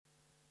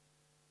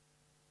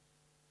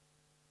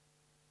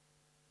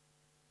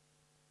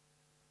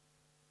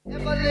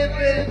Ever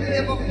living,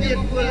 ever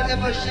faithful,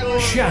 ever sure.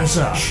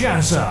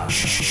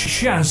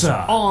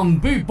 Shazza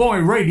on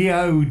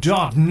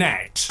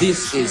bootboyradio.net.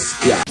 This is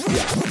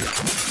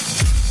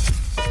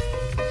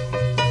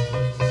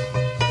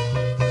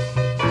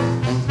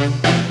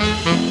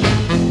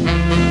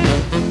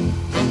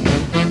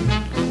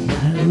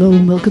Hello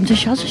and welcome to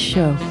Shazza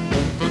Show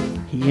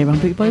here on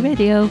Bootboy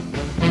Radio.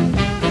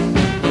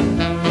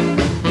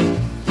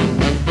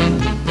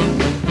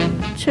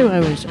 2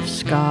 hours of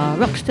ska,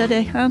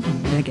 rocksteady and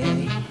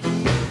reggae.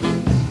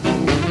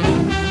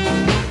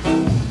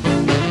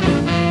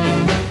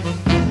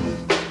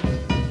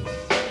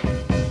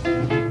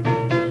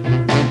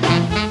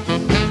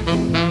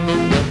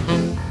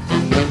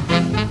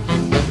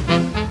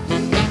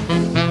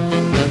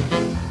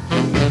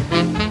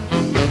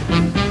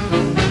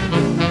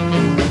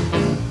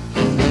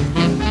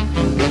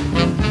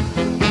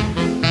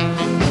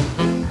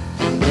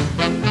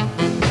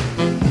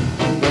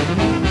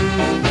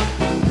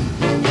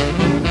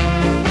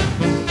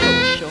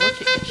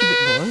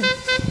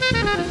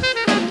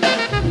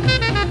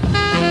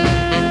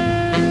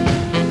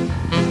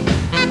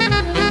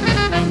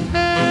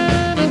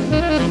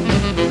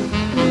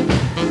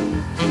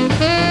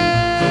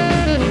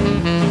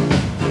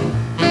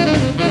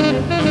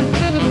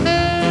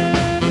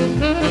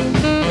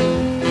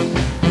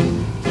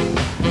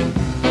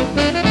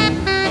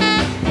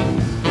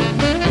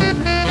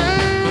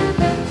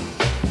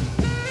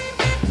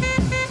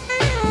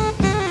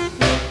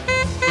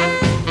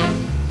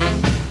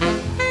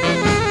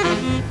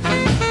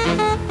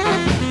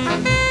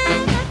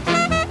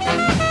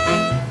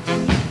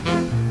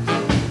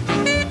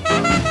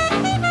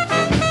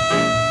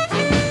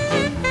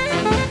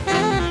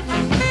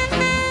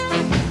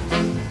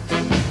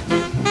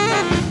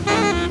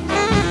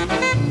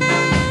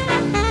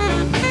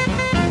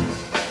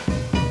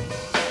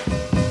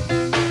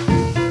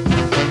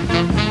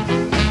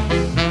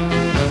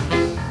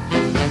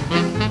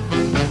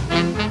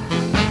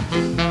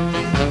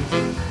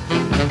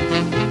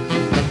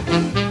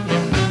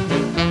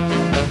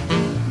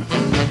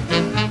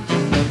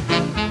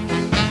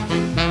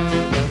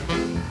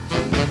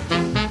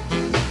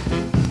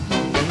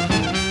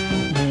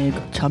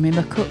 Tommy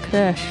McCook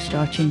there,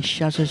 starting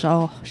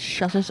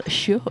Shazza's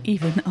show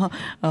even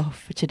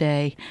for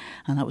today,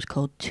 and that was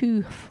called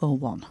 2 for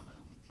 1.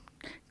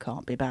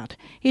 Can't be bad.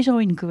 Here's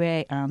Owen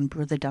Gray and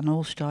Brother Dan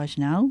Allstars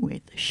now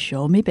with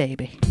Show Me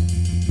Baby.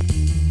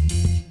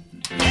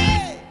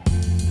 Hey!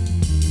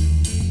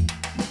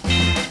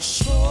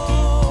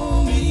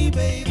 Show me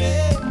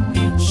baby,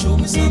 show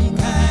me some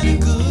kind of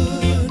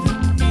good.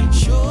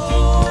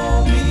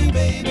 Show me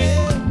baby,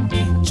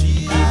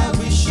 gee I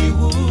wish you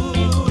would.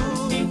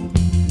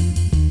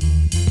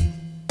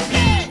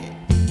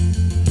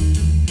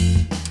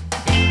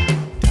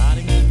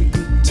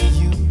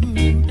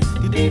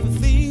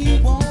 Everything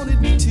you wanted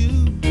me to.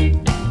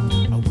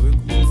 I work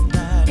both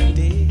night and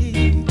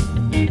day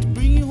to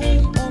bring you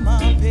home on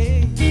my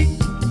pay.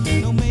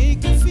 No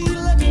make you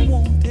feel like you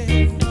want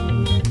it.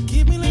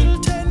 Give me a little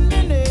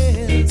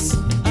tenderness.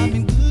 I've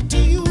been good to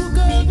you,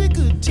 girl, be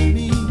good to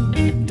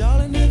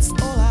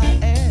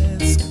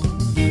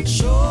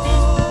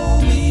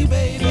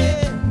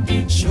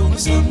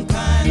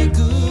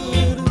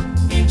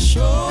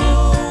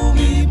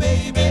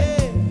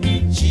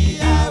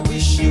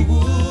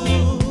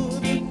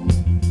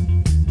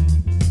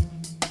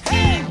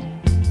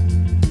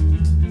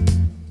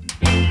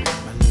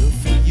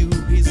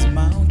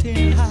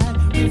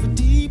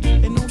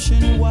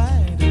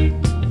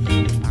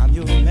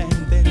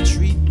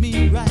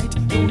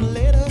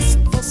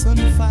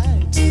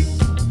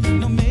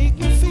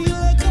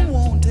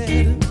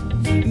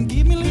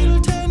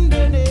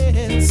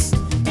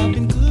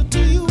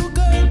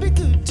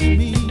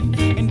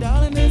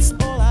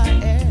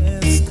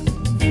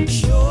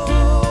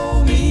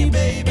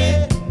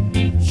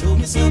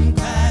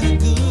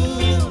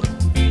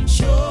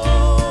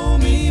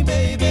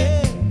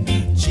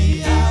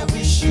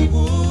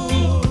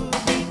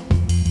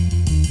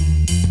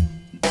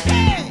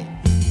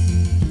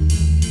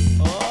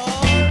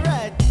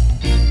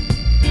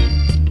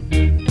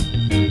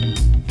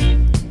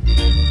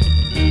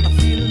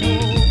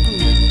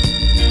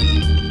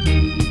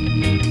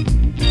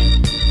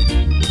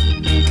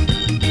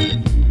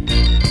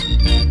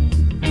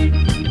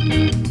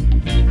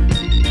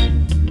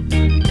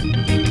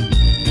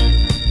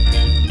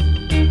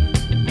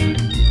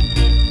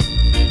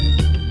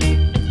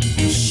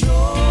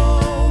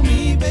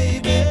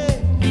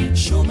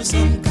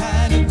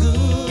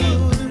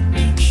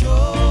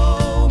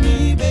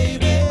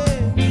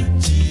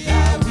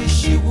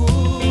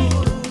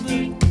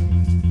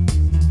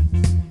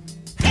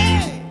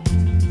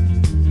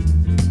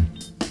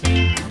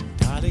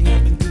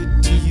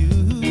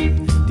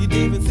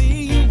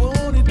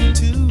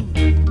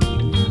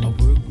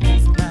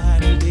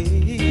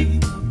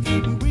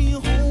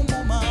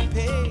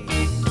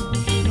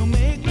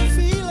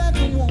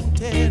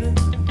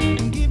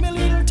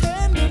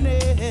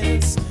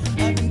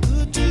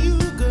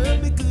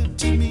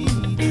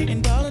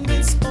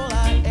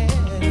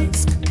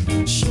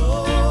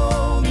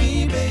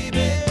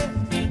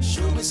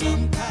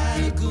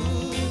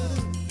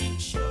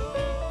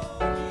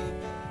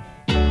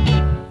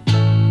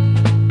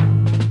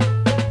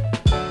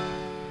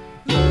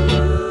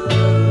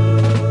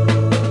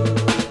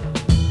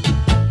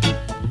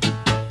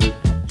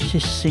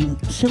sing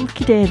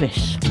Silky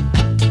Davis.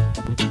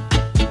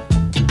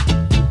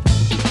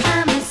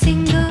 I'm a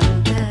single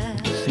girl.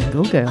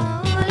 Single girl.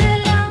 All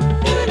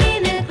alone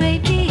in a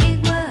great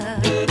big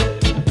world.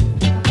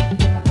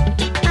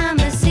 I'm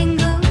a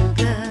single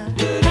girl,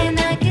 and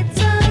I get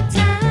so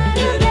tired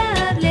of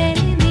love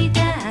letting me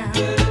down.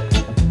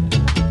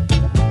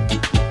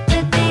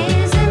 But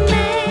there's a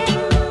man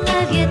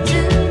I've yet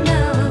to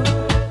know.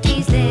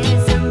 He's there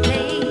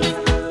someplace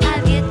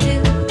I've yet to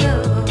go.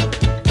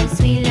 A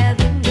sweet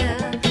loving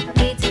girl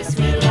needs a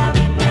sweet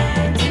loving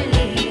man to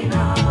lean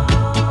on.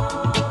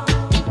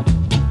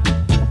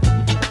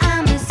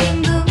 I'm a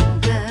single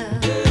girl,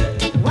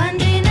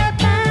 wondering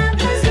about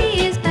 'cause he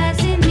is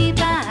passing me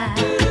by.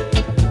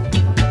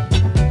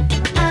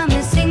 I'm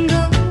a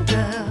single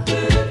girl,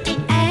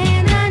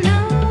 and I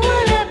know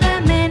all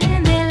about men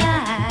and their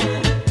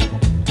lives.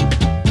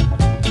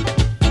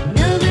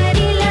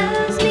 Nobody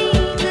loves me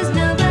 'cause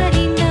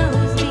nobody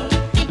knows me.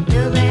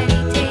 Nobody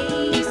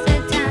takes the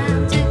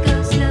time to go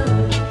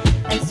slowly.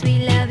 A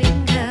sweet loving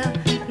girl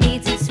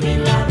needs a sweet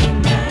loving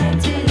man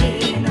to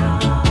lean on.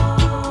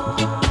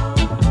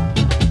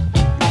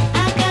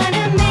 I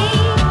gotta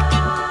make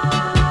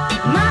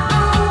my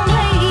own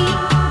way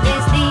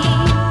this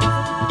thing.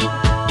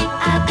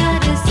 I've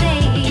gotta say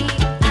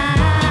I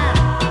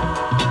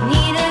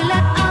need a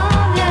lot of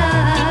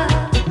love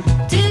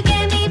to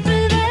get me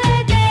through the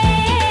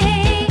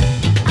day.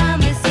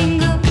 I'm a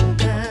single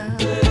girl,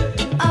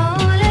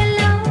 all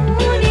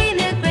alone in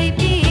a great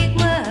big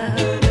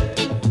world.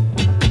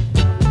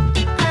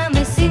 I'm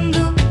a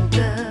single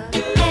girl,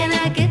 and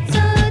I get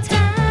so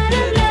tired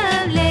of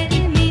love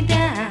letting me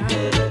down.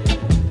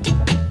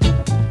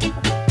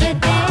 But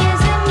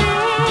there's a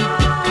man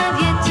I've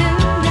yet to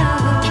know.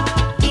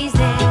 He's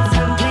there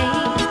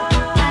someplace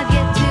I've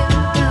yet to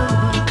go.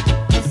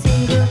 A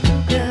single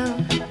girl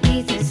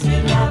needs a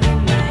sweet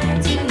loving man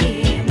to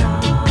lean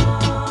on.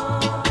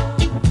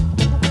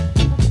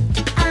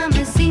 I'm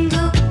a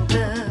single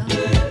girl,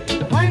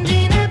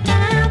 wondering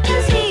about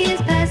 'cause he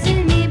is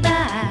passing me by.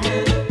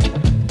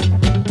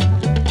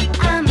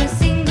 I'm a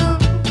single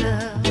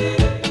girl,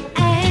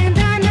 and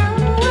I know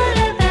all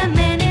about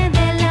men and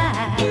their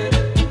lives.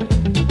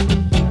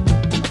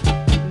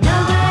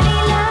 Nobody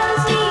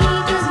loves me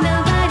 'cause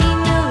nobody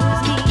knows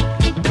me.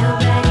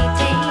 Nobody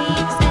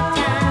takes the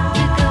time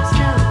to go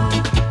slowly.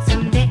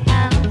 Someday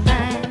I'll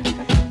find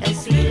a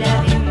sweet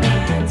loving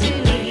man to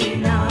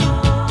lean on.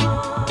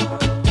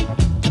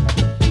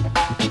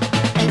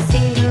 A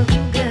single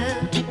girl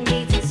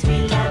needs a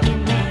sweet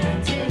loving man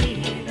to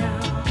lean on.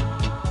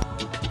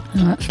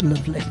 Oh, that's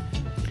lovely.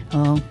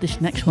 Oh, this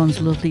next one's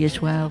lovely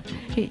as well.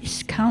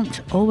 It's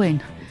Count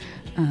Owen,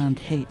 and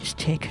it's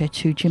Take Her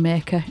to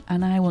Jamaica,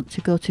 and I want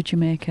to go to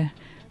Jamaica.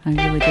 I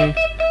really do.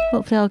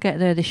 Hopefully I'll get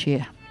there this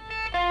year.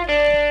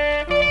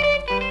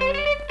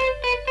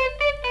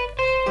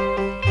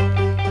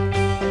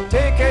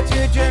 Take her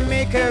to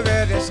Jamaica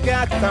where the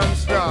scat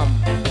comes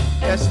from.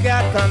 The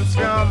scat comes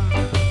from.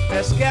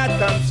 The scat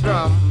comes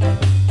from.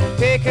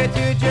 Take her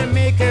to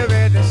Jamaica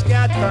where the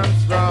scat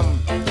comes from.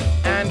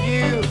 And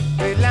you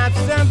will have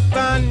some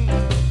fun.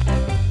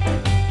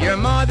 Your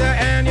mother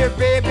and your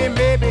baby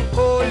may be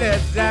cold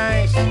as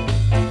ice.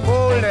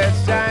 Cold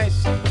as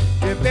ice.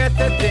 You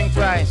better think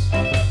twice.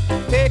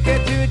 Take her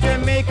to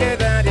Jamaica,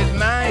 that is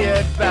my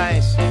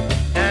advice.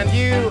 And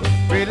you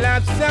will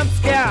have some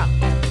scalp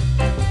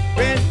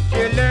when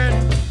you learn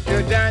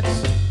to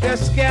dance the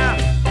ska.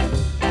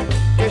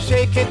 You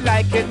shake it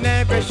like it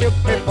never shook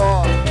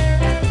before.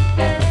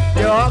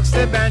 You ask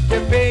the band to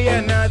pay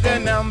another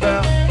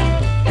number.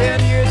 Then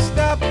you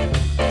stop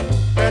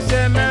for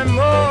some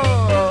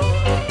more.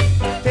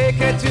 Take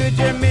her to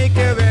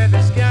Jamaica where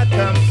the ska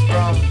comes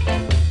from.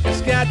 The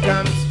ska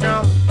comes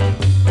from.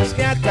 The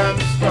ska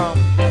comes from.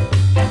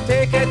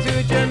 Take her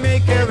to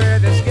Jamaica where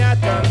the ska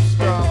comes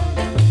from.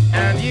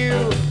 And you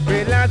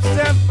will have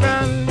some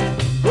fun.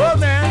 Oh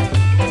man.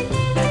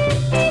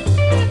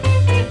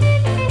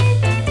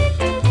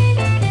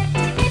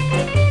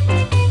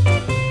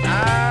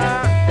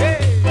 Ah,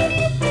 hey.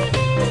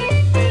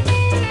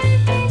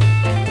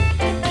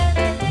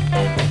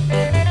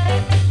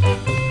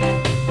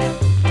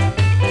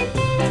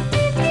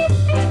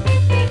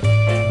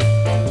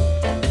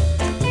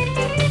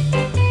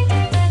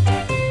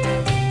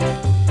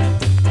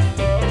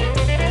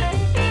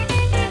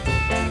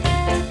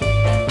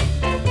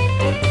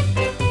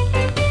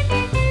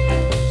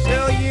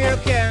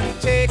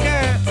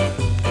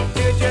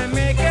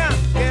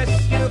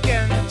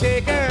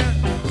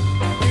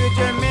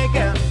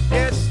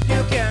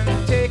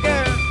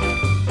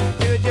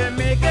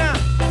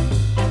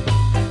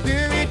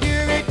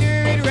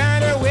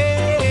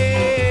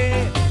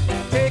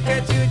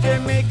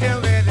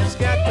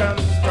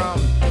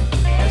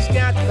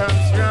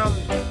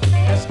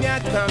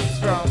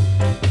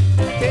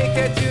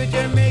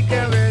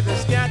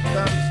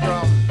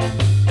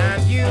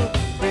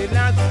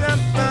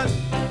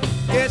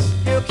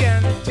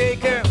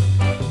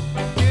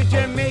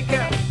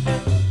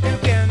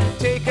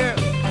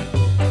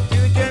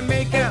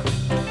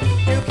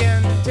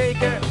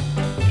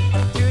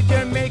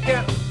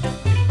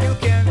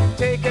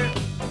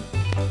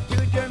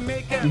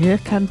 You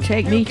can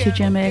take me to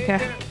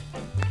Jamaica.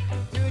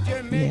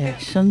 Yeah,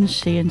 sun,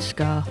 sea and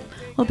scar.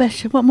 Well,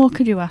 Bess, what more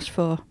could you ask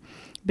for?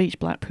 Beats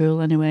Blackpool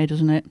anyway,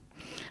 doesn't it?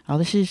 Oh,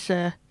 this is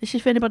for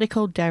anybody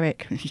called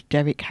Derek. This is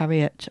Derek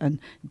Harriet and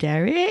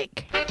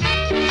Derek.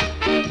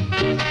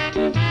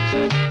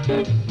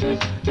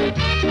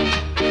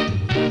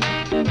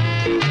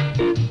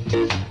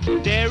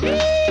 Derek,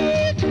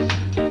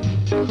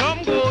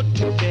 come go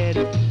to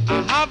bed.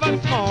 I have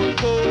a small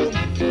comb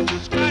to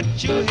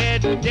scratch your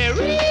head.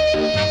 Derek,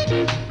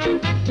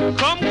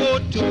 come go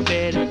to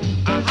bed.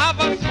 I have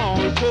a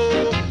small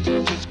comb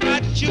to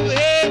scratch your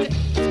head.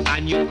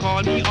 And you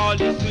call me all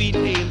the sweet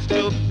names,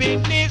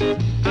 stupidness.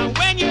 And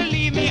when you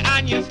leave me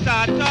and you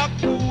start talk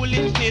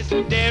foolishness,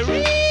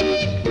 Derek,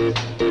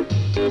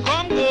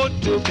 come go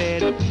to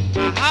bed.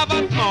 I have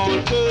a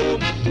small comb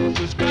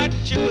to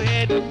scratch your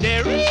head,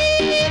 Derek.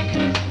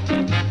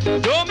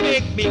 Don't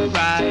make me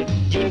cry,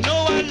 you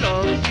know I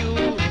love you.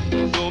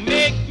 Don't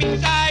make me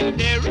sigh,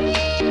 Derek.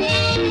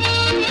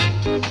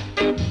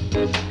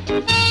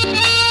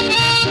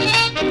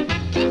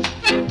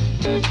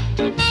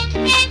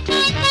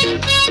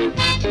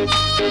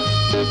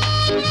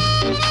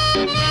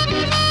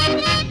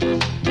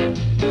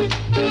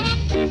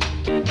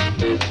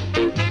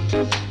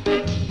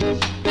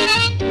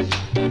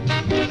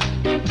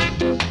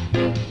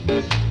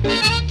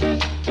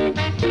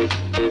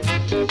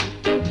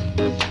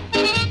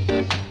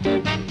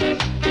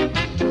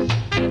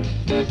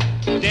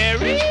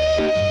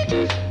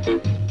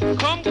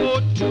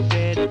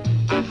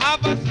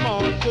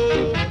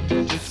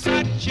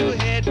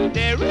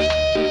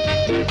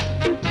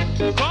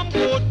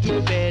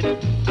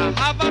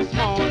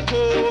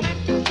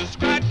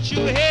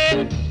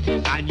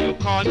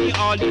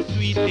 All the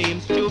sweet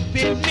names,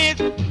 stupidness.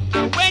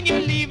 And when you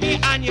leave me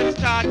and you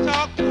start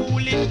talk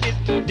foolishness,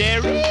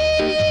 Derek,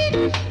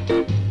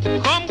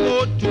 come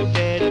go to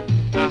bed.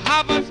 I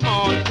have a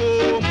small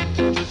comb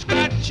to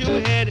scratch your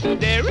head,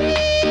 Derek.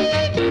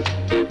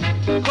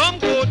 Come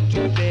go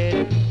to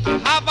bed. I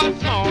have a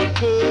small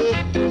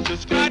comb to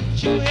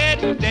scratch your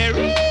head,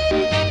 Derek.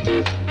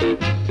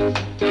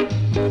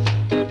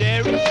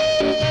 Derek.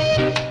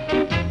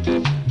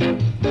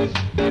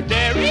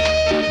 Derek.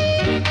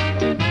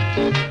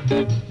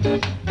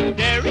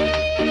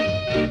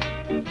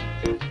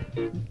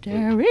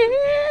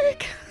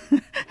 Derek!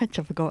 I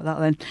forgot that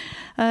then.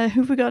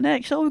 Who've we got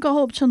next? Oh, we've got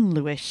Hobson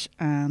Lewis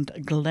and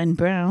Glenn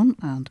Brown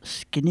and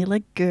Skinny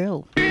Leg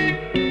Girl.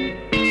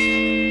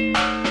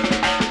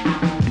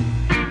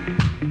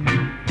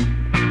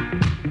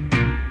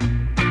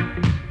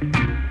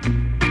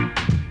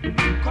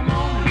 Come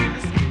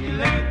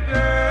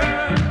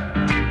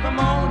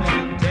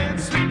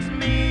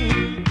on,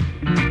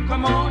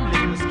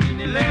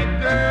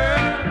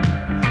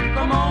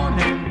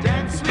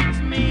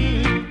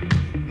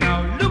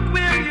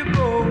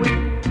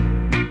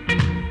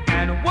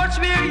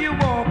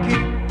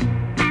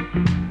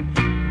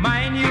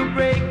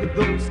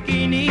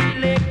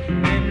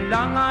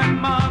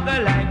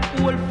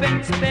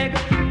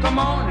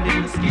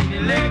 little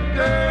skinny leg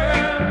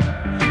girl.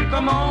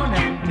 Come on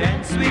and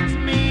dance with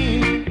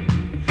me.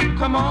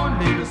 Come on,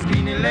 little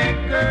skinny leg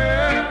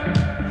girl.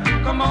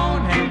 Come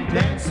on and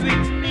dance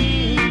with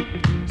me.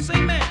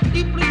 Say, man, can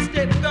you please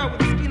take the girl with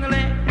the skinny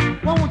leg?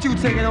 Why won't you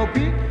take it, OP?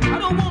 I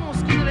don't want no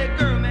skinny leg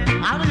girl, man.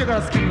 I know you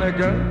got a skinny leg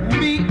girl.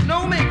 Me?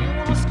 No, man, you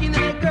want no skinny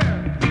leg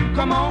girl.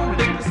 Come on,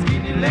 little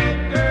skinny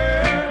leg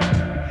girl.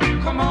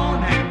 Come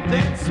on and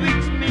dance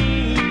with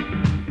me.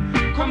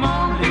 Come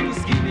on, little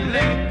skinny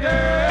leg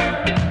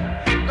girl.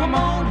 Come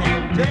on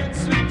and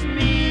dance with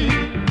me.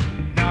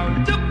 Now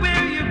look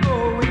where you're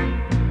going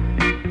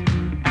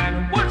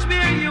and watch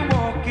where you're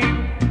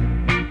walking.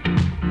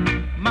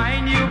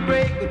 Mind you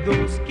break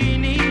those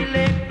skinny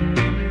legs,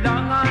 them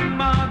long and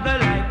mager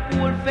like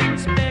old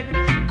fence peg.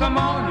 Come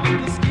on,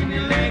 little skinny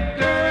leg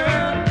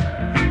girl.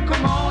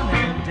 Come on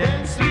and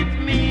dance with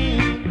me.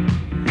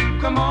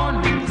 Come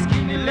on, little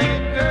skinny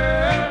leg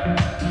girl.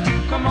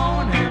 Come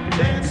on and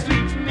dance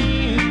with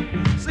me.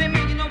 Say,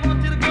 man, you know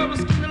what? Did a girl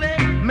with skinny leg?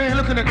 Man,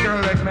 look at that girl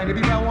leg, man. If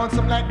you might want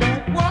something like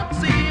that, What?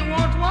 Say you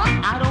want what?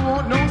 I don't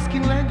want no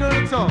skinny leg girl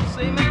at all.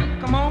 Say, man,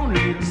 come on,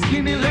 little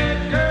skinny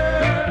leg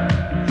girl.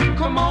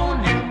 Come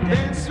on and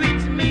dance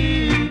with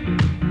me.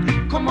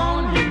 Come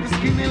on, little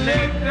skinny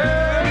leg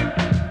girl.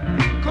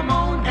 Come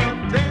on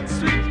and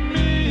dance with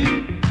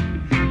me.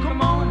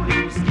 Come on,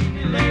 little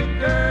skinny leg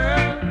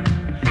girl.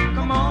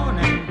 Come on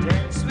and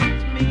dance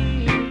with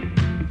me.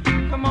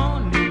 Come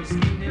on, little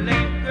skinny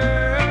leg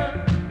girl.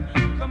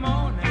 Come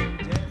on and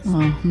dance.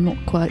 Oh, I'm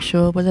not quite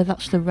sure whether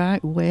that's the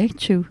right way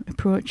to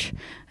approach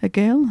a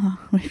girl,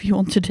 if you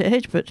want to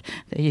date, but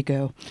there you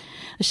go.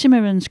 The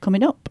Cimarron's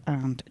coming up,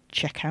 and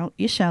check out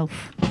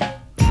yourself.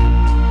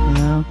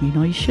 Well, you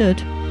know you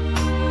should.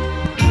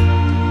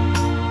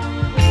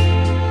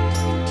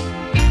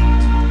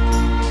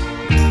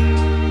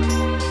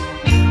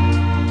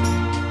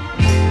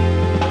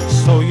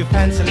 So you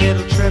fancy a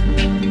little trip.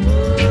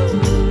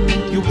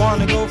 You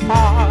wanna go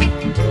far.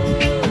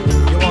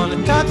 You wanna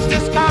touch the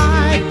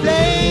sky,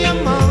 play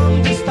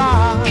among the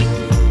stars.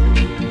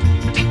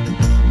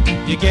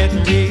 get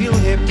real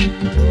hip,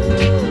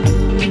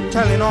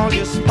 telling all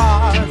your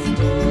spars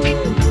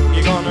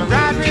you're gonna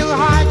ride real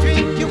high,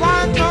 drink your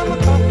wine from a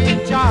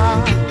coffee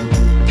jar.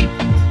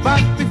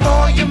 But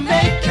before you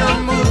make your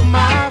move,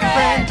 my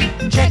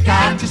friend, check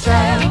out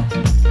yourself.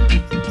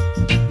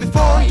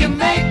 Before you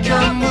make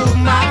your move,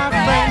 my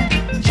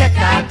friend, check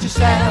out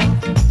yourself.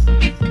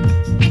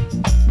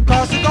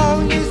 Cause the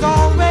going is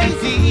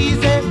always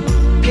easy,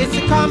 it's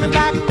the coming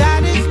back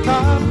that is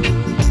tough.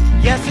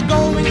 Yes, the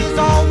going is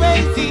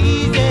always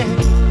easy,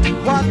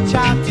 watch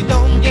out you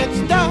don't get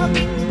stuck.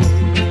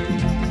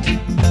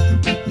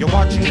 You're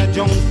watching the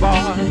Jones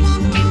boy,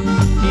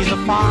 he's a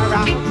far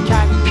out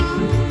cat.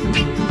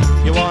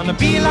 You wanna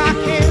be like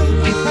him,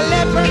 a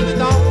leopard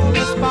with all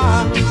the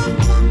spots.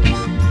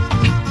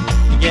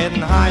 You're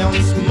getting high on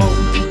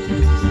smoke,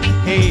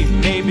 hey,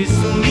 maybe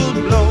soon you'll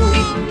blow.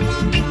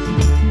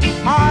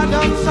 Hard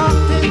on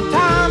something,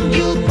 time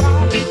you'll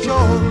probably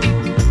choke.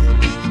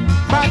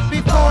 But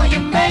before you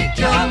make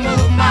your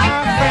move, my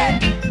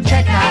friend,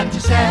 check out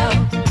yourself.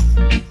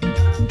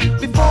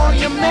 Before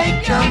you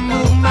make your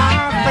move,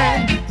 my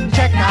friend,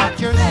 check out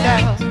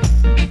yourself.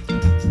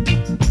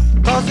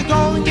 Cause the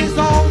going is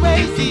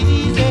always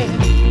easy,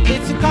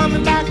 it's the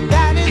coming back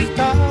that is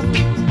tough.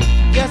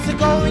 Yes, the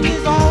going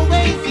is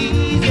always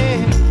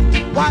easy,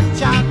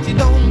 watch out you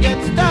don't get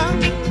stuck.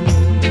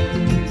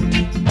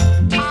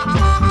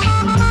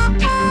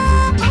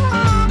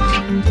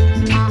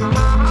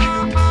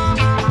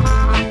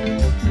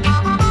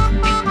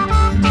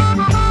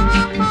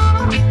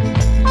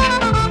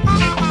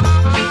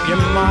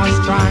 Your mom's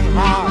trying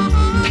hard,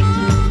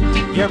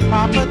 your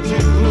papa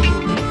too.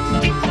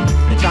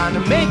 Trying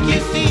to make you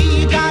see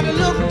you gotta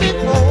look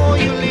before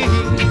you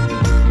leave.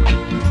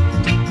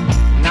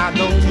 Now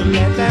don't you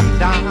let them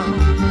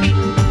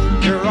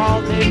down, you're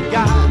all they've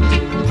got.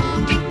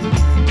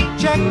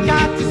 Check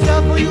out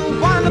yourself or you'll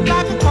wind up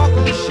like a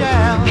cockle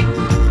shell.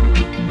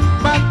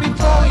 But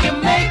before you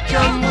make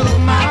your move,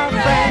 my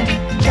friend,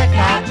 check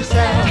out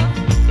yourself.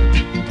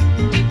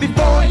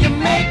 Before you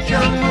make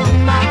your move,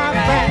 my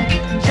friend,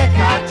 check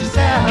out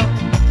yourself.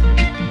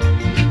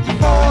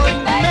 Before you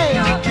make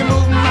your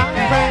move, my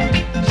friend,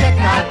 check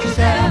out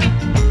yourself.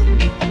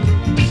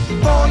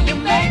 Before you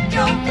make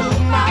your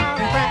move, my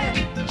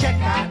friend, check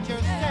out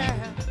yourself.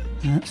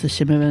 That's the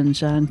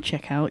Cimarrons and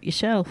Check Out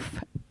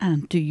Yourself.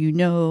 And do you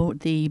know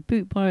the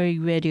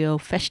Bootboy Radio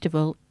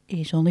Festival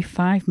is only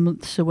 5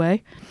 months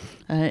away?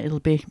 It'll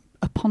be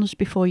upon us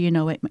before you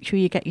know it. Make sure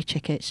you get your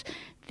tickets.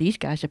 These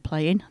guys are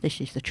playing.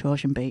 This is the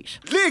Trojan Beats.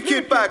 Lick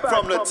it back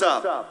from the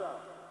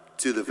top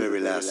to the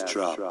very last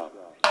drop.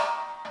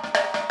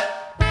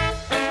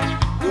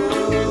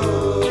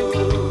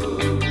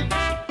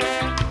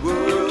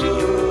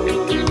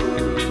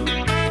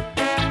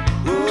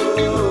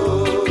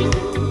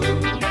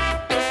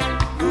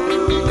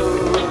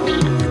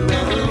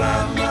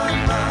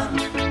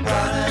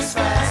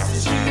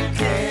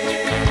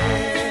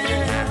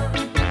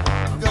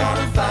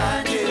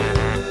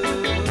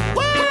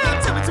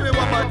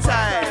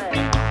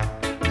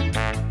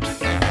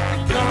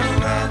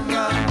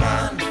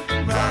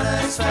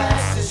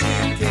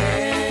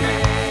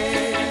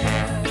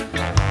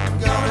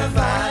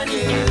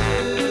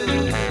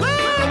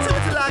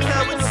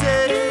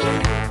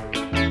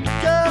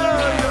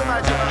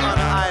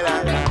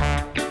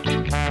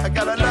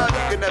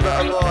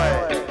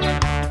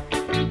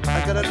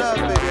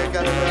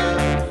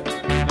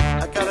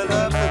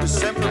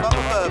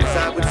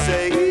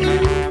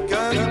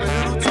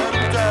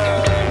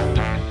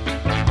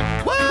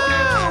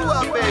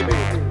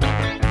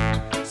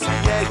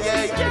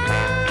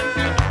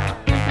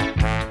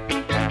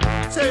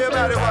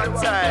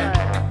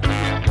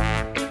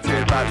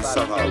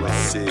 Song I always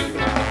sing.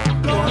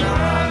 Gonna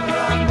run,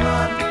 run,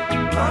 run,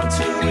 run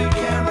till we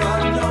can't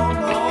run no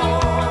more.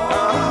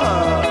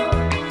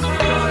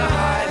 Gonna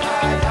hide,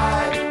 hide,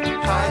 hide,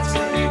 hide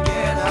till you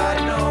can't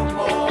hide no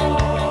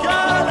more.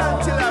 Gonna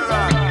until I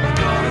run.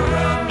 Gonna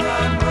run,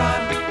 run,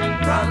 run,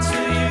 run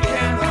till you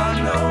can't run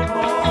no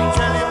more.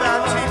 Tell you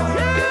about it,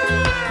 yeah.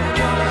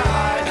 Gonna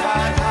hide,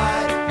 hide,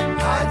 hide,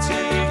 hide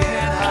till you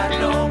can't hide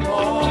no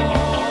more.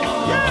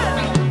 Yeah.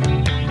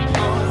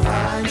 Gonna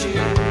find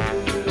you.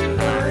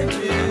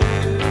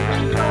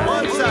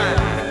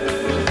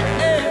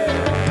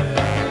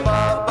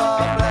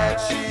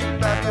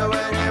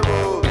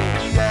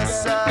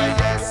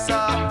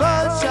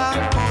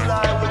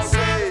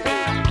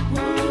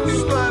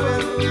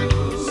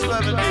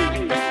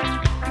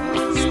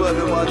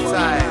 One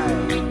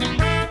time,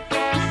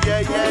 yeah,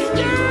 yeah, yeah,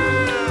 yeah,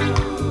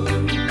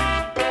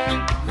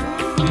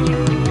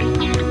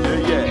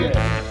 yeah.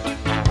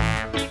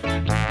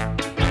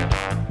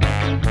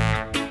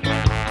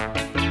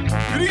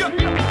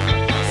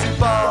 See,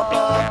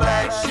 Baba,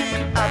 black sheep,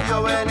 have you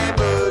any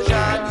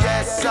version?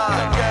 Yes,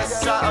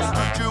 sir, I'll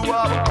split you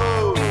up,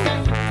 oh.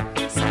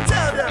 So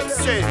tell them,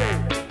 say,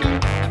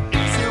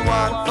 see,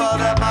 one for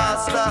the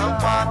master,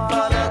 one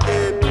for the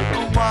dip,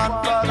 one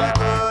for the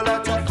girl,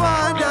 and to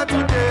find out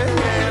today.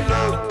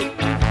 Look,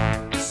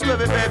 swim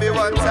it, baby,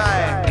 one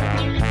time.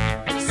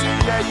 See,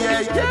 yeah, yeah,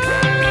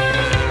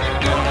 yeah.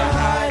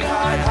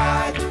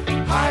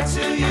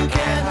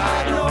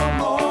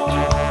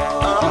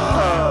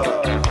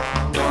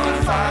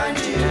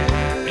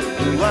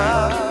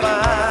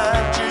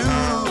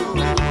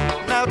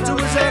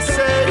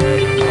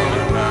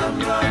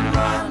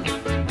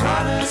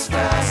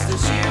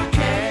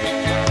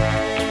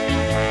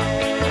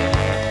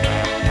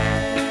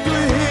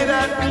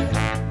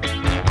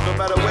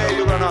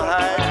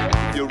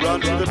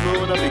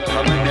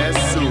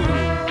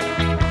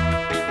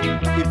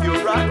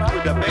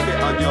 the baby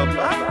on your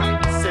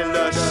back. Say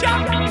le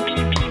shot.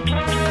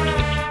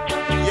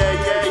 Yeah,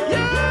 yeah,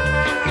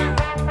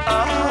 yeah.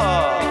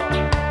 Oh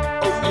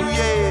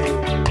yeah.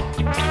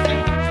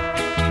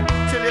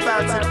 Till you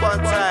bounce it one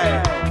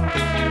time.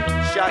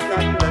 Shot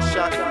it, le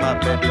shot, my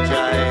baby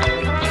Jai.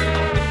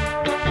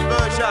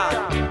 Version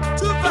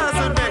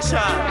 2000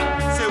 nation.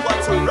 Say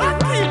what's a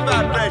rocking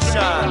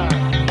vibration.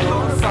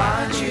 Gonna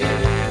find you.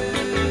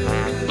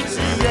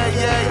 See, yeah,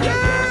 yeah, yeah.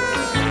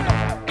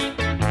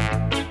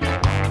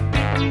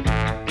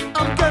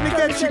 I'm gonna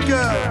get you,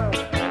 girl.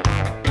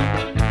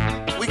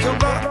 We can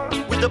rock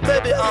with the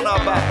baby on our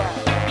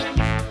back.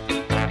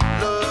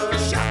 Le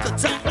shot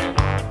attack.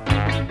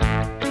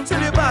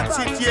 Till you bounce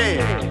it,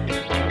 yeah.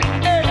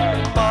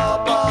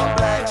 Baba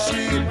black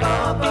sheep,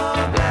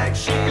 Baba black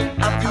sheep.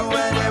 Have you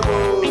any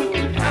wool?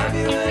 Have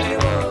you any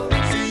wool?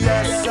 See,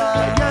 yes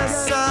sir,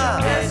 yes sir,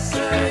 yes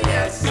sir,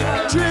 yes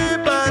sir. 3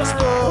 bags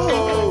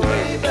full,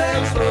 3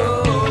 bags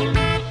full.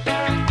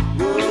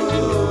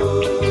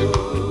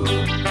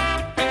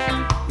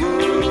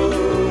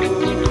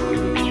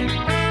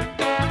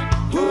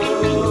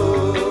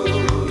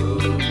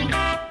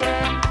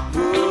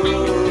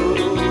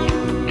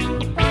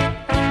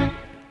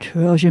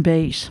 Trojan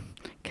Bass.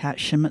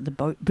 Catch them at the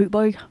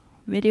Bootboy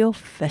Radio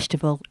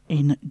Festival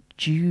in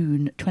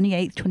June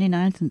 28th,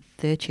 29th and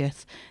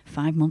 30th.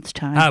 5 months'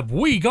 time. Have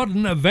we got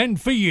an event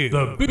for you?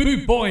 The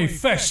Boot Boy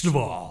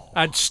Festival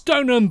at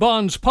Stoneham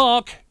Barnes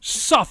Park,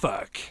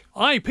 Suffolk.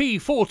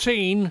 IP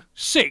 14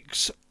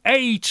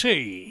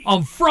 6AT.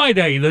 On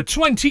Friday the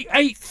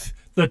 28th,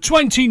 the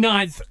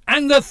 29th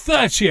and the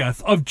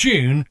 30th of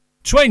June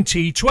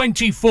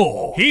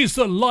 2024. Here's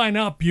the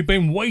lineup you've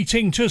been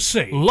waiting to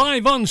see.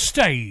 Live on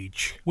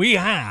stage, we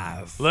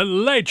have the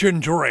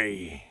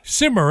legendary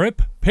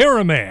Simmerip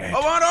Pyramid. I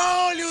want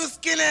all you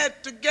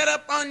skinheads to get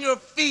up on your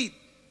feet.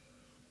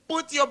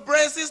 Put your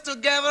braces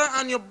together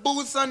and your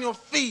boots on your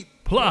feet.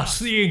 Plus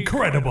the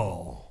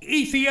incredible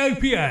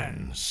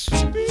Ethiopians.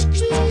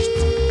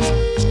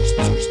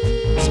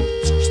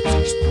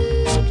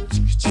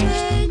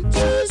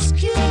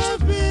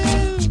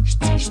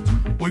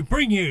 We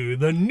bring you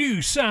the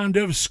new sound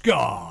of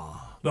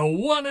ska, the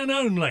one and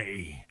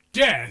only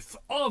Death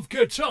of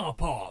Guitar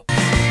Pop.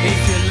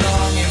 If you're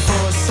longing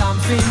for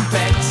something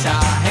better,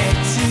 head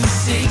to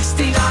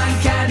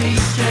 69 Candy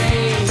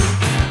Street.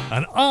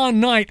 And our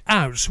night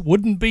out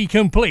wouldn't be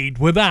complete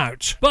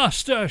without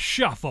Buster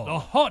Shuffle, the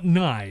Hot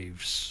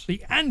Knives,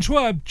 the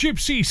Antwerp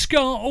Gypsy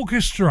Ska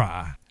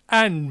Orchestra,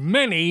 and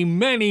many,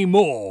 many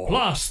more.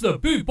 Plus the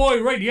Boot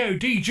Boy Radio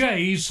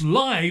DJs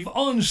live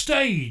on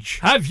stage.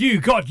 Have you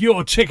got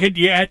your ticket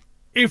yet?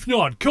 If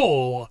not,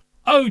 call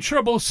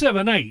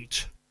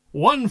 07778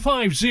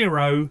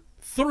 150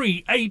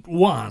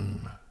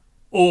 381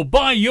 or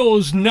buy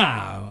yours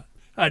now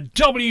at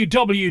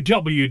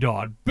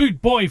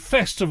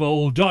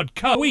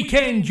www.bootboyfestival.co.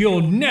 Weekend you'll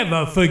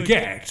never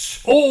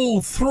forget.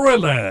 All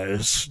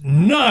thrillers,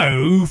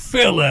 no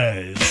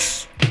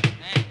fillers.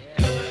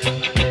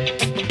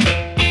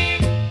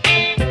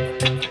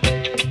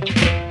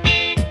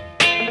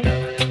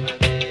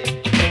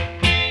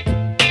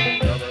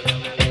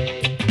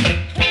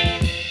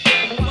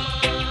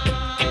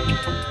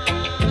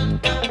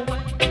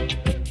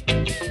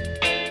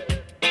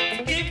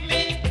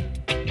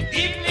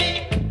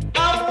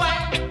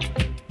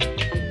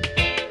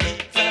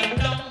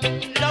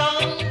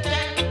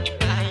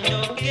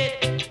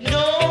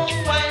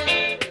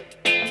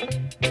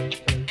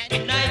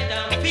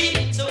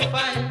 Beat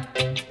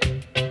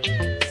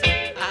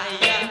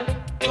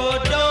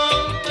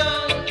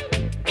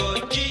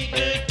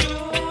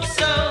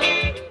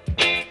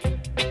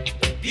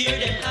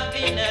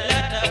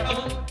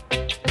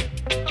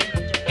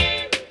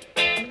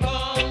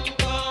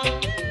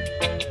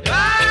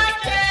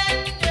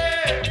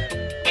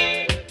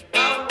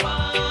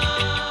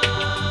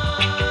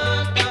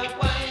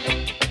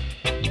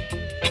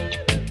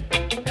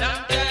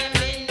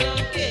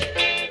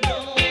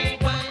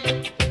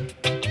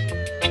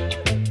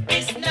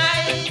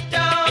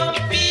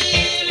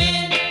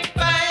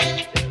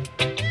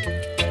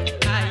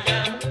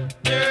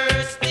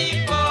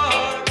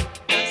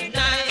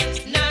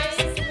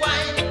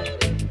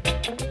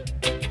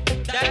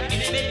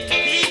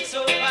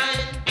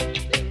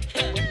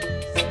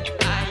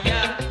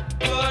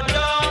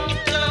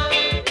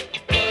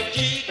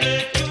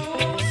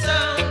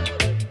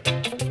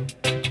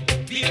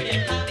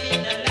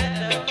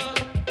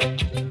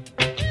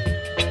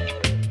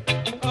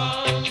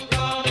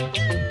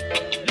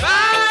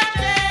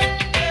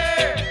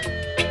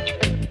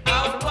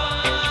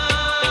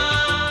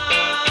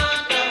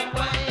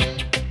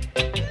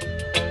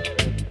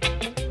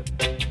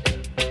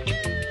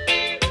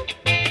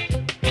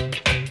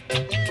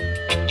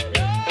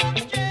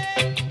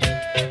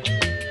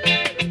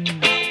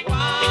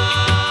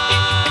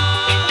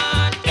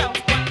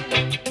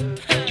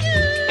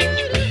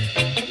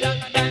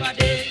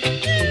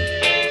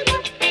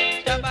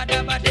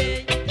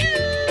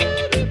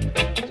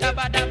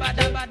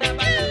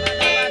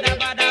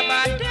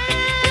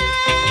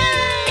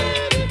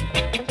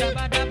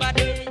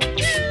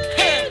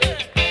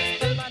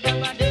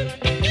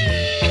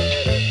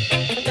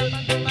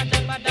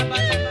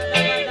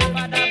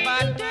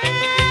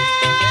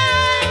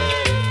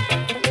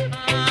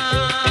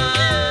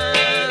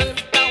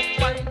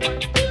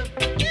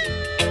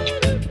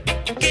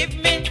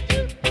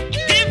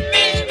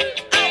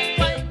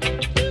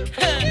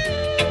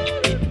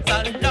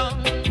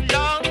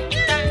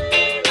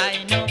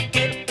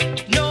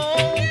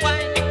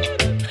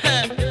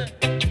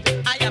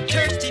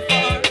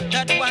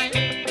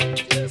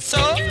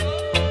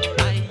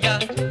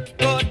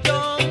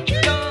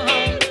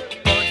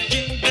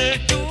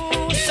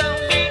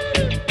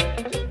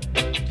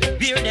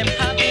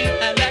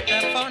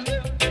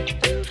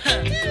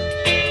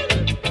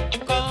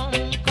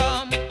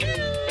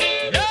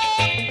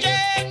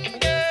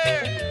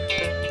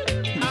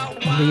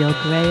Leo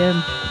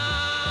Graham,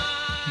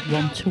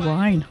 One to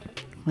Wine.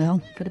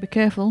 Well, gotta be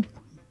careful.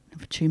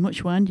 For too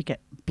much wine, you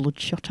get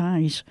bloodshot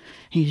eyes.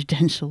 Here's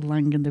Denzel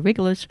Lang and the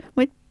Wrigglers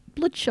with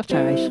Bloodshot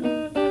Eyes.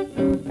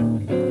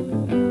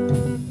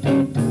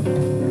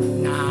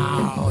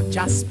 Now,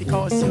 just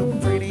because you're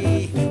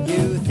pretty,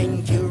 you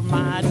think you're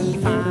mighty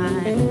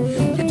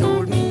fine. You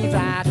told me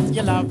that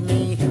you love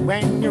me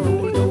when you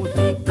rolled those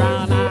big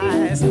brown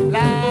eyes.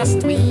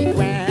 Last week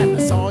when I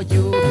saw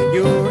you,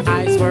 your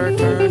eyes were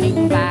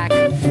turning black.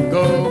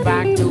 Go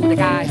back to the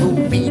guy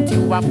who beat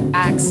you up,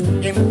 ask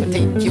him to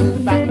take you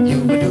back.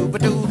 You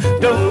ba-doo.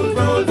 Don't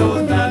roll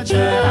those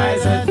bloodshot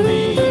eyes at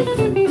me.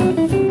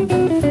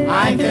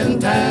 I can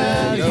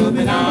tell you've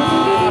been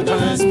out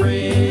on a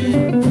spree.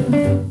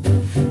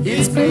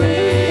 It's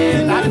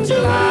plain that you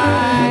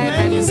lie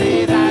when you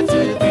say that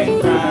you've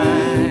been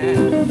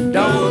crying.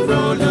 Don't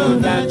roll those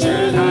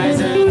bloodshot eyes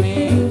at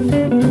me.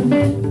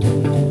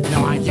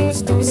 Now I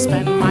used to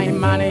spend my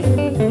money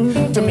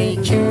to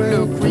make you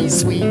look real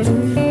sweet.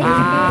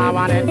 I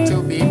wanted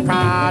to be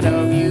proud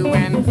of you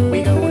when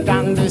we go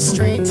down the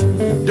street.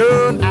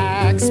 Don't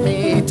ask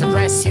me to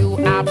dress you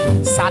up,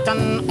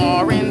 satin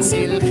or in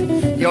silk.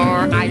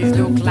 Your eyes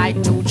look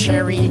like two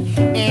cherry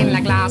in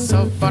a glass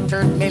of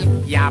buttered milk.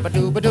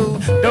 Yabba-doo-ba-doo,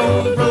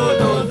 don't roll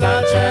those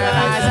bloodshot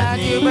eyes at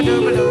you.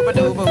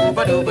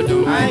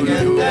 Ba-doo-ba-doo-ba-doo-ba-doo-ba-doo. I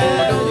can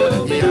tell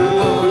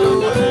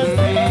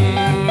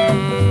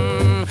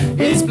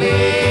it's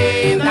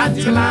plain that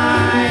you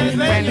lied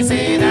when you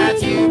say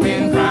that you've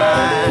been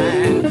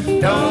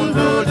crying. Don't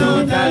roll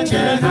those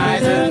bloodshot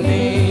eyes at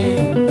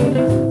me.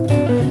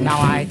 Now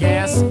I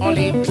guess a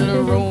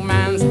little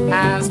romance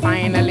has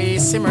finally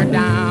simmered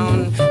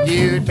down.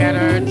 You'd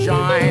better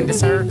join the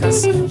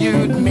circus,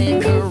 you'd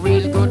make a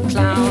real good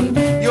clown.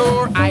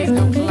 Your eyes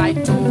look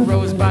like two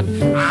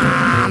rosebuds,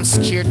 I'm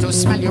scared to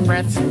smell your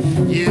breath.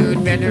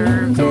 You'd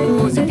better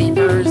close your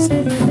peepers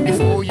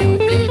before you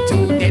bleed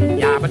to death.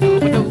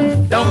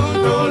 Yabba-doo-ba-doo,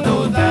 don't roll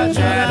those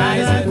bloodshot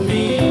eyes at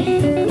me.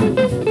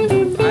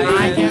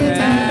 I can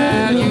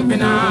tell you've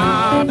been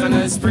out on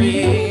a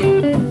spree.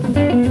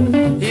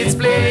 It's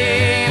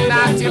plain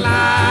that you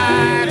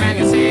lied when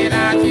you say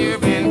that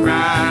you've been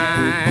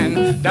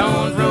crying.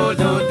 Don't roll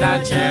those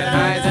bloodshot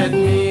eyes at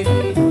me.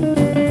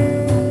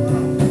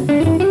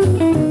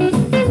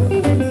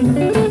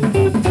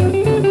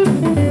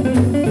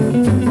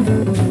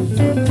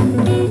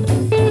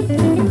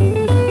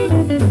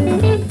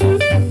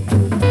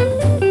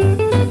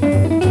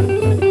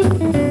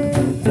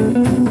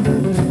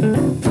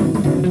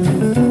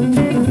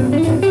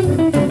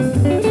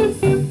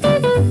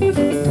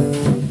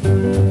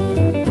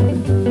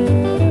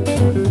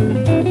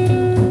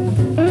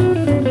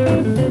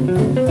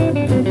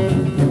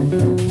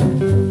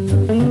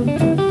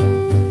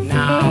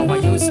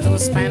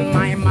 Spend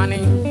my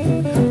money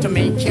to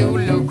make you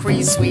look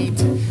real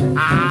sweet.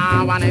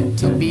 I wanted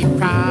to be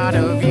proud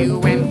of you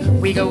when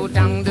we go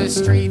down the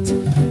street.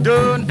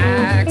 Don't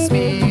ask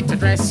me to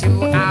dress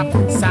you up,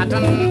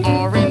 satin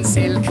or in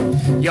silk.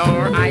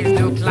 Your eyes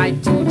look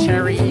like two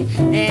cherry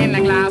in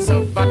a glass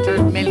of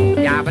buttered milk.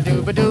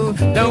 Yabba-doo-ba-doo,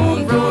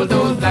 don't roll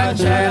those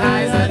bloodshot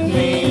eyes at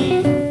me.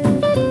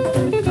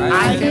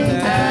 I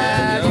can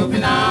tell you've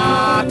been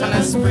out on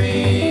a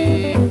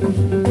spree.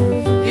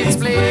 It's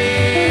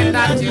plain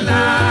that you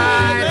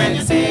lie when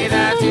you say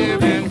that you've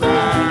been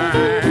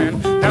crying.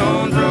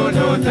 Don't roll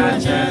those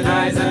bloodshot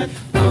eyes at,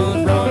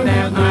 don't roll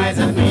them eyes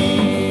at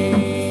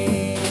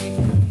me.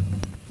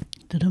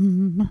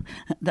 Da-dum.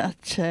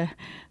 That's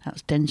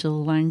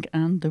Denzel Lang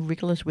and the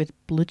Wrigglers with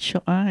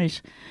Bloodshot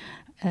Eyes.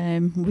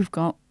 We've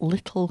got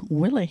Little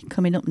Willie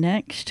coming up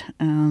next,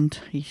 and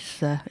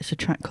it's a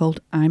track called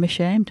I'm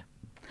Ashamed.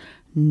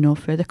 No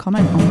further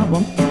comment on that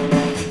one.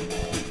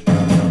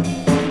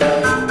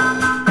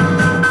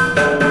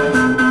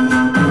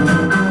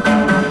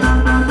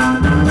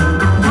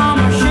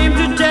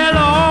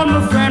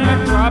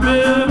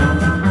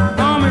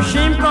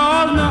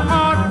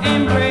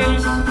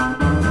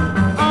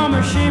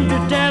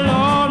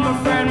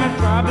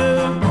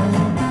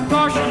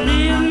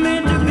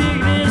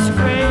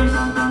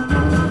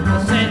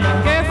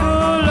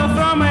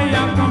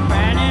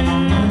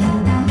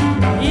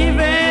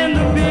 Even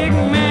the big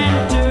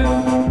man too.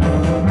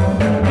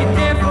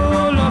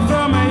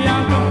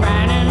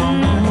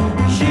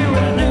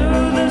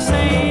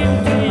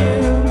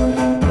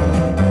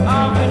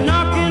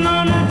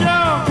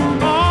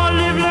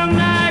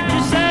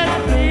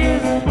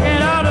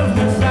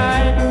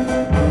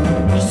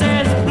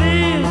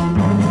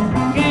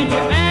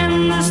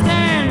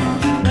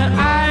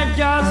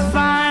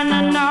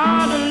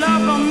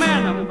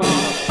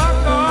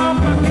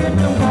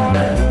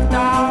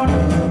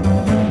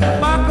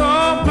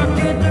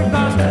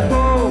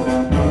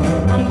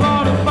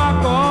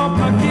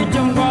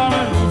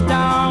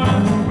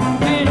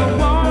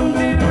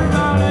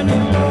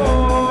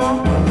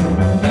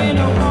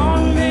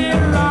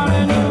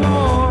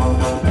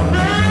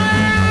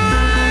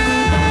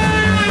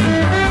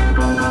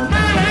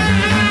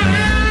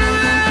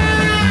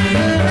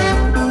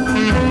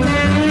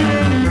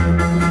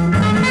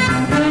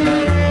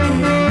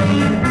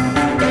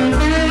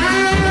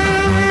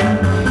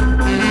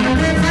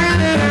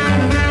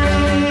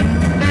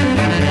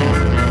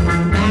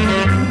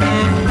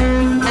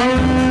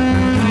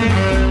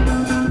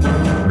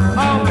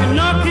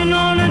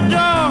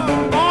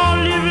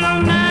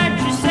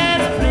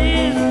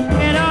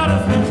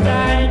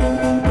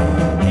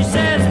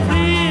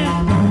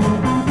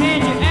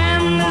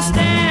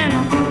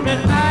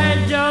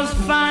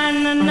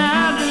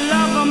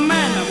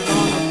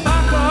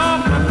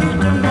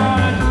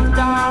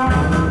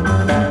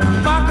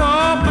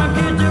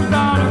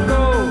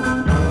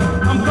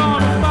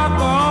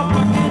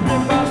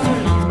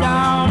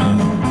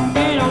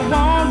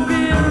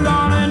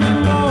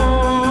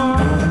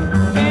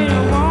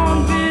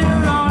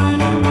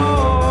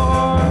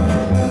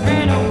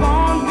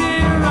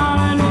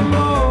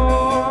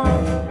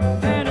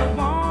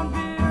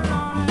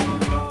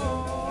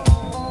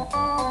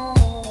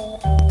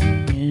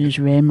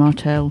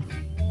 Martell.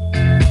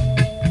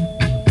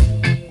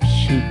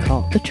 She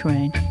Caught the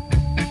Train.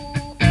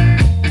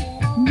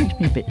 Makes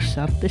me a bit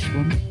sad, this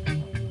one.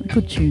 A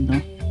good tune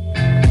though.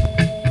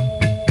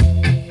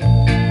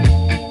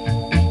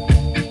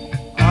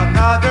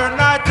 Another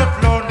night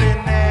of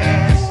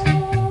loneliness.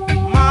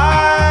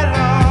 My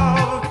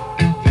love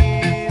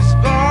is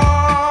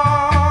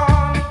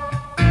gone.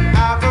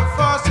 I've a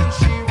fuss and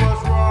she was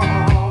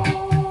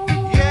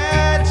wrong.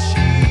 Yet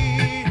she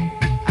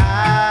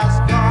has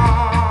gone.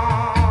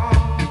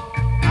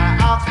 I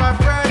asked my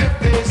friend if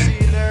they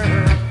seen her.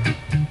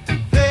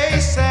 They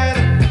said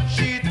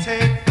she'd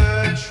take the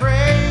train.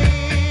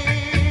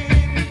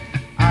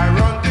 I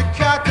run to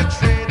catch the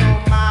train, oh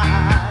my.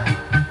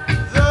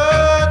 The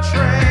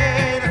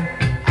train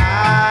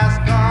has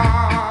gone.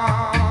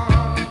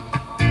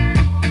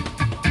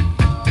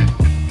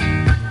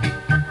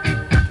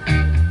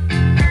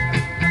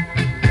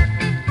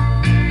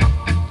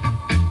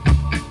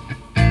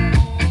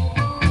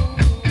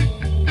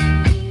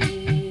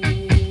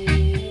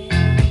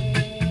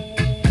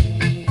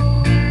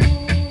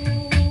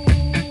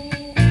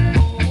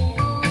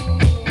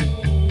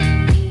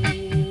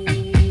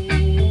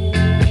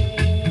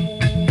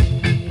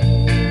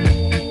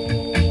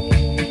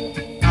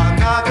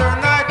 Another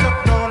night of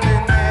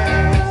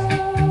loneliness.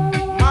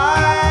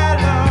 My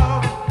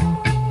love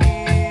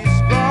is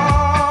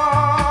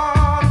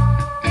gone.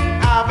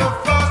 I've a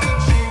fuss and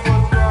she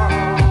was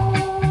wrong.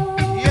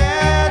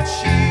 Yet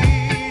she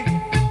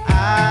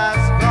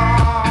has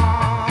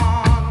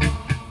gone.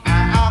 I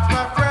asked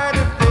my friend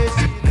if they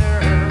seen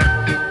her.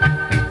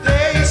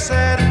 They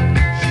said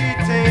she'd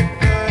take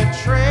the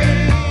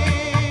train.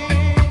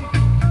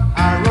 I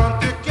run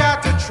to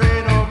catch the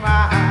train, oh my.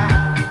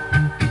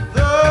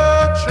 The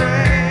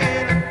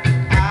train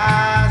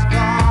has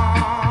gone.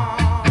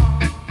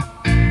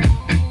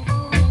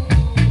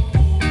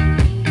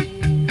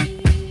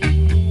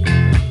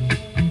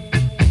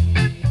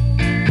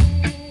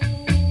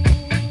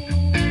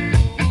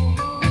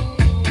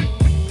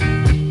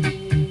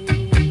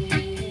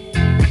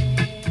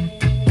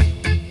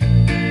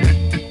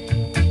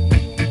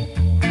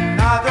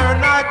 Another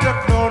night of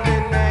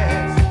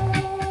loneliness.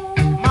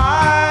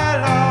 My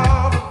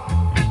love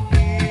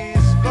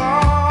is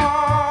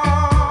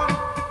gone.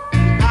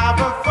 I've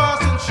a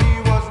fuss and she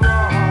was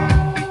wrong.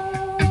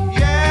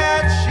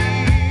 Yet she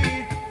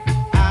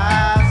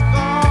has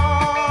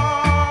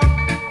gone.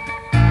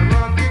 I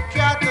run to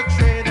catch the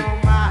train, oh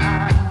my.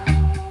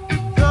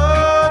 The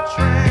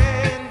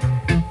train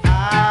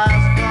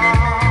has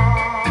gone.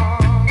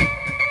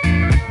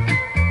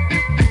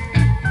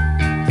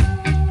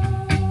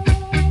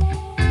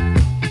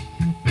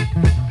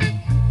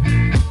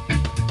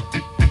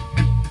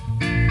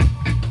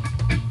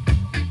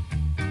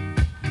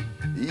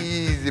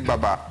 Easy,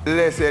 Baba.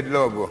 Blessed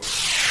love.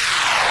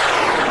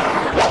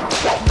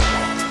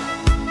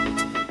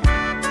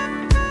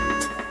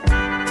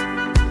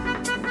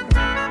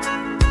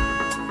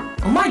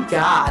 Oh my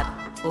god!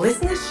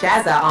 Listen to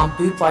Shazza on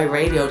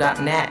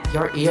bootboyradio.net.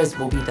 Your ears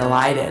will be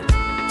delighted.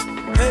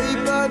 Hey,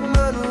 bad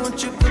man,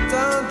 won't you put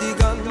down the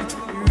gun? You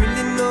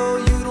really know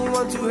you don't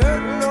want to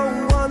hurt no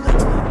one.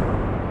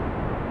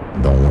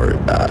 Don't worry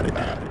about it.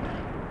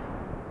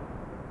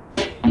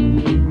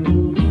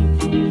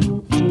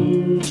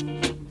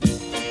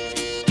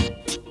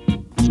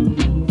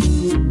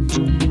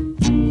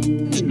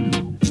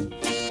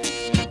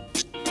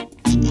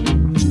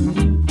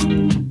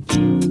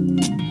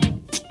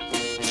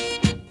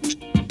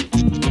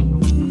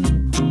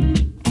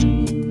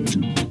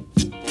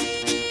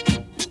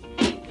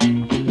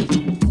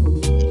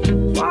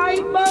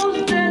 Why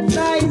boasted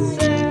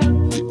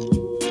thyself,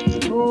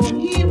 O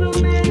evil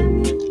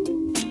man?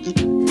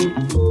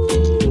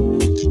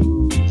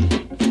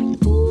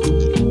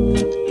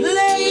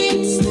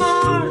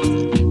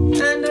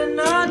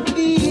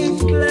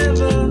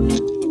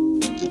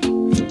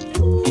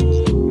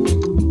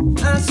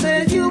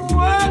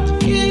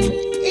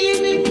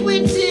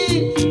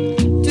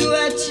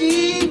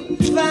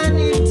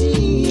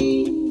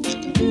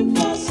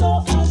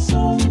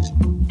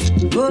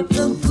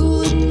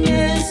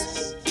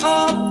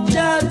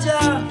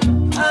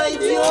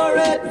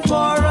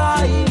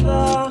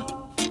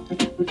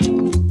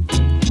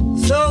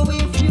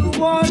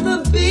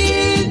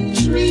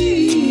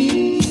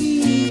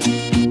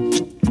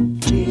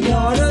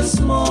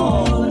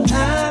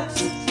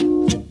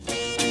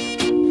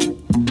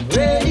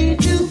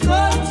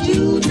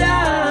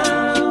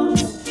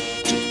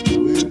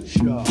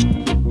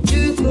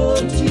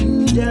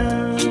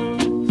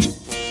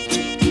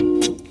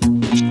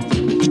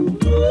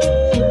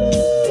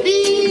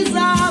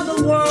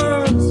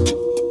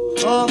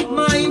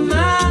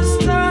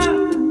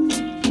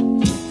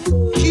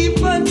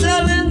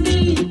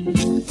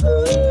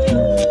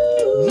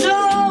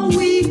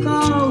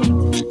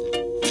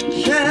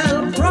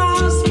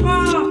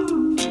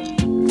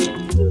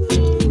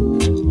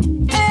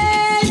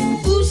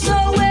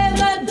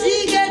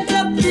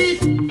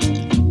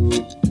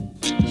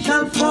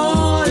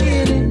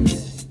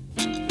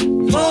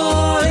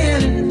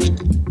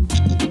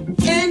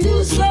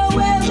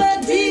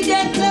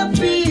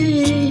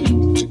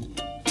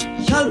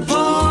 shall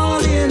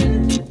fall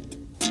in it.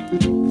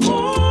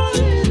 Fall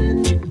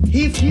in it.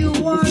 If you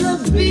want a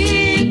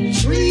big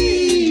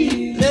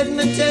tree, let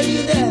me tell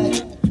you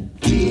that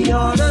we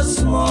are the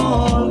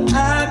small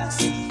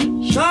axe,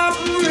 sharp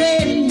and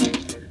ready,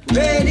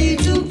 ready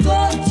to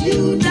cut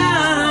you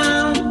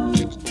down.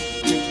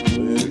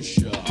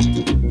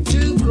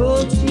 To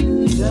cut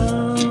you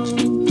down.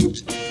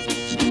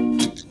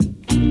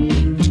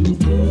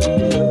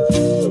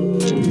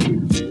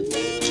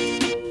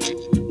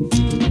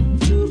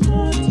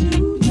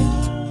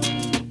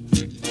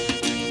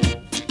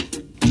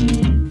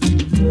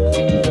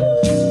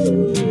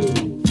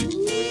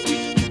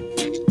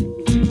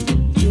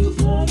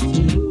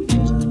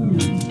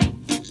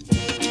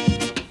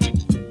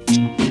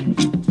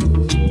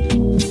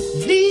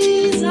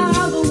 These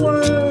are the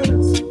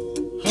words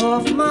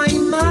of my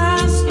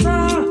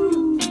master,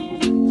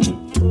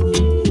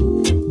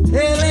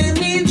 telling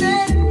me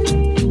that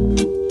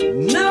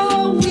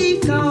no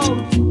weak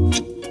out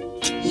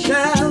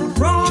shall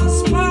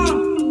prosper,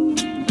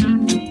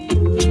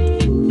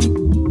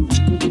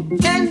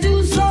 and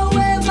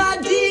whosoever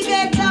dig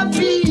a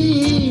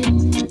pit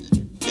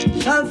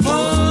shall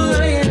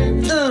fall in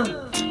it,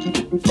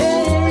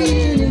 bury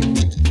in it,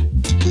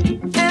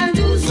 and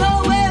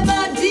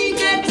whosoever dig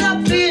a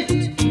pit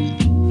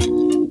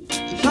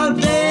shall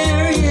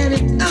bury in it.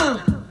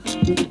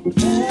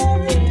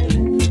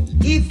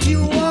 If you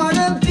want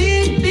a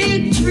big,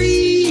 big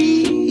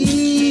tree,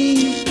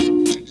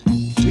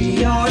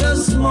 we are the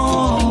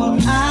small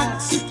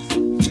axe,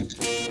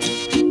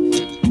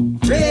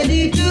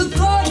 ready to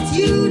cut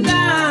you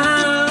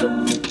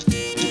down,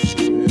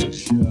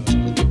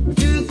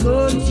 to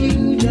cut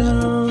you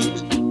down.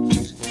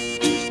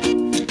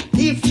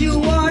 If you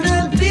want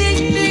a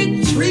big,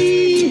 big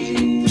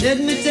tree, let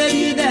me tell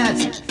you that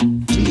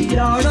we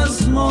are the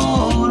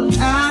small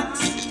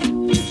axe,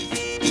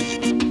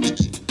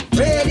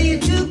 ready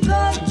to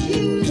cut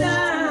you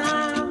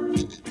down.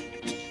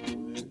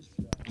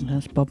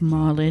 That's Bob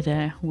Marley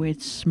there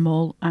with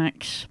Small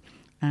Axe.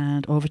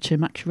 And over to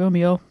Max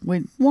Romeo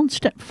with One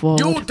Step Forward.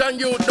 Youth and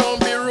youth, don't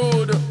be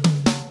rude.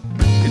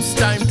 It's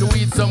time to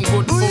eat some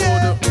good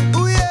food.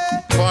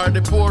 For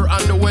the poor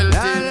and the wealthy.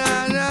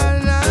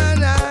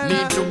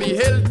 Need to be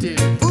healthy.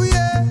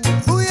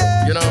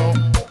 You know.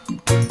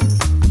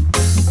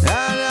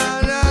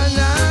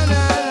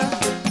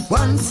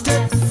 One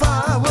step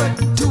forward,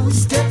 two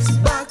steps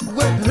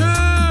backward.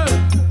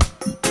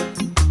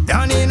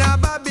 Down in a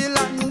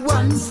Babylon,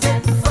 one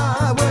step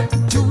forward,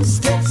 two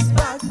steps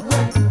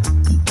backward.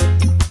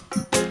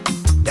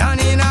 Down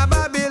in a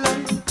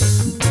Babylon,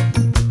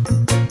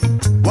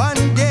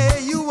 one day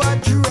you are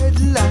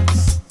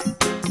dreadlocks,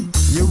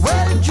 you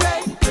well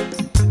dread.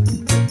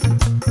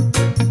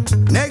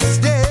 Next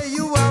day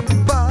you are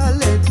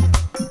bald,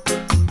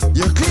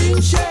 you clean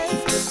shave.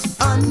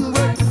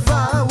 Onward,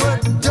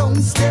 forward,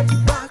 don't step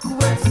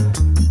backwards.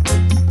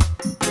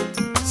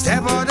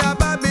 Step out of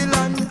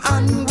Babylon,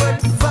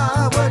 onward,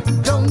 forward,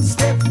 don't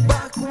step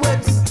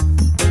backwards.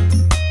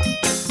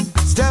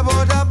 Step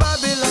out of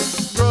Babylon.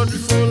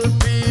 Grudgeful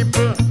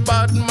people,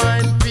 bad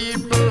mind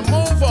people,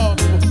 move up.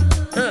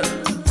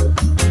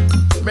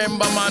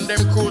 Remember man,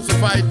 them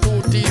crucified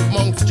two thieves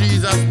amongst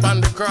Jesus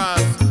on the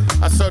cross.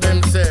 I saw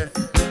them say.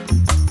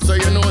 So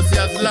you know, see,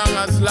 as long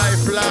as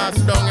life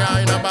lasts down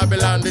here in a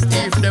Babylon, the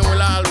thief them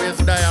will always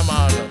die,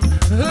 man.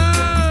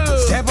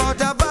 Step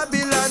out of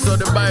Babylon. So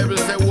the Bible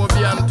say, woe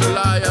be unto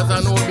liars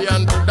and woe be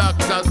unto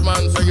doctors,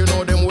 man. So you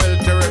know them well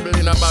terrible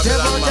in a Step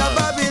Babylon, out of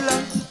man.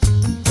 Babylon.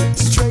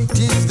 Straight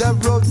is the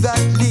road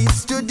that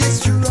leads to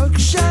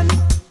destruction.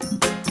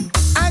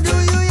 And do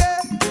you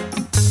hear?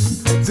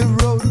 The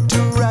road to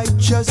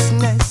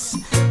righteousness,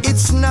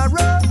 it's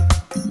narrow.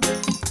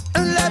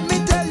 And let me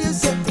tell you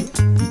something.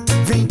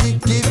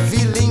 Vindictive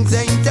feelings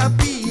ain't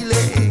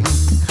appealing.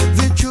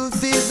 The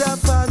truth is a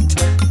fact.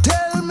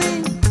 Tell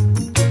me,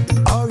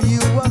 are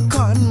you a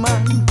con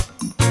man?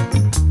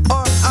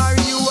 Or are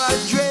you a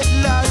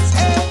dreadlock?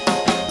 Hey,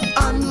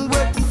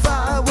 onward,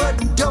 forward,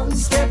 don't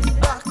step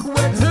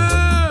backwards.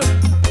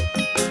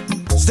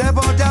 Step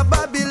out of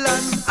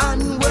Babylon,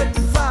 onward,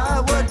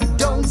 forward,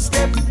 don't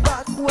step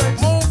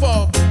backwards. Move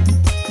up.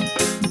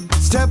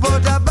 Step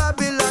out of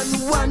Babylon,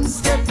 one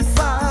step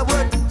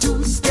forward,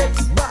 two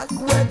steps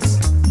backwards.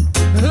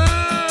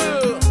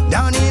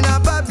 Down in a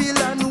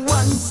Babylon,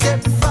 one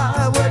step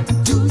forward,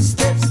 two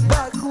steps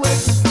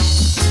backwards.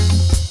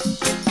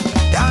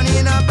 Down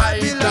in a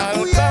Babylon,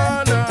 ooh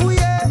yeah, ooh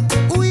yeah,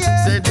 ooh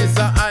yeah. Say this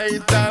a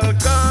idle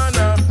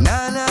corner.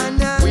 Na na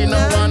na. We no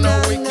want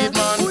no wicked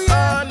man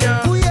on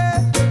ya. Ooh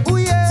yeah, ooh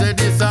yeah. Say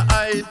this a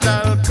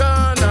idle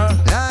corner.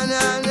 Na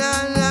na na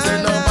na. Say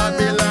no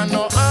Babylon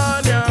no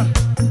on ya.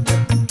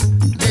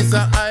 This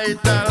a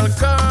idle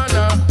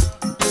corner.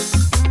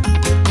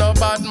 No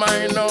bad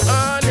mind no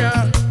on ya.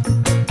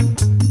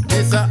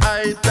 This a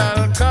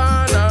idle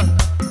corner.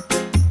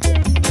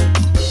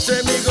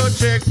 Say me go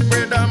check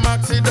brother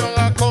Maxi down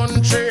a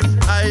country.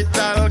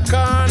 Idle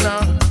corner.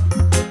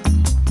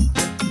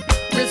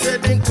 Me say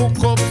they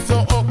cook up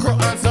some okra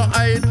and some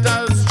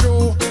idle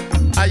stew.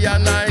 I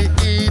and I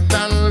eat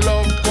and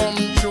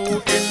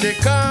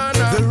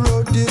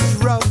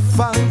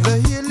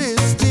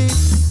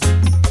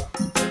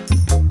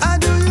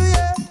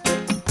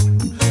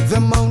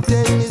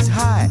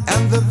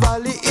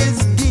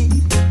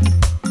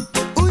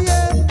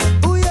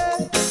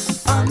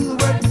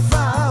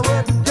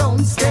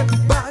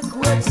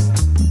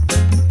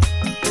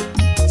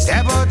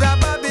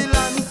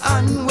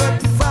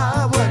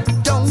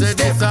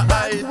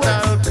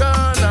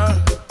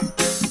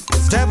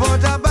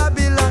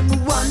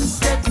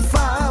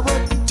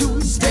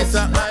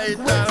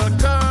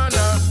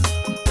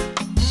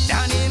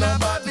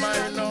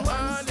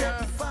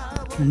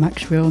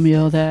Max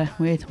Romeo there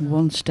with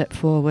One Step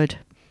Forward.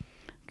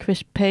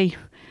 Chris P,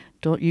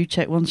 don't you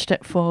take one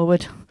step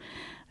forward.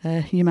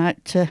 You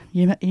might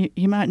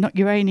knock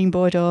your ironing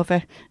board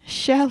over.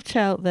 Shout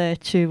out there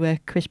to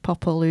Chris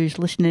Popple, who's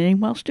listening in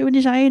whilst doing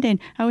his ironing.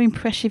 How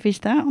impressive is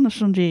that on a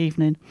Sunday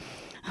evening?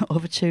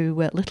 Over to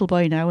Little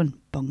Boy now and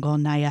Bongo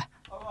Naya.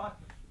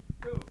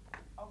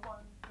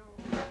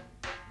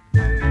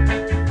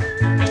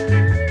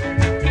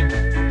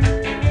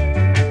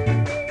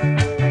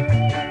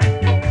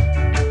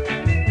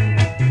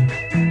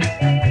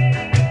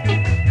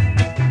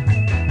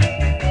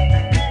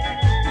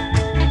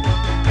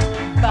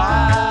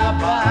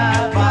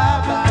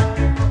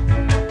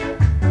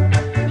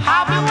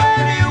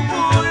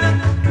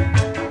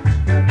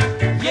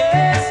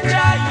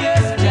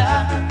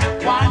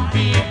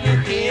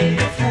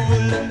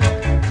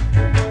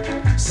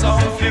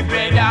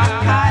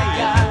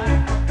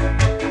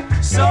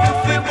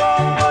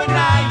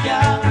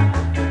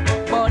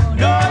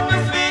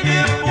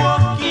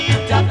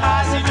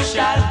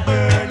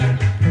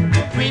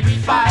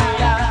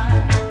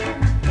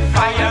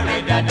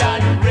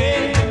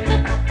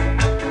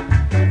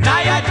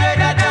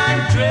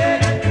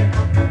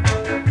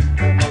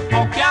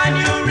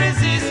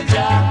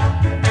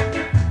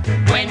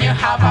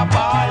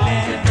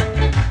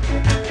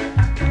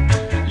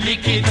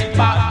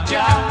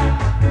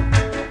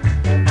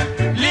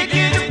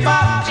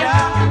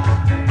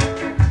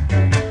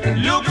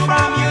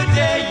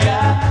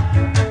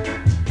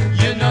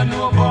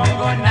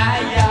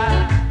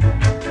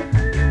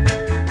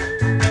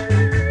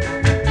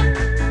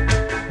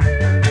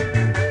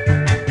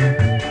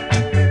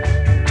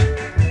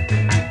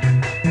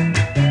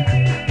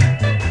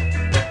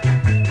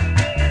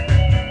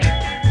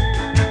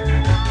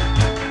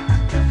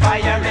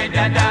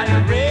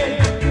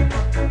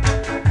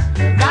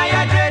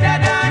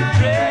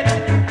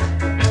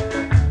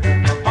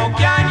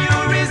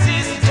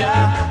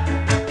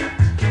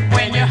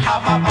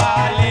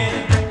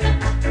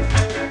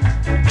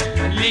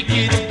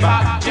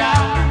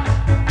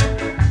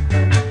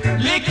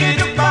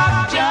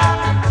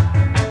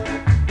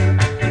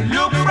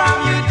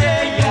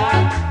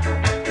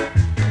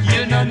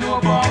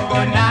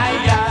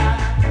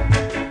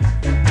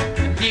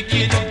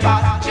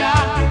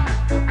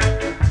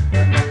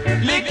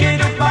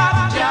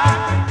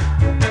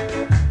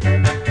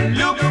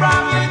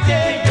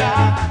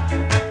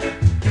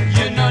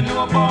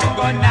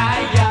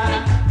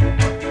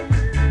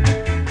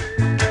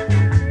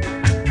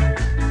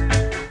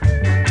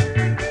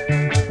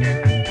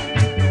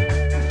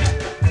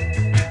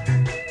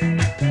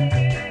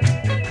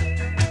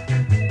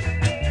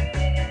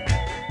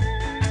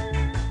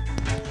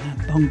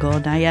 Bongo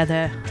Naya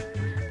there.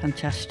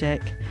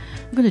 Fantastic.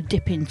 I'm going to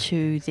dip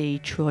into the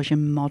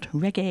Trojan Mod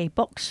Reggae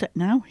box set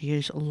now.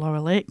 Here's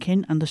Laurel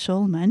Aitken and the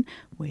Soul Men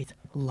with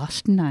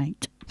Last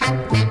Night.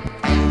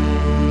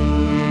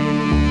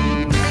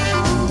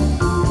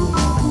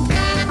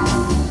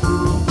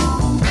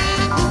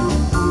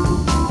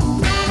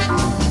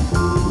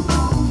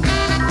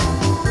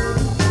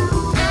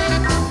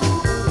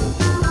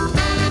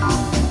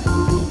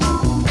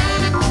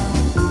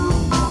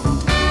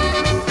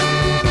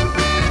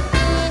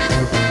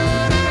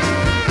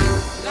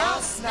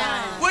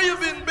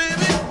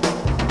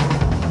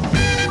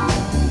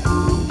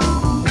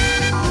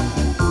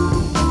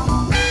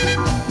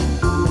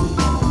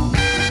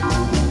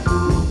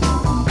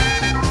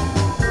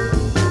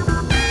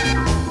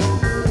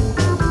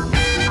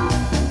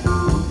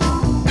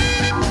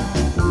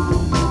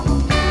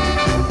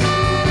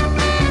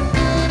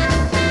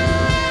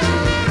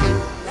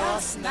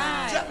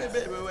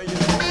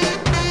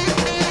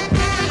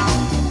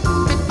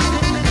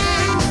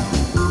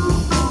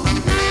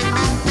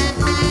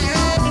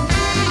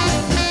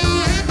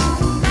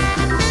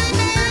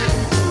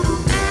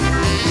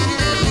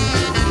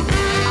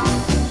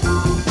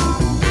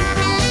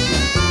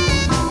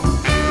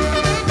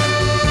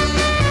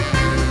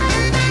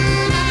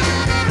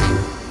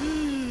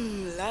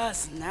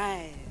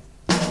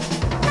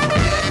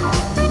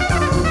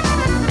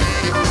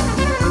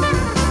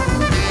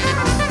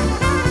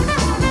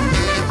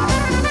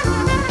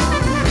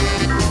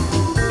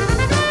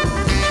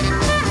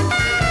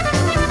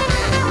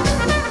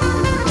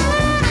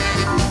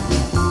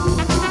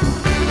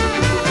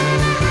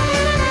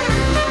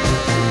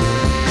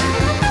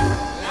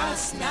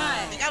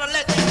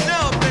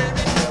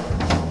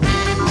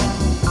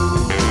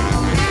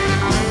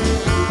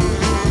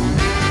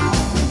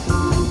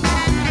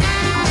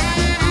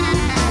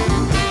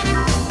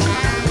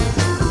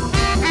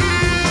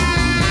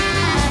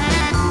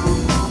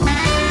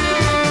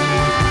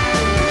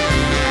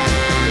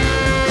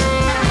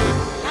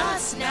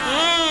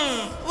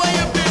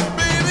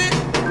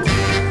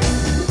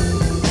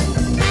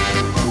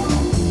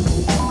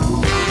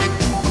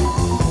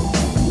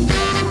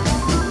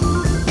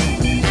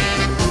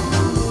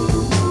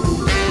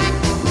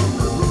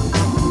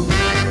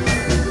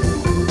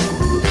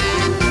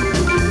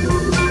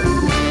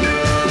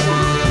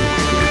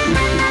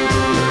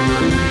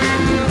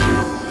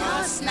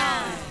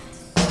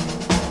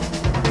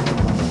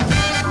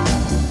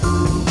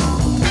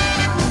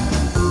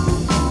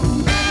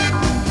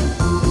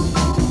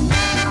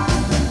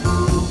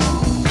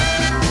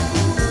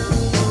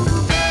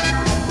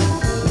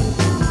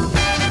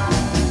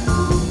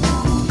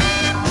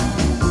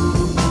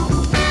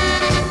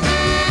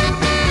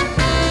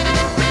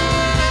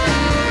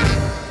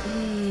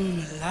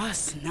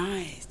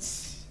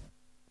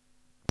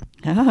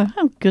 Oh,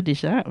 how good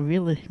is that?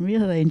 Really,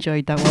 really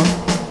enjoyed that one.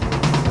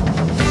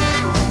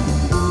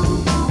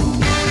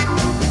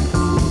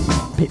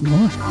 Bit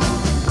more.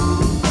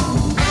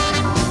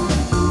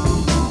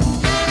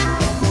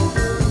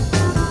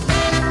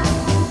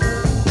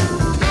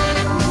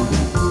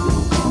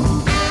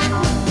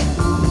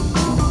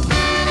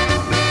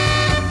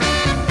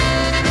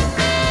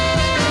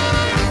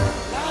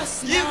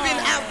 You've been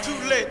out too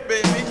late,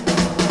 baby.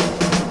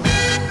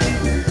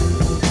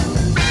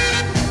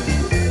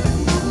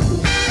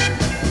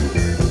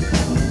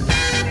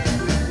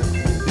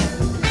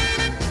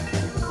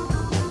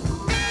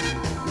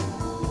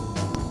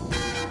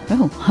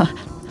 Well,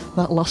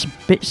 that last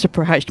bit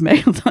surprised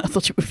me. I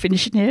thought it was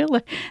finishing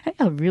early. Hey,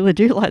 I really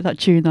do like that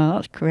tune though,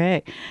 that's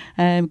great.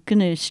 I'm going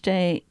to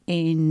stay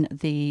in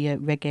the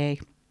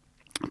reggae,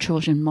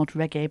 Trojan Mod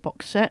Reggae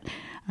box set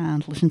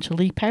and listen to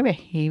Lee Perry.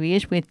 Here he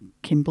is with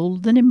Kimball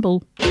the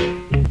Nimble.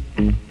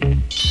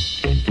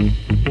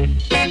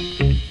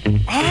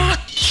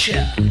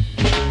 Archer,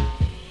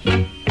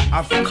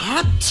 I've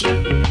got you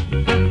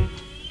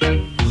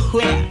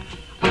where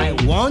I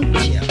want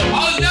you.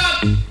 Hold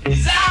up!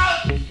 He's out!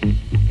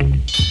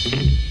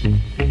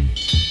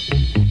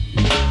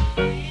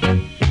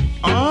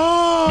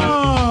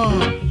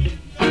 Oh,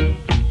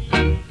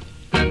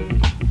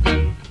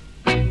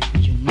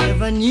 you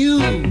never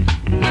knew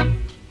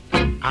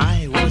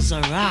I was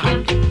a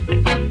rock.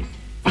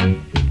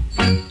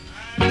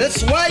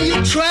 That's why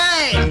you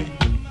tried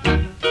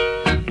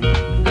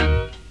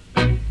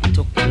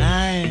to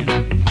climb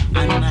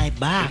on my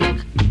back.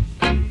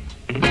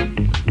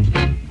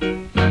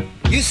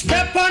 You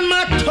step on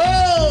my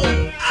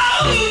toe.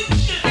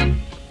 Ouch!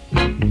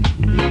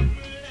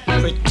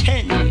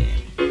 Pretending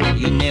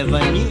you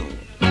never knew.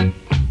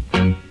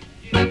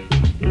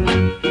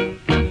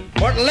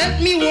 But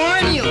let me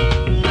warn you,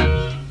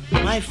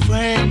 my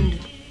friend,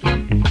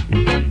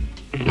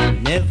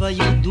 never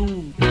you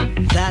do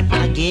that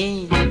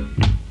again.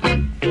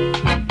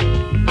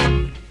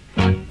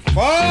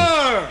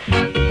 For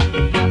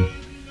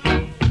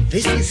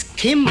this is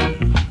Kimball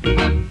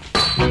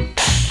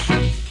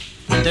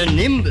the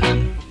Nimble,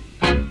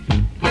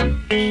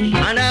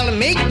 and I'll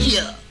make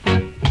you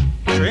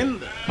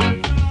tremble.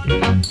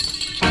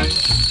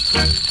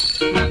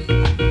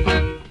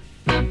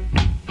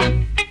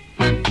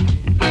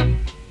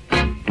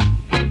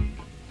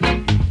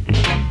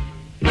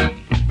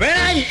 When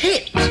I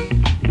hit,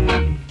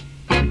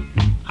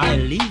 I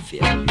leave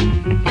you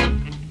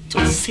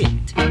to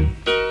sit.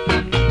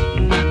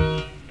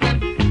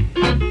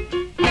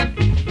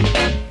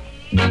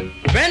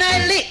 When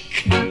I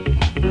lick,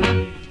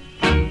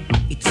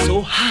 it's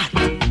so hot,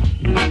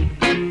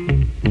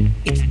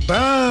 it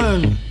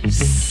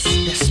burns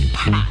the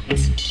spot.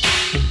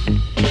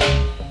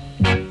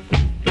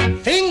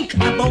 Think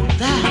about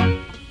that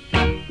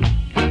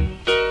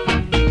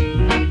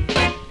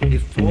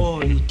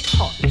before you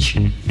touch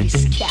this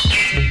cat.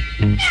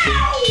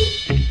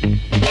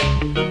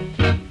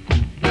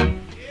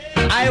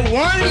 I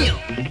warn you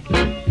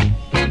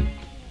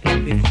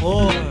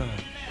before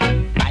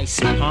I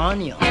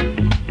spawn you.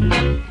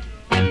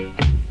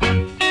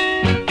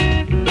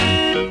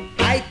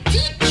 I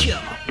teach you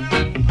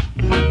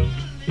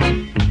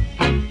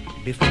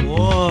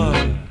before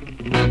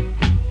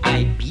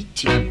I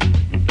beat you.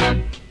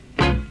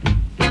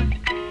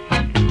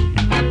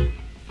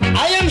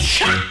 I am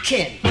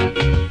shocking.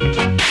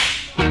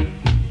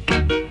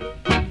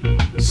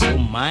 So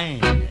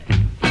mind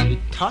you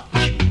touch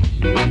me,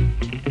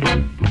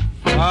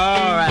 or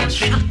I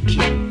shock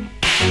you.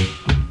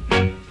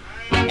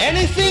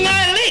 Anything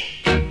I lick,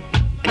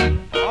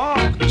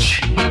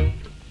 ouch,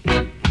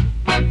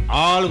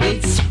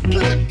 always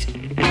split.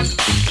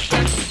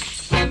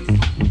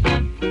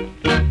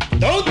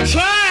 Don't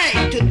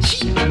try to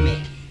cheat me.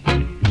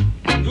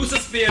 Use a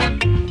spear.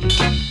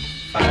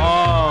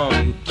 Oh,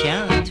 you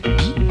can't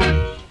beat me.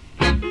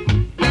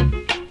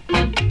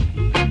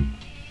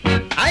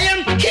 I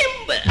am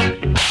Kimber,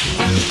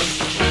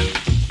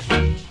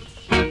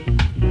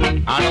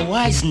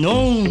 otherwise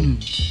known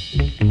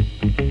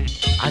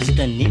as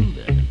the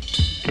Nimble,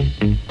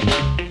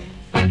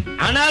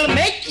 and I'll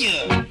make you.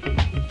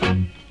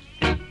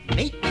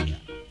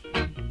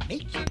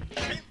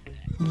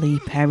 Lee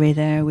Perry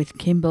there with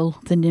Kimball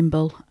the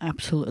Nimble.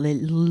 Absolutely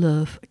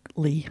love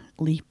Lee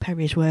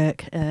Perry's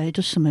work. He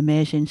does some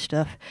amazing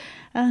stuff,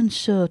 and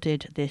so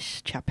did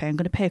this chap here. I'm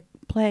going to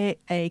play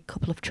a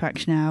couple of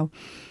tracks now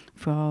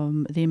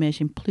from the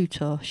amazing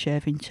Pluto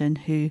Shervington,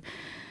 who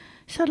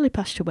sadly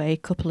passed away a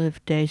couple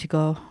of days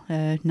ago,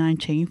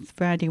 19th,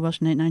 Friday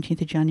wasn't it,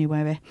 19th of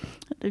January,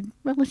 at a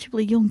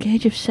relatively young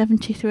age of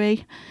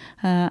 73.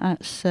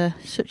 That's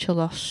such a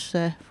loss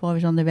for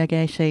us on the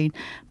reggae scene,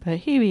 but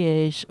here he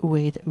is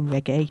with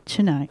Reggae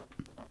Tonight.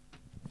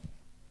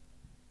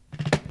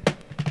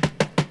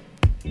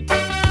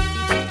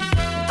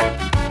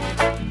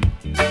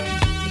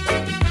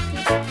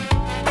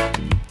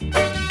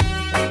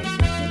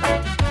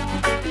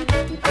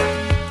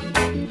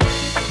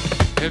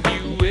 Have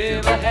you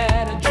ever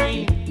had a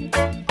dream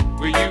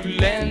where you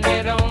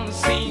landed on the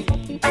scene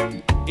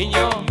in your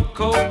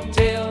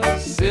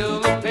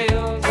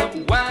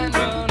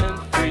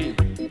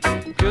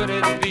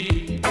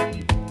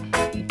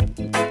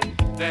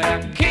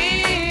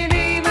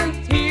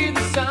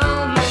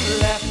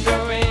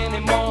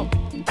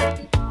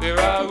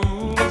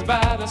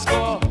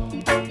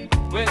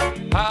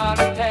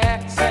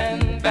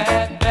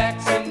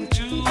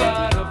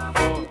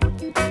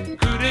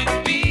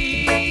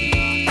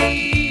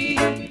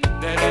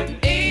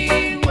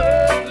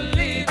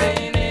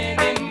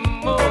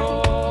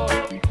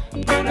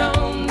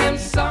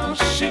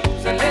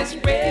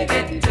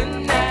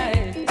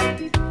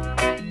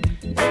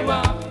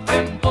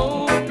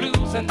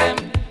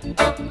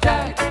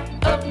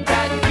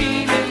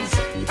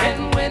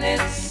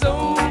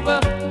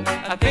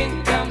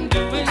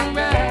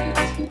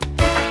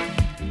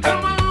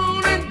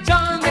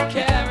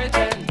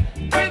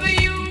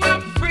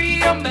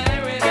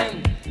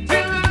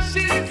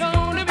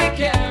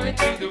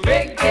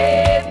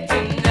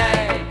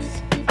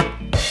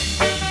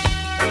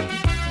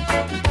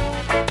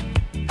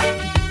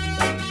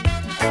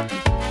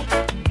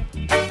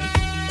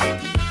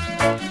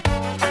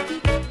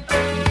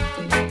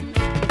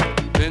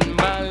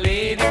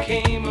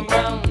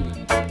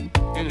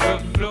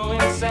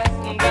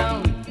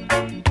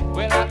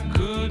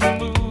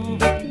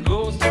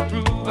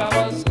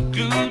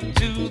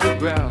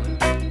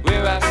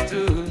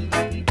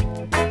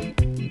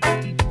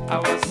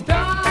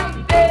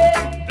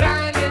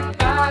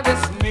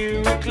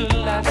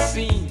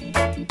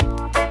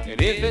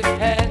if it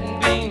hadn't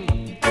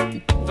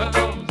been for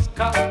those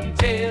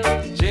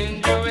cocktails,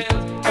 ginger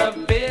ales, a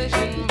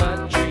vision,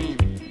 my dream,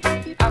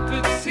 I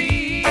could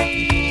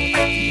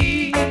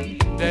see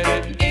that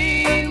it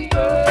ain't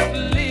worth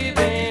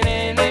living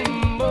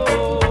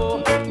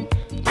anymore.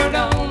 Put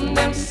on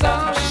them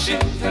soft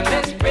shoes and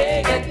let's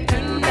reggae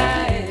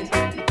tonight.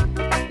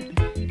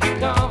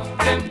 Kick off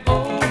them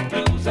old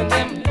blues and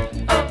them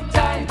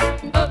uptight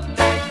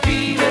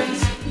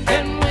feelings.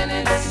 And when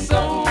it's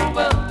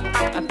over,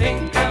 I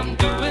think I'm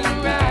doing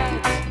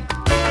right.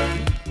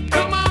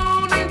 Come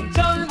on and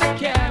join the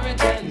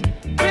carriage,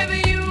 and whether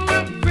you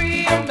are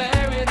free or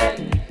married,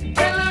 and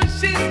tell her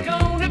she's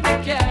gonna be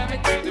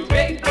carried to the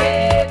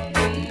reggae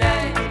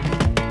tonight.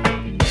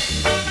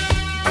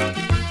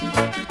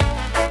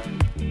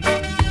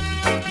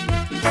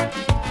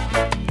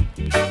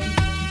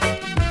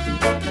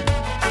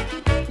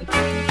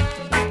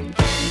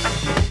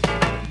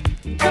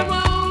 Come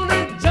on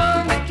and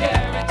join the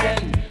carriage,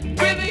 and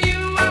whether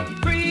you are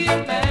free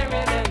or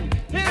married, and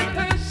tell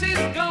her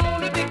she's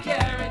gonna be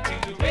carried to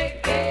the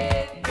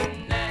reggae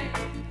tonight.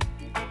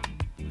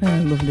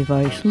 Lovely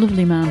voice,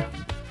 lovely man.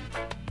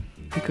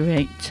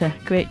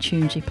 Great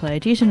tunes he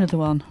played. Here's another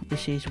one.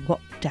 This is What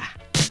Da.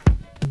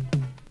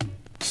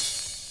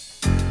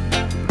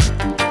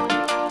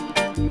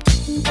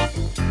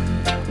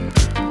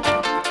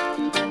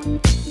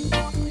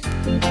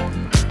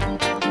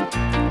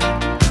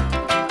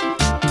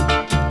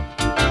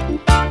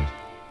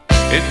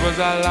 It was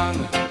a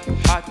long,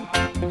 hot,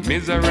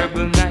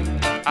 miserable night.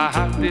 I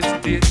had this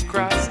date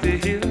across the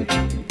hill.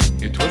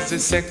 It was the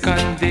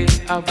second day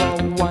of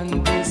a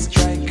one-day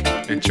strike.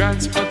 The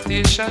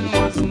transportation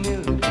was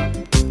nil.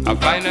 I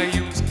find a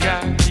used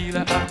car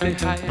dealer of the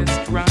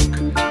highest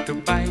rank to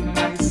buy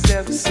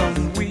myself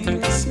some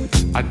wheels.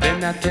 And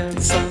then I tell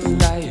some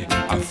lie,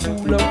 I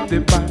fool up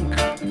the bank.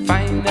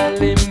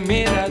 Finally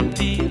made a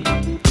deal.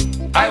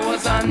 I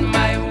was on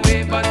my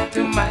way, but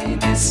to my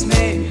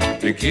dismay,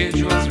 the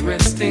gauge was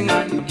resting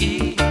on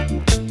E.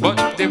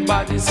 But the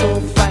body so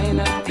fine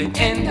at the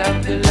end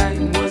of the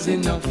line was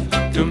enough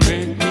to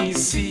make me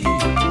see.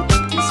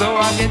 So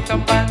I get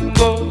up and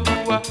go to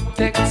a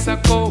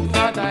Texaco,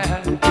 thought I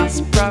had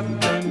this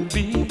problem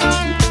beat.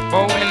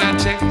 But when I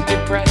checked the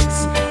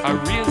price, I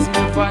raised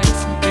my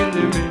voice in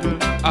the middle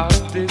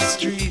of the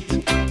street,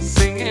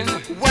 singing,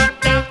 what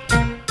the?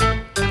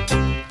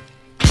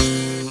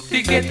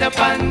 To get up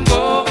and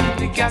go,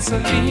 the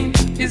gasoline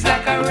is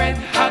like a red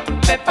hot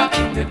pepper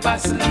in the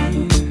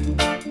Vaseline.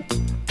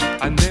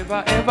 I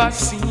never ever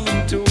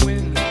seem to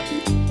win.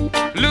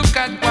 Look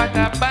at what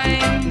I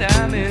bind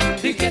I'm in.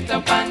 To get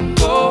up and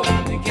go,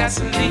 the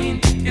gasoline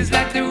is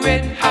like the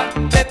red hot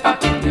pepper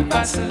in the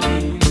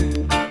Vaseline.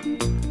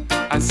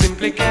 I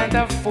simply can't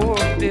afford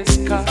this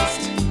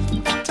cost.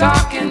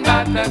 Talking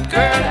about the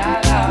girl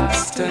I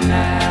lost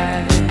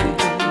tonight.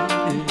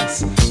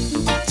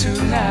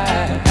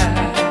 Tonight.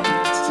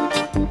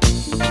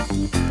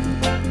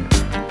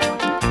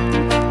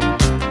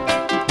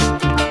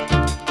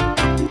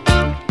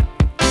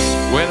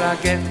 Well, I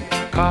get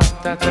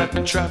caught at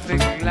a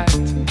traffic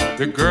light.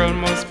 The girl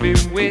must be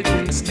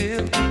waiting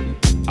still.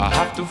 I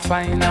have to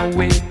find a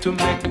way to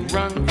make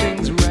wrong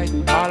things right.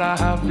 All I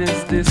have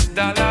is this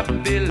dollar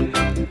bill.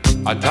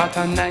 I thought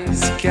a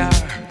nice car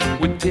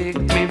would take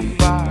me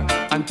far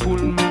and pull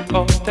me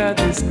out of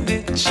this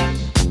ditch.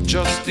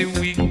 Just the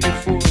week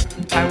before,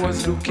 I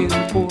was looking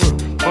poor,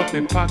 but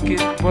my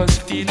pocket was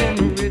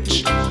feeling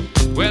rich.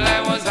 Well,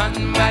 I was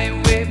on my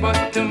way,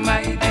 but to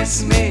my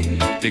dismay,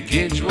 the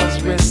gauge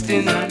was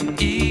resting on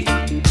E.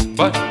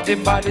 But the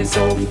body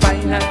so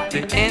fine at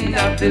the end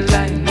of the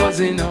line was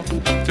enough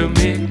to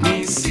make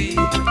me see.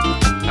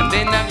 And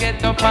then I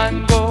get up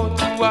and go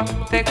to a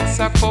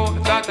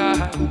Texaco, thought I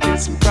had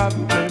this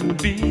problem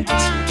beat.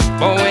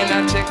 But when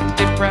I checked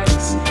the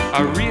price,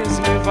 I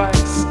raised my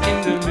voice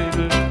in the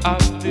middle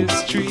of the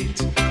street,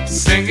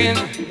 singing,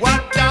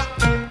 what the?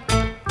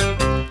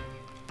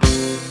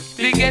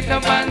 They get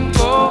up and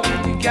go,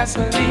 the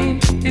gasoline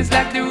is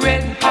like the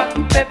red hot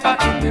pepper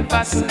in the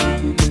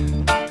Vaseline.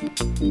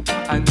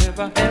 I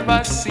never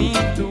ever seem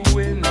to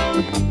win.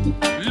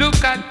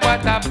 Look at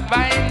what I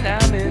bind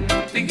I'm in.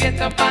 They get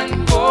up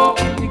and go,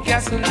 the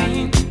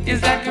gasoline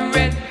is like a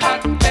red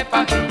hot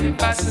pepper in the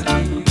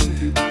Vaseline.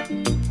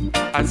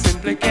 I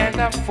simply can't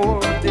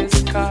afford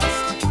this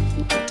cost.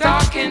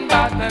 Talking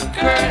about the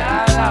girl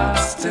I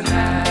lost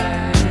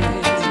tonight.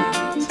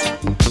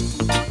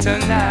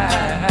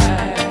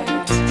 Tonight.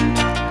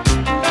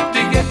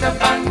 They get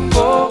up and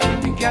go,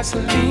 the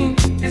gasoline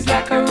is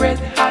like a red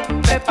hot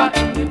pepper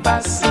in the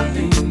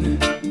Vaseline.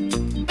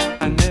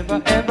 I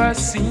never ever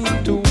seem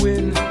to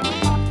win.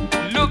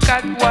 Look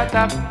at what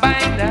I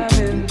bind I'm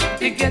in.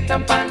 They get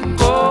up and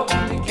go,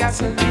 the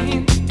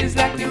gasoline is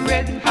like the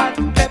red hot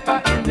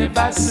pepper in the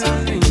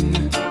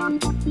Vaseline.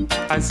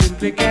 I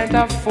simply can't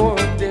afford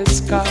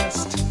this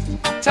cost.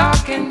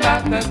 Talking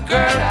about the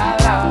girl I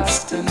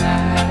lost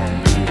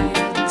tonight.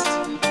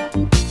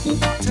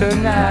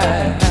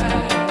 Tonight.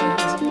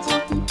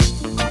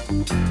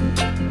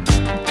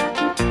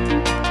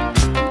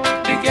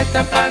 They get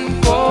up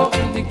and go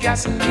in the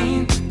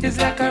gasoline. It's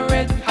like a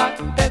red hot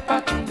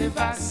pepper in the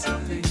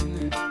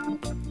Vaseline.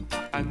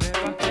 I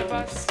never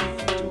ever see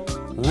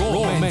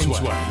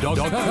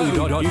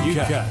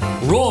rawmenswear.co.uk.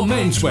 Raw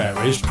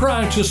Menswear is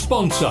proud to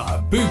sponsor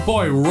Boot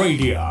Boy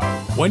Radio.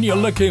 When you're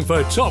looking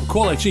for top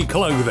quality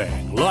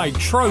clothing like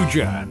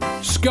Trojan,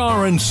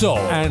 Scar and Soul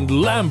and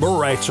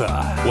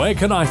Lamberetta, where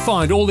can I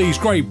find all these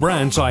great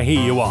brands, I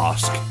hear you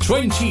ask?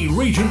 20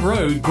 Regent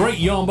Road, Great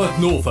Yarmouth,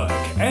 Norfolk,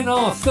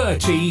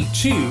 NR30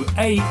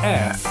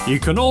 2AF. You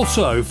can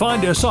also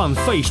find us on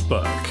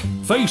Facebook,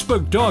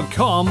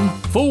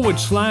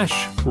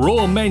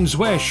 facebook.com/Raw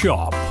Menswear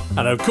Shop,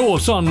 and of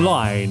course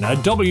online at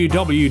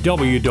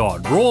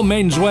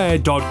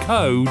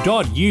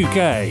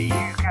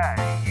www.rawmenswear.co.uk.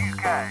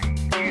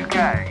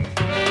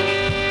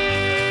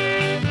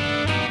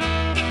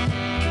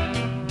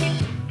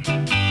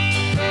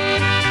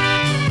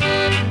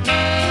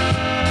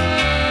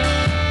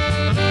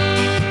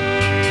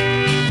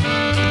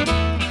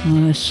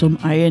 There's some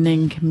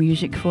ironing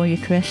music for you,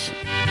 Chris.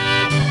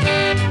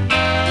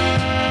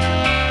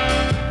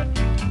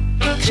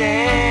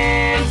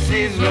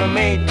 Chances were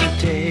made to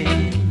take.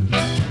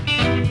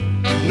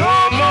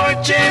 No more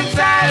chance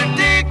I'll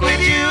take with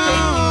you.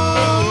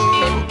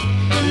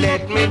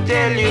 Let me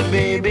tell you,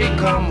 baby,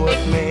 come what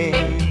may.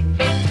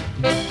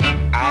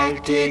 I'll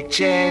take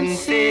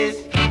chances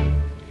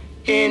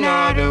in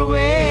other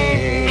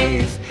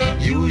ways.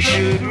 You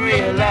should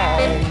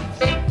realize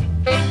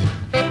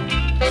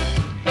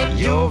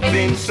you've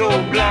been so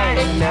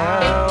blind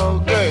now,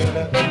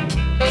 girl.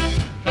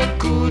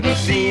 Couldn't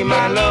see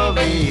my love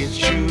is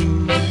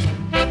true.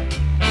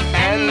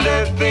 And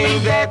the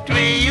things that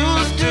we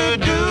used to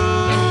do,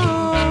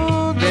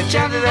 the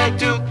chances I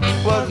took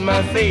was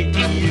my faith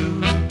in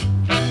you.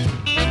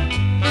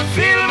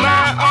 Fill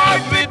my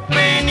heart with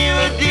pain you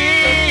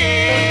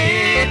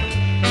did.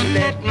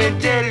 Let me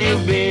tell you,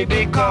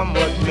 baby, come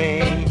what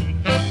may.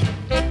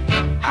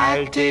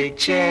 I'll take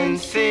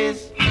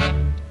chances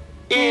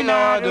in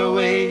other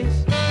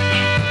ways.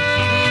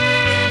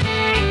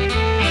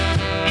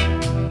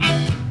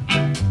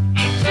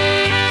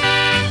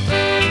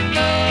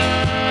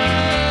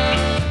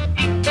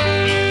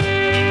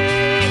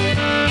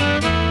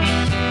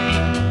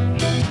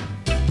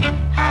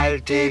 I'll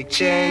take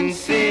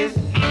chances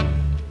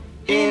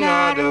in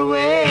other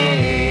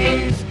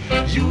ways.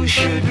 You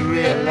should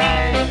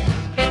realize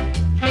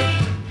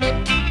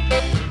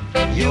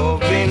you've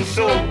been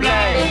so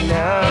blind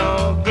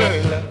now,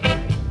 girl.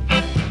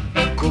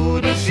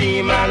 Couldn't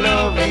see my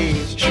love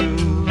is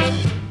true.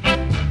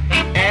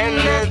 And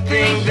the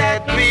things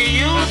that we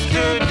used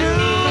to do,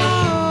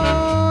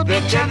 the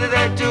chances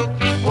I took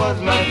was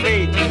my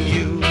faith in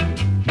you.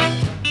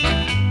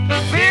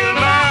 Fill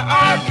my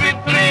heart with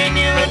pain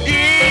you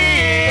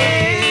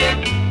did.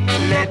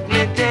 Let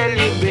me tell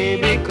you,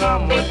 baby,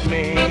 come what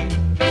may.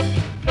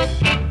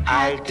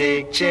 I'll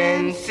take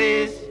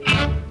chances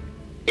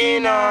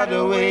in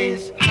other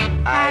ways.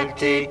 I'll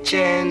take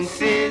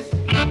chances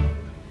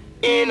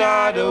in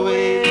other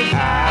ways.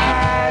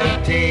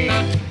 I'll take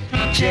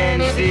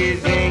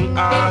chances in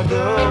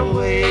other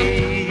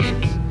ways.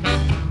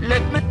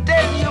 Let me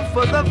tell you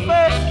for the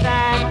first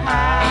time,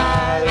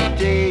 I'll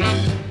take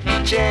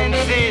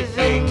chances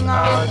in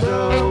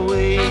other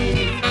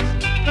ways.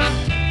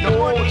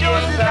 No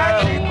chances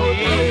I take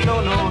away, no,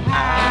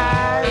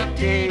 I'll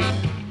take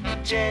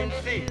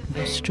chances.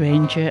 The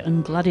Stranger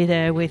and Gladdy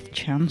there with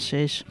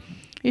Chances.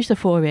 Here's the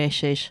Four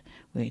Aces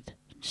with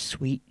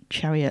Sweet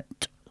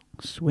Chariot.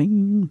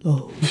 Swing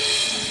low.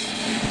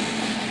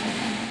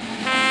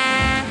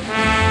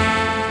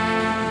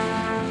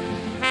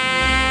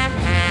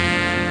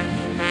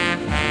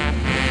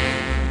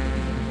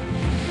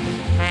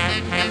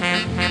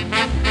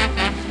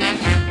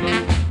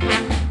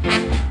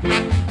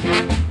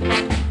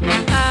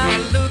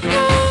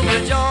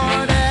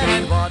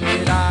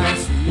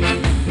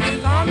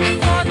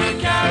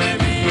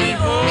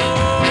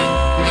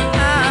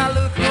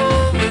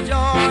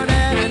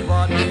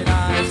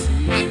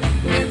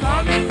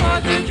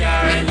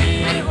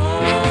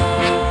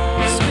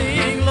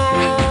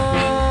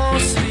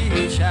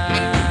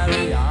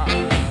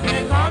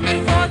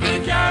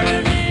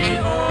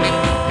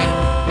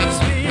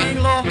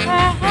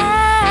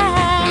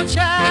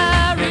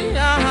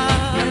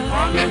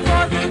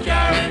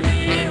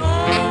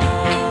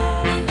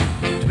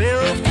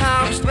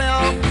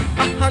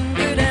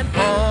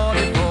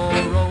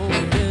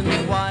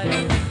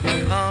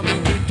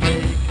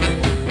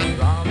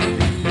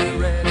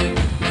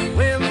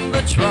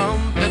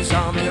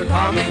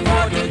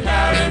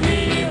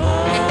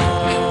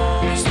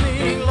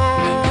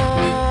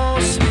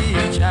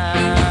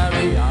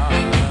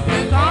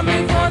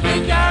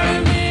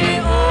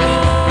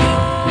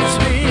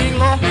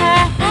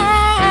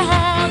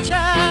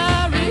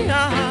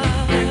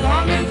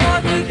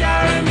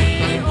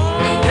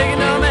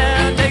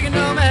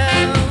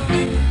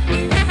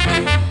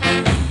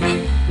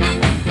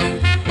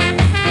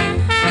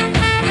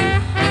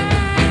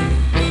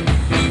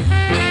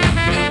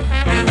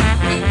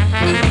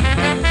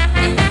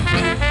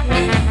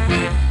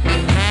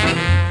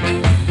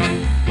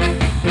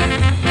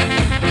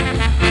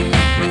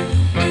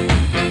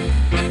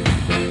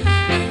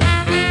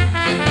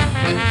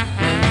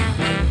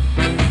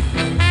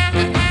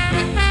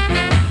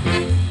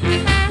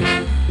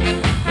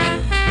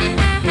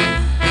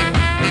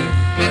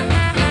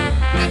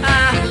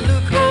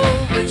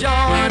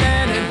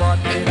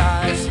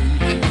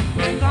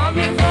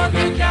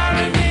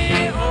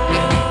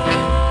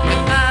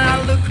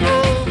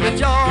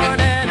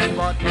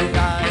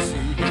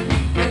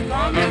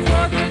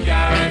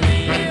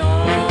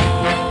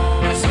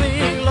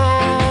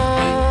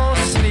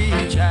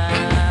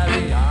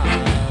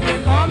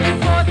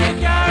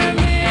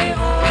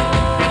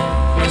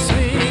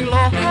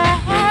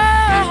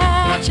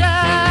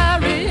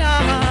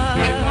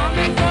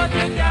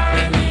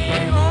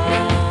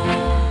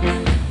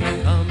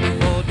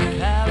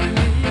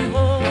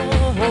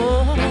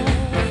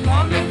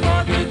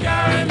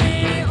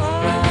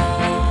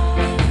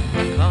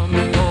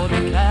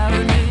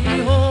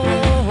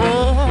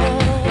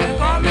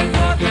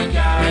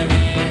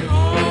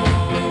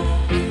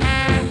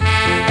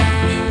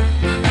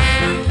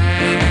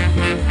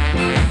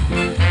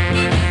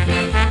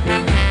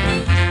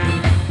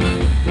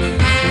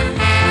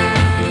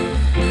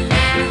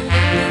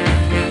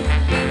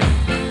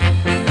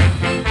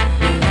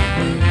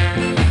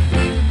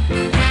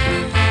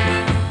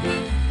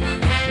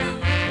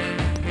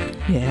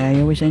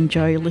 always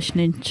enjoy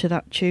listening to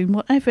that tune,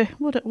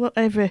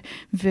 whatever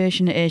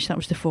version it is. That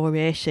was the Four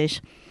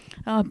Aces.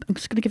 I'm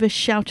just going to give a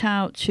shout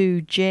out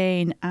to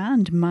Jane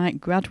and Mike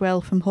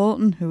Gradwell from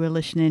Horton who are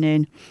listening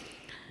in.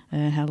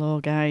 Hello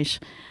guys,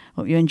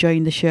 hope you're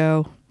enjoying the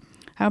show.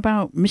 How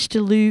about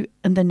Mr. Lou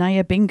and the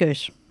Naya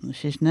Bingers?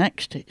 This is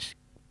next. It's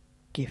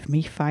Give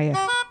Me Fire.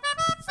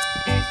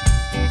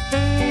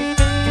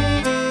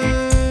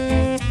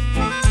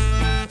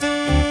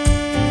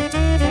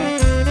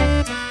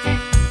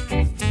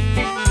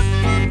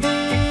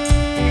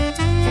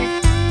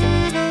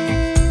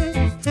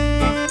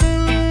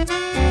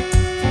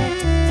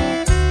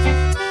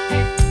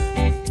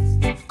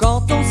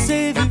 Quand on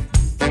s'est vu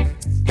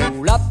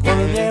pour la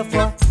première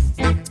fois,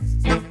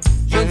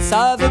 je ne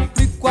savais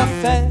plus quoi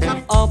faire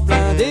en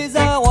plein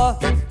désarroi.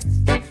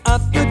 Un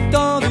peu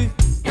tendu,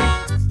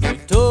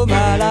 plutôt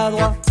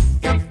maladroit.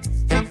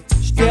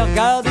 Je t'ai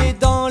regardé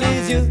dans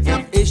les yeux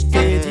et je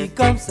t'ai dit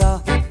comme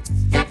ça: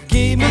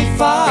 Give me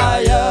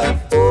fire,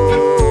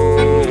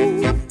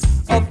 ooh.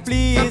 Oh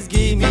please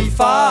give me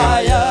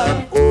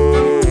fire,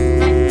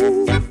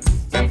 ooh.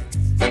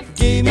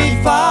 Give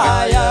me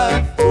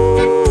fire,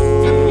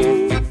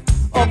 ooh.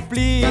 Oh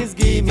please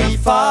give me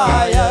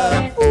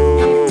fire, ooh.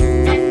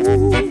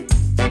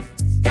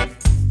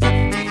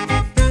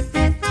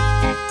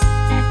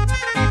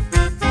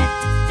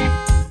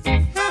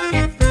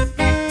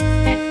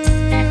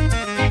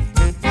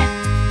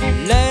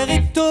 L'air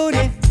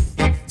étonné,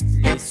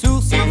 les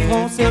sourcils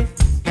froncés.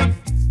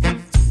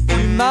 Tu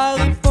m'as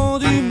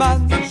répondu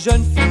man, je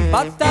ne fume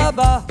pas de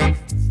tabac.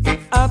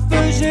 Un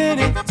peu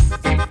gêné,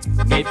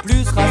 mais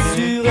plus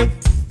rassuré.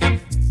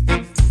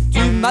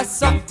 Tu m'as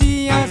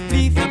sorti un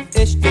spliff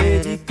et je t'ai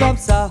dit comme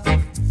ça: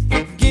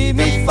 Give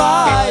me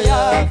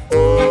fire,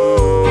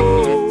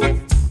 ooh.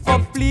 Oh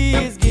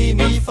please give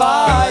me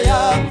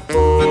fire,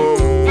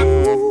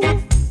 ooh.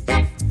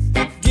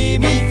 Give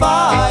me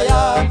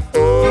fire,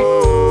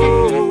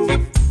 ooh.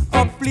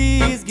 Oh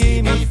please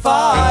give me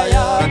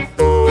fire,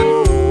 ooh.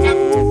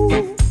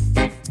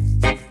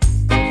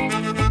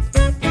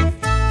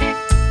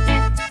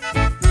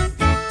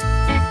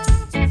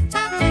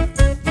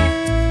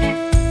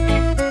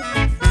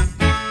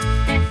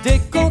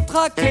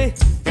 Décontracté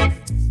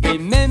et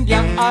même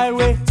bien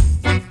highway.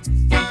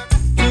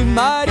 Tu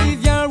m'as dit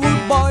viens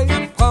rude boy,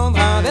 prendre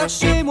un verre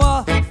chez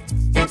moi.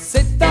 On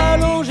s'est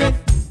allongé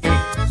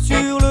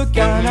sur le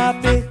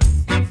canapé.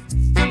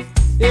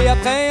 Et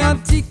après un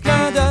petit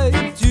clin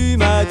d'œil, tu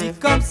m'as dit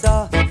comme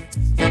ça: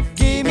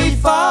 Give me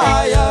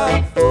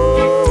fire,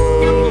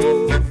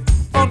 ooh.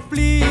 Oh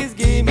please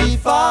give me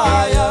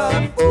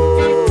fire,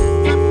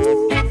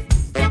 ooh.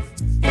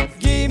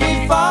 Give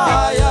me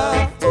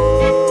fire,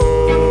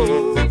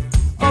 ooh.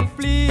 Oh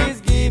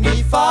please give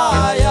me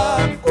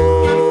fire, ooh.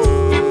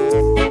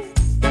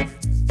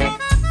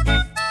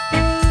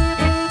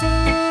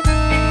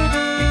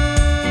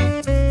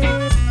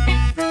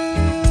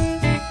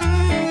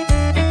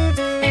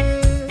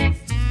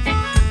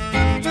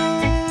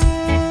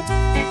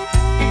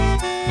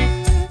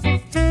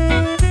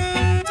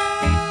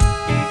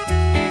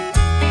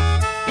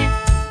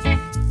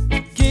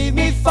 Give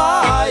me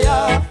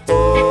fire,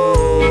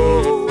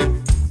 ooh.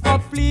 Oh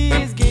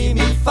please give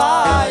me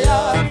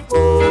fire,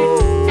 ooh.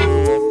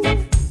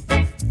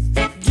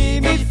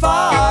 Give me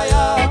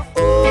fire,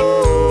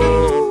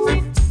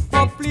 ooh.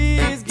 Oh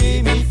please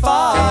give me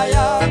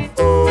fire,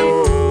 ooh.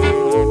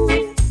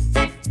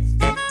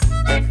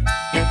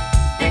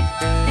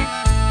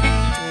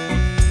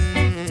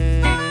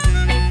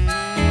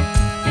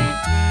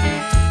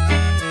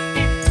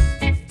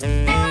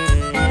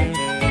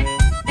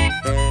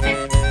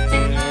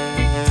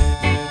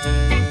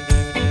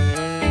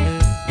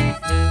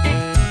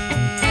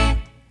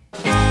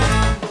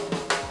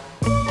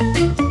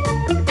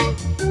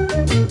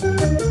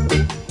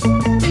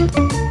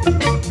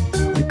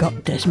 We got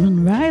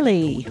Desmond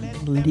Riley.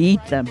 Lead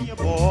them.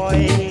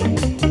 Boy,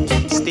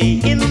 stay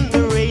in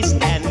the race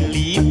and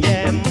lead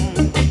them.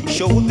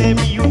 Show them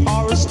you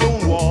are a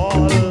stone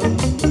wall.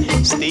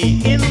 Stay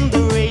in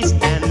the race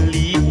and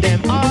lead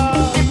them.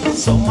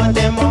 Some of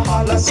them are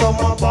holler, some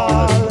are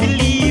ball.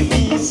 Believe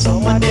me,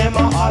 some of them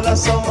are holler,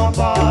 some are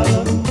ball.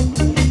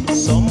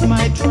 Some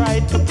might try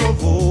to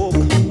provoke,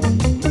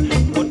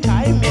 but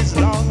time is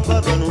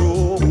longer than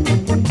rope.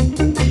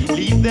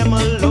 Leave them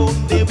alone,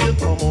 they will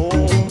come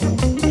home.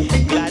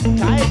 Glad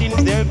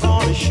tidings they're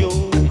gonna show.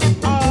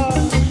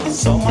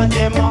 Some of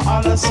them are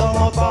holler, some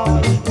are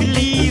ball.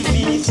 Believe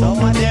me, some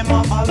of them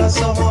are holler,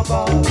 some are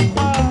ball.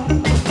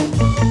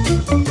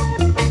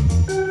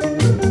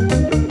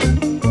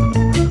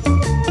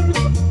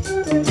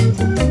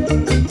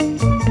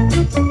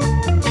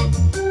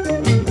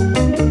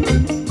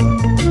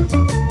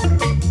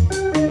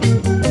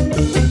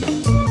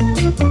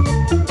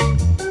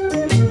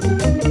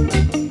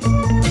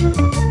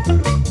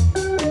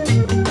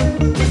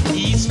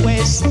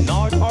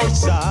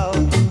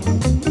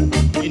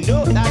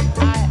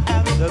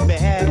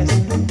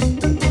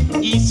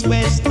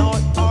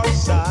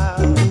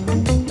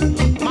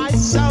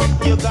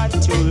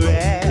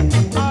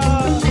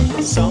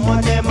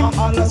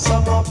 a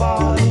summer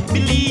ball.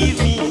 Believe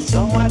me,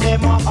 some of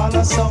them are all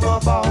a summer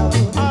ball.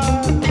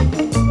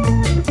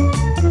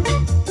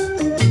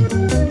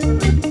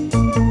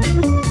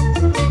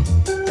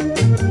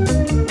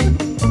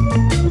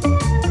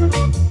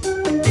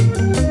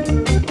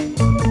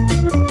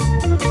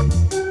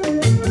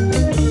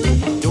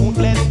 Don't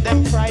let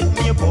them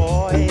frighten you,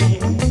 boy.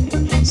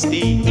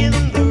 Stay in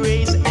the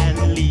race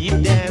and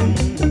lead them.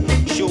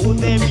 Show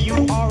them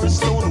you are a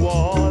stone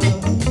wall.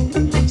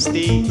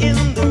 Stay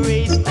in the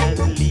race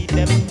and lead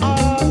them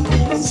all.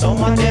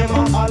 Some of them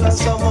are all a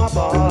summer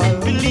ball.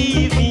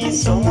 Believe me,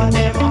 some of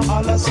them are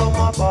all a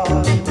summer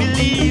ball.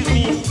 Believe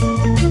me,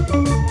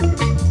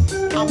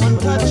 I'm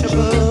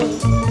untouchable.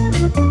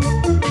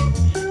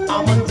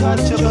 I'm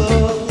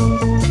untouchable.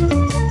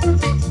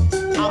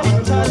 I'm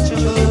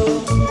untouchable.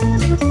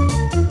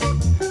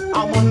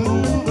 I'm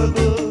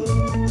unmovable.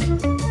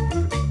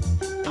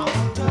 I'm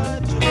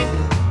untouchable.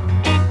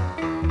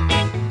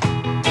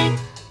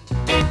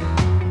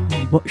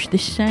 Watch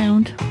this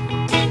sound.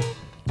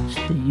 It's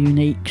the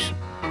Uniques.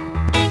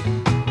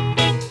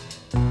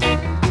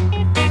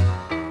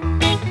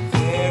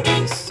 There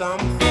is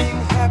something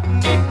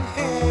happening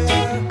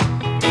here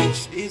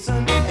which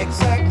isn't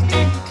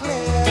exactly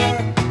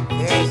clear.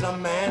 There's a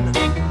man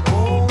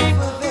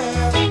over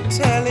there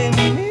telling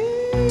me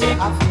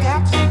I've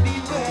got to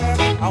beware.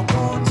 I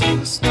want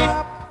to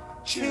stop,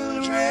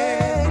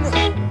 children.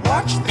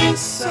 Watch this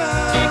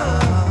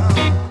sound.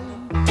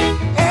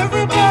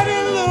 Everybody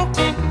look,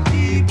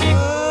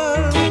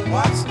 people,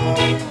 what's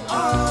going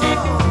on?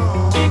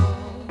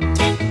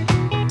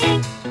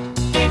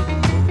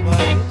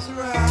 Nobody's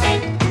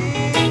right,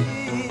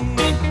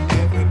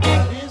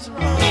 everybody's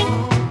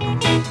wrong.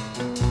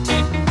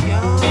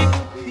 Young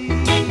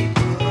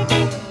people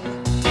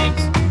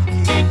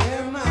speaking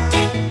their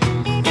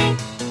minds,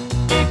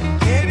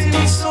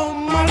 getting so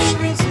much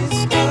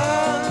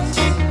resistance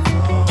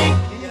from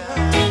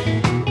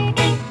behind,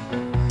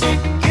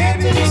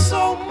 getting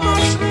so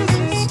much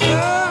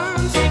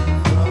resistance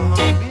from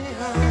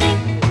behind.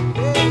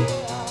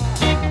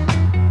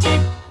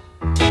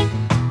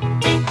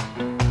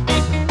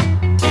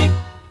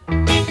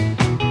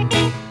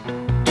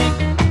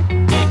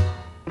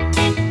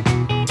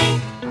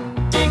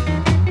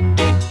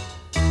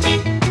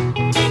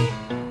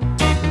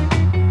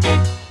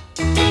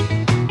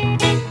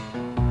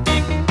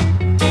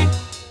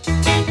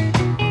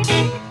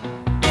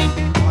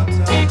 What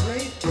a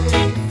great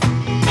day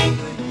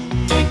for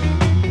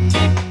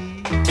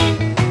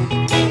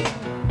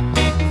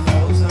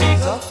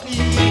thousands of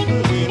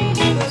people in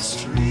the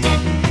street,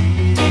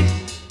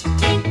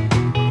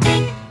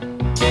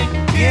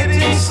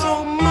 getting so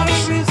much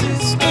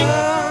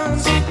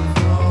resistance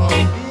from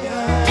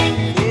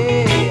behind.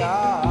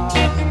 Yeah,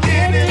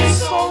 getting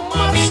so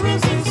much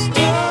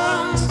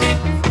resistance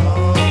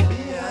from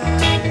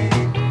behind.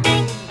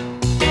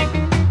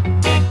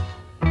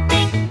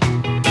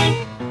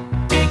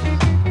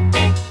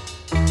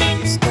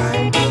 It's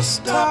time to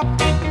stop,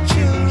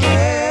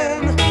 children.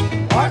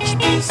 Watch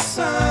this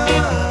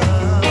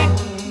sound.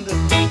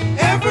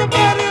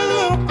 Everybody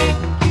look,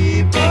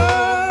 people,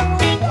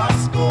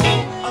 what's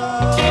going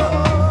on?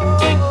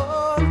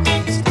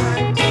 It's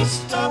time to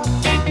stop,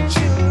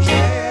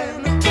 children.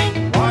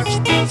 Watch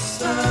this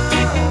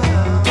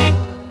sound.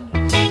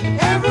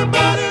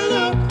 Everybody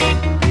look,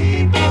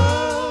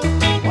 people,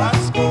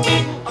 what's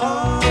going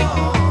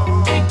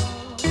on?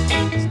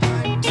 It's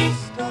time to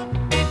stop,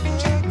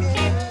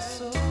 children.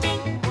 So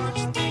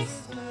watch this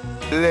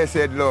sound.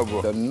 Blessed love.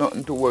 There's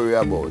nothing to worry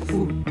about.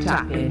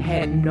 Tapping,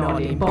 head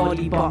nodding,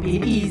 body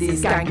bopping, easy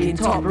skanking,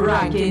 top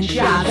ranking,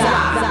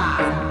 Shazza.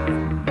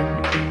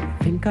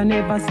 Think I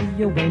never see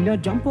you when you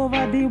jump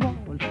over the wall.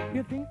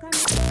 You think I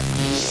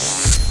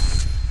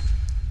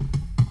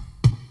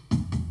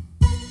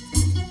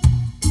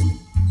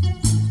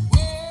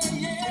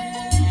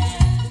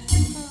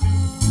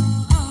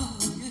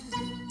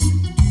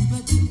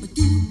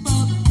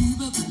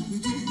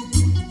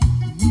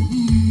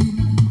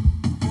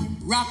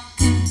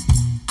Rockers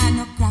and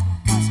no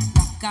crackers,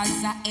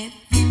 rockers are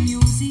every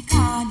music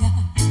on ya.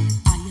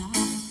 Aya,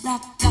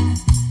 rockers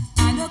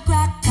and no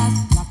crackers,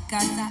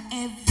 rockers are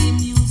every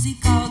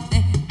music out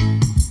there.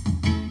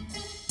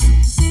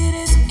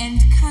 Cities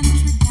and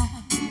country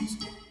towns,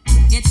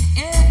 it's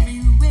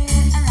everywhere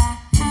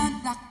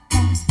around.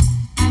 Rockers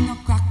and no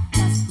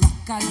crackers,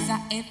 rockers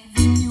are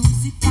every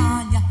music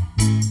on ya.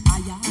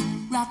 Aya,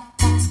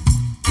 rockers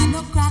and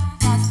no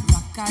crackers,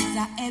 rockers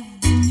are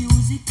every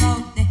music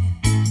out there.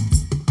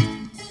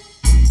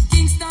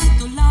 Kingston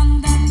to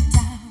London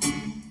town,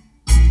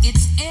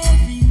 it's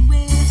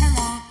everywhere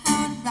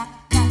around.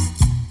 Rockers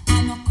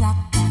and no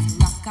crackers,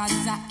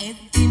 rockers are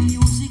every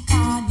music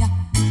on ya.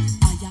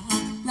 Aya,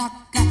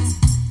 rockers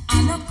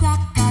and no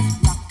crackers,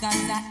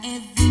 rockers are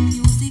every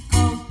music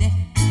out there.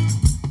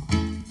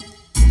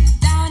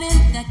 Down in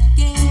the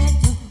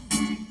ghetto,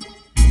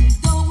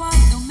 don't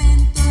want no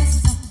mental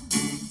song,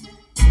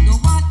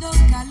 don't want no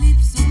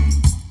calypso,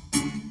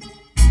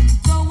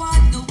 don't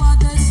want no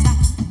other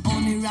sound,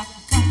 only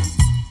rockers,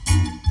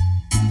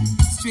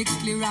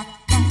 strictly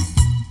rockers.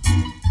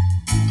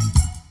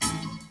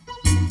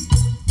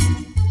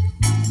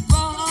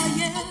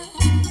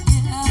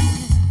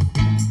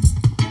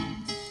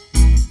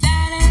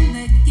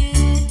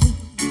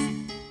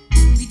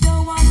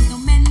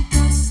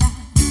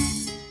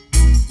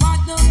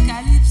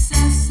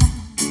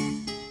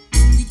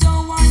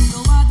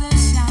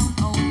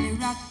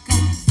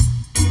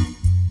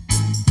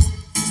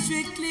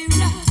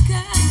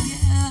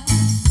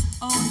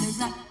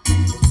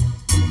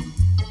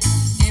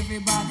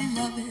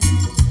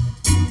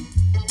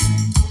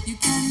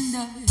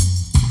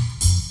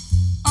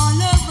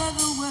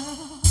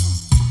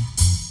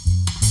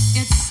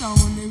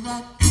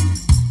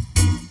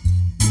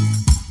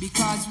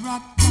 because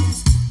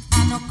rockers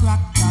and no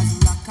crackers,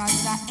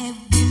 rockers are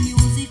every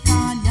music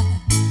on ya.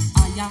 I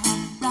am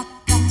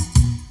rockers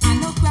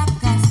and no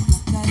crackers,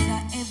 rockers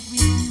are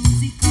every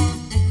music out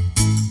there.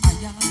 I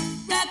am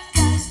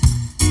rockers,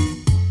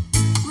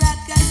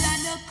 rockers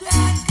and no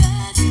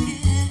crackers,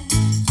 yeah.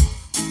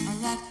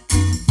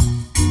 Rockers,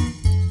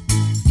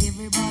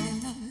 everybody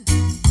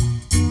loves.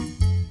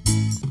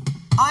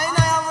 I ain't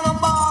having a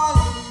ball,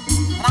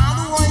 and I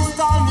don't want to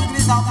install me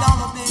with a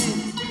piano beat.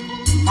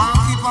 Can't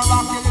keep on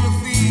rocking your little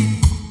feet.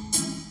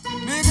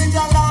 Big it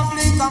down, down,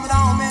 please come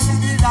down, make me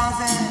get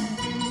dancing.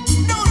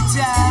 Don't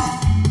ya?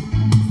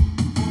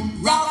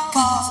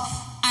 Rockers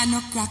and no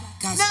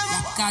crackers,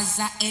 rockers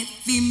are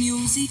every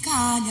music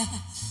on ya.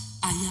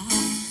 I am.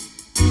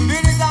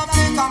 Big it down,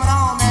 please come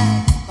down,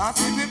 man. Can't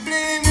see me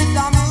play me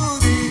some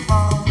music,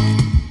 man.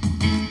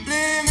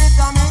 Play me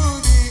some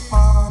music,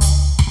 man.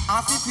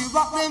 And see me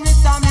rock me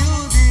some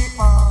music,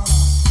 man.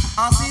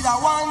 And see that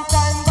one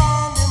time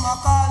gone, them a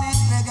call it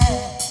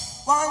reggae.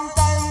 One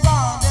time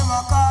gone, them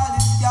a call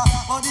it ska.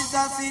 But this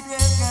a sweet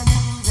reggae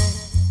music.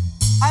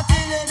 I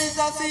tell you this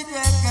a sweet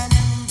reggae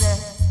music.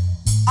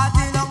 I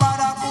tell you about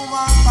a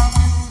woman from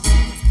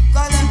music.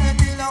 Cause let me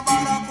tell you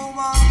about a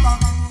woman from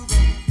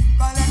music.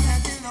 Cause let me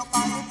tell you,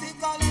 cause you think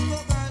a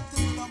little girl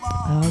to the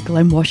bar. Oh,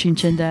 Glenn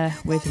Washington there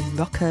with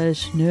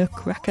Rockers, No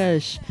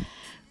Crackers.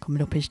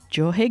 Coming up is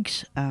Joe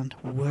Higgs and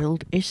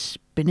World is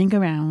Spinning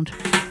Around.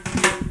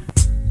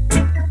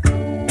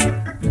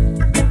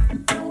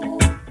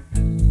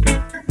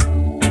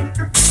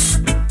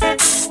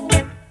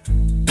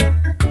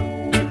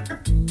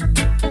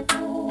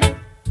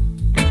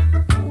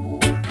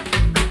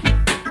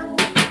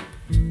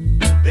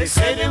 They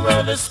say the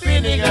world is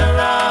spinning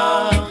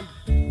around.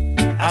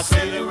 I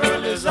say the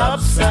world is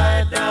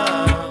upside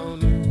down.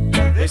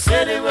 They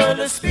say the world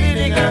is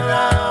spinning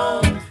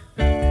around.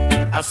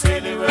 I say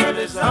the world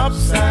is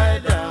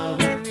upside down.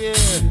 Yeah.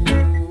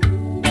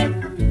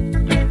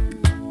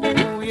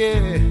 Oh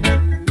yeah.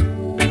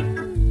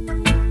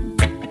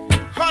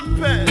 Hot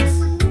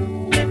pants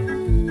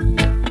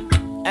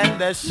and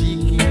the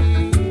shiki.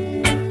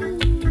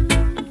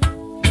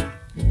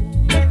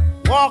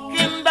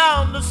 Walking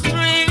down the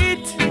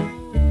street,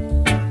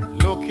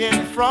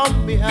 looking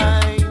from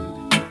behind.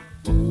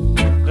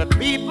 The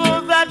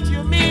people that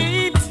you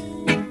meet,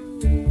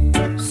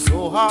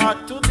 so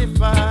hard to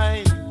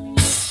define.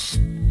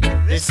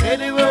 They say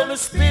the world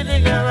is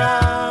spinning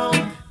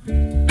around.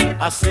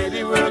 I say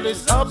the world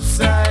is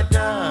upside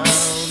down.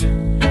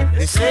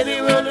 They say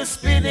the world is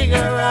spinning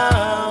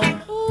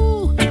around.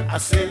 Ooh, I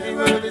say the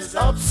world is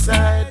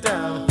upside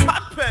down.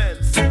 Hot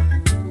pants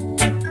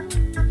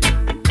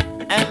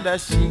and a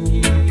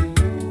shiki.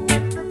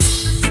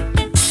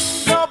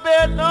 No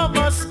beard, no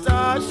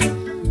mustache.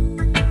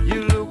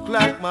 You look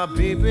like my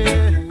baby.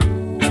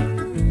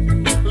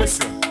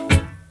 Listen.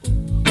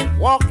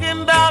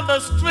 Walking down the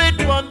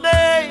street one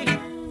day,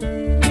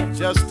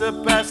 just to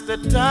pass the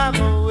time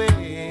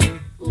away.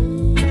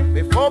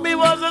 Before me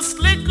was a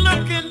slick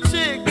looking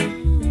chick.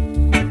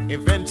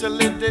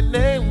 Eventually the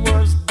name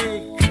was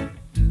Dick.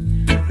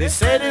 They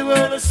say the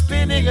world is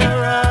spinning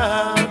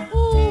around.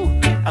 Ooh,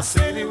 I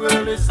say the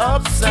world is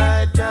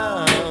upside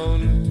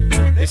down.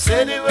 They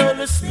say the world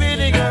is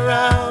spinning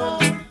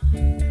around.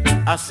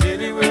 I say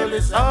the world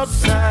is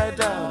upside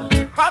down.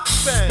 Hot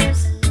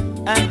pants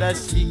and a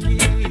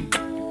shiki.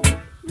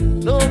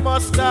 No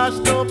mustache,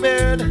 no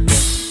beard.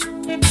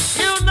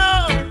 You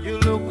know you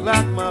look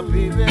like my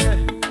baby.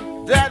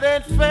 That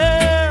ain't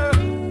fair.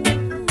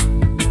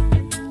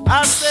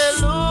 I say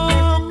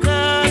look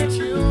at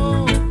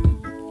you.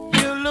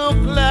 You look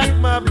like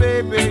my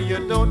baby.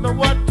 You don't know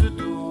what to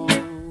do.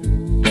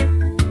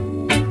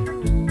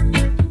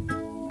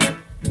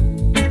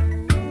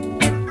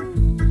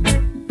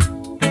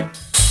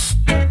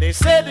 They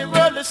say the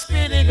world is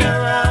spinning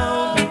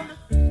around.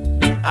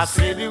 I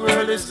say the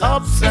world is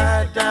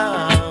upside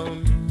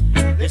down.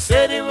 They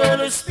say the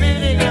world is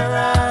spinning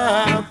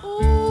around.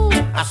 Ooh,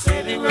 I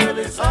say the world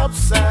is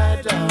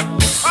upside down.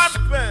 Hot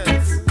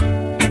pants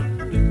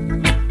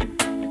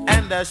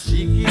and a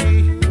shiki.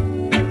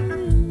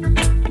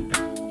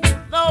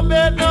 No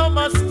beard, no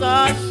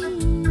mustache.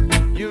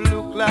 You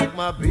look like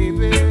my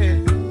baby.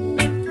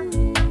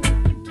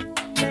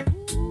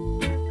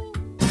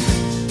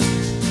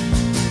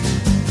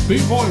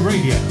 Boot Boy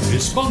Radio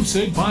is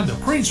sponsored by the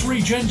Prince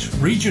Regent,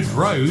 Regent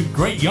Road,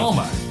 Great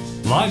Yarmouth.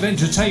 Live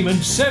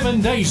entertainment 7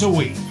 days a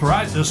week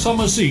throughout the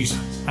summer season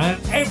and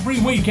every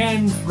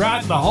weekend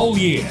throughout the whole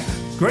year.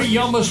 Great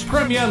Yarmouth's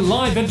premier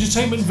live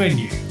entertainment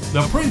venue,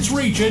 the Prince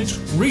Regent,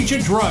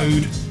 Regent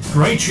Road,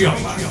 Great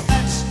Yarmouth.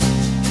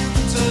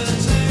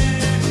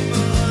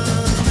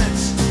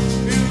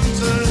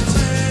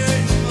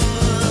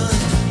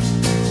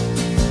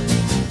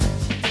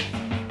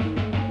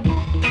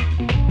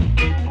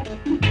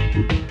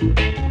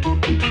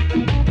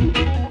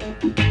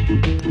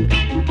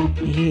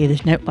 Yeah,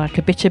 there's not like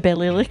a bit of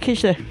belly lick,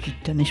 is there?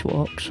 Dennis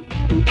walks.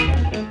 Happy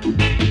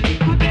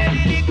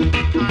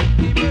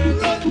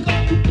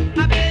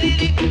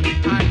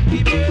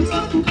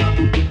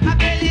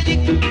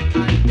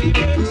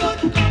birthday.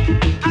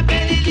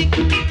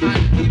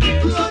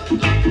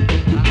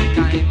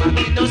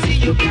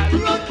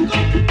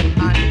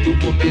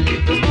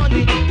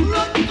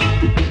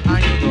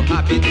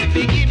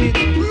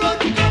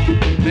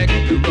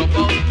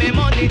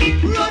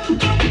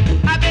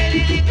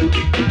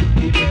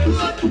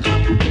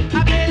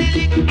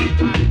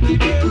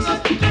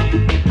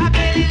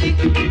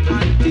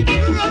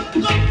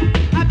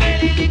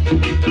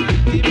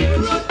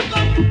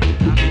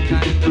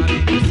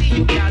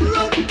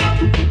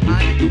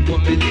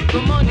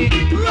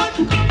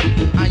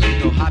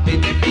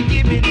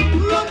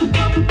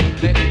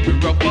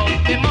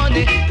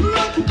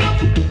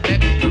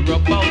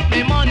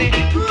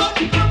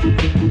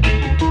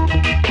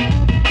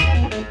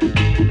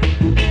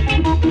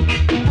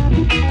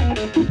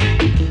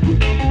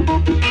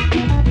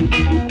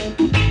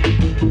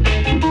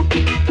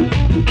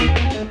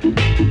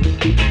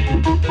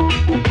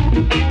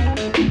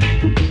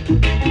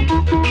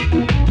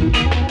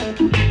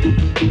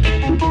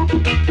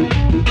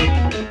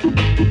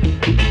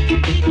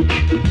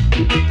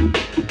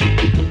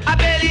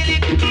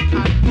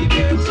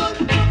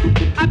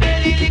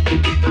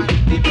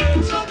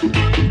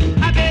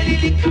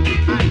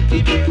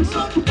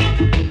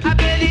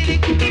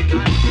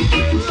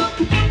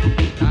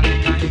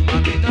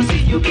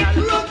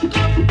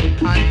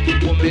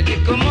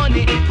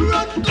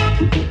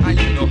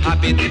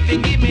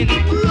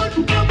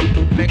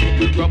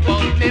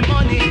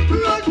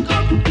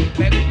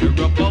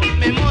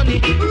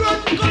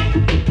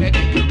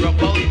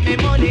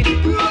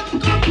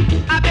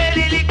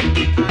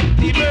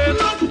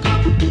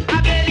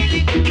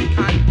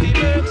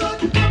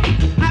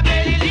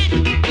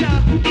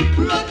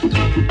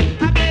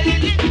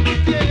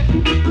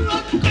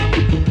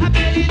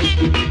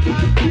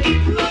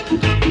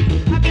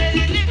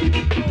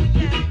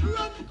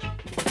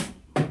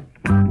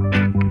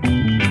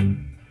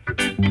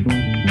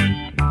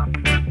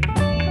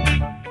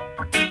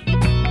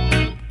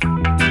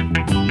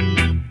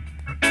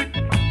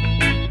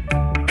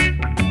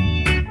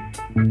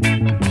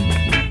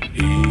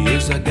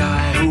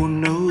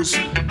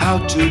 how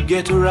to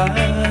get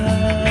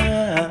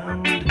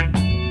around.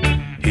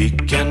 He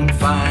can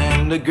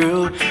find a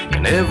girl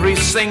in every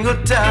single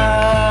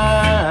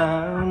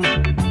town.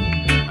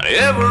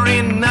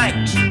 Every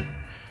night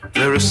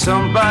there is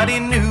somebody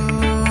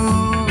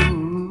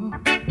new,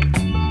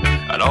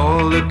 and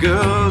all the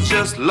girls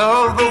just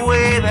love the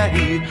way that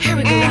he. Here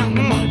we go round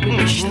the mulberry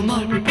bush, the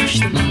mulberry bush,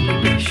 the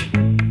mulberry bush.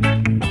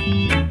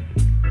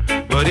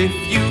 But if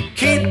you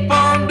keep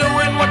on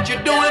doing what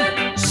you're doing,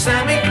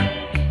 Sammy,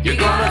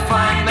 you're gonna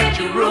find that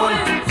you're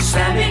ruined.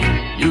 Sammy,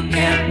 you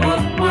can't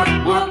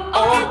work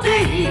all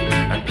day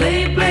and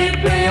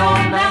play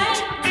all night.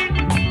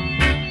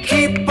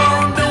 Keep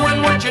on doing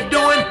what you're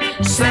doing,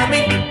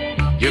 Sammy,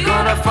 you're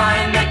gonna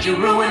find that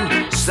you're ruined,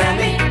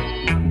 Sammy,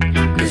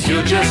 'cause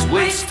you're just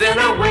wasting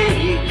away.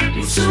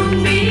 You'll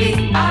soon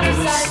be out of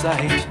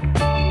sight.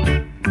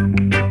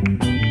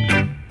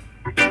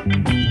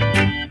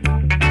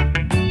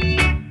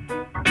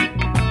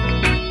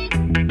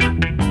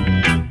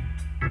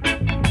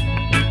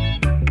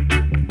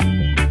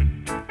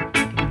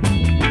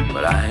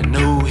 But I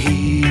know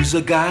he's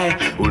a guy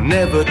who'll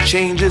never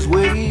change his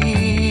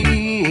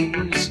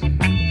ways,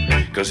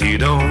 'cause he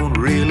don't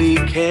really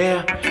care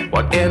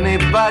what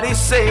anybody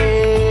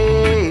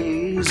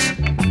says.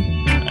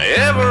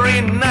 Every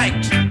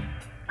night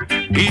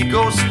he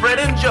goes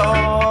spreading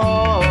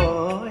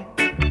joy,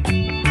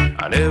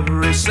 and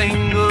every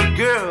single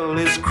girl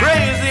is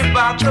crazy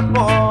about the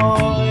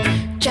boy.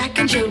 Jack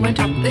and Jill went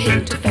up the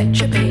hill to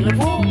fetch a pail of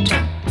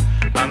water,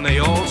 and they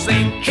all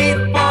sing, keep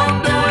on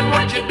doing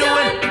what you're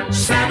doing,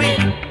 Sammy,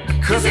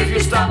 'cause if you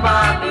stop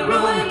I'll be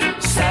ruined,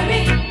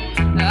 Sammy.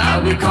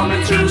 I'll be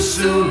coming through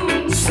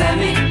soon,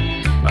 Sammy,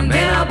 and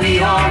then I'll be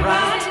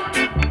alright.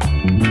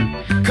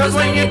 'Cause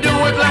when you do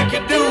it like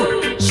you do,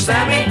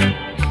 Sammy,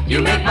 you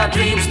make my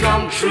dreams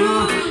come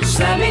true,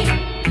 Sammy.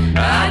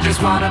 I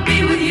just wanna be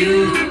with you,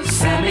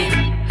 Sammy,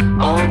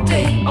 all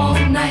day, all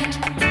night.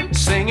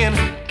 Singing,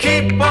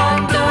 keep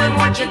on doing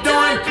what you're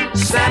doing,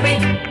 Sammy,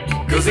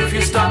 'cause if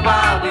you stop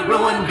I'll be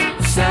ruined,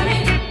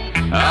 Sammy.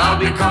 I'll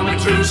be coming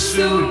through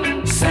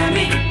soon,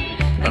 Sammy,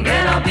 and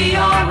then I'll be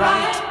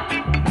alright.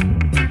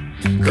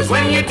 'Cause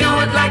when you do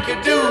it like you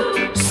do,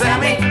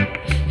 Sammy,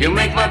 you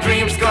make my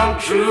dreams come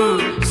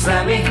true,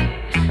 Sammy.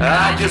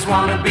 I just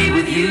wanna be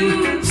with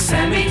you,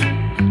 Sammy,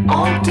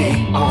 all day,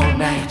 all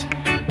night.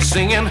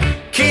 Singing,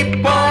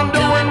 keep on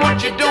doing what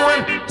you're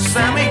doing,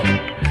 Sammy,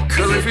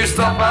 'cause if you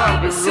stop I'll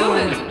be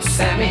ruined,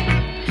 Sammy.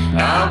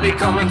 I'll be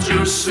coming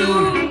through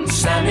soon,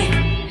 Sammy,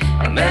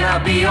 and then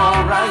I'll be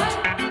alright.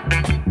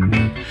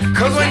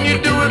 'Cause when you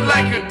do it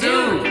like you do,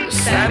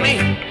 Sammy,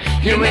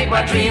 you make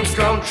my dreams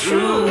come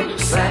true,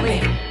 Sammy.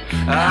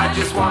 I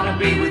just wanna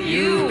be with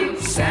you,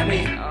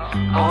 Sammy,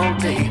 all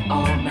day,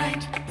 all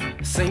night.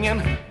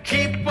 Singing,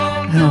 keep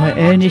on doing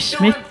Ernie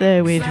Smith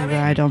there with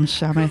Ride On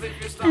Sammy.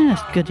 Yeah,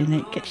 that's good, isn't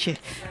it? Gets you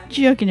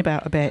jogging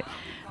about a bit.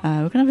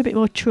 We're going to have a bit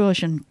more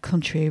Trojan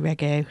country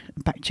reggae.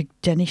 Back to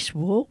Dennis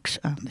Walks,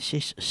 and this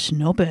is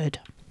Snowbird.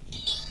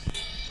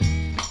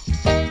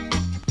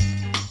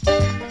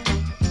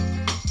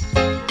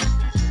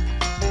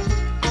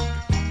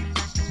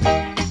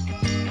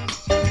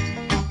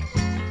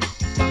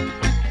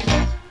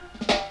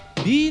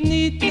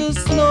 Beneath the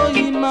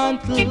snowy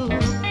mantle,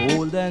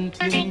 cold and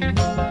clean,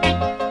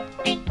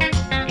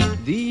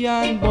 the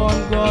unborn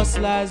grass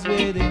lies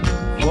waiting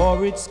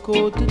for its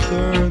coat to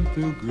turn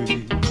to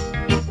green.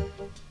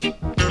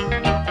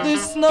 The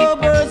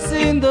snowbirds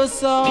sing the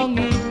song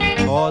he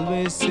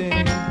always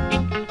sing,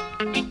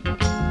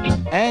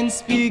 and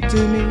speak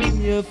to me,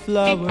 your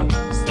flowers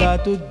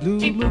start to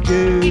bloom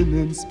again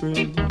in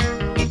spring.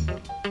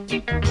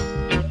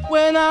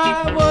 When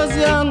I was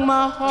young,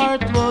 my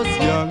heart was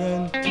young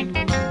and true.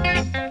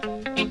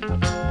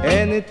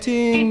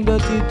 Anything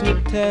that it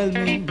would tell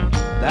me,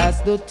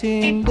 that's the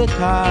thing that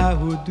I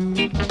would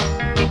do.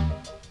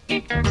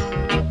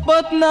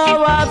 But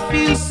now I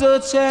feel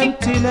such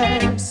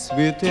emptiness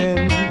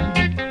within,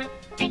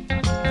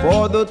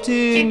 for the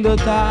thing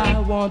that I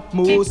want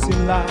most in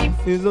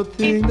life is the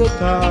thing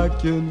that I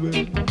can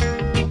win.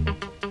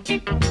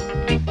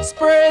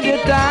 Spread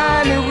your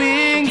tiny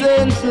wings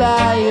and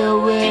fly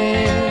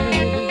away,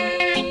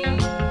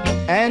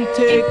 and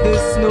take the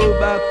snow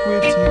back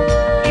with you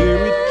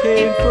where it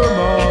came from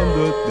on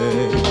that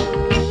day.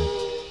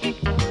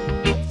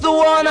 The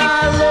one I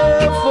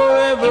love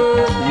forever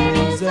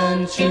is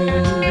and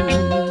true.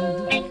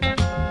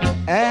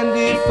 And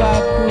if I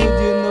could,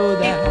 you know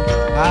that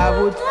I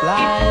would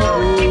fly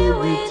away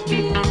with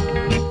you.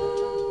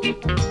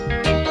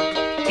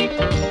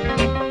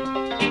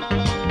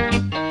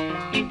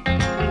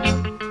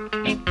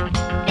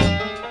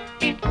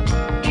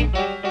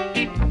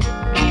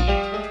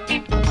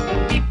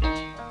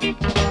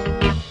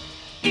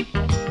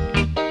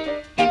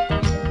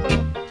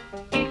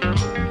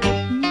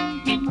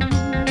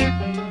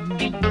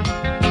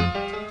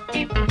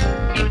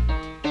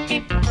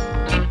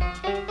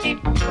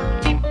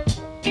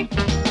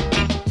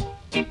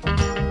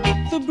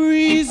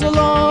 breeze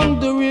along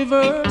the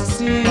river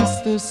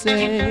seems to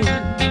say,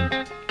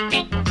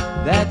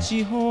 that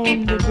she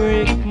only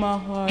break my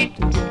heart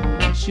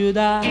again, should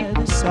I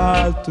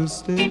decide to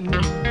stay.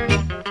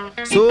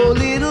 So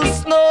little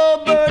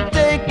snowbird,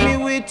 take me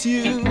with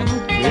you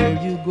where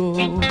you go,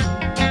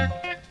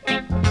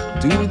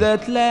 to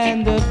that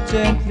land of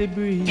gently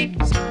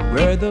breeze,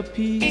 where the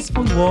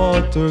peaceful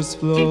waters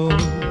flow.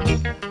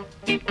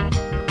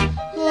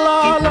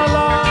 La la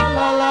la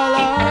la la la la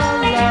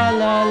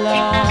la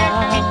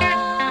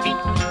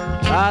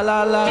la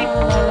la la la la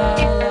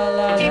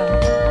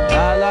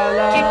la la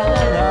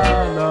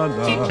la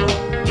la la.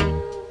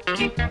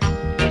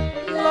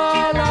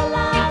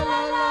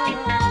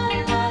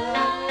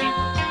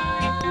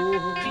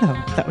 Oh,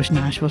 that was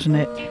nice, wasn't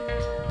it?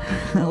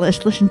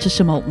 Let's listen to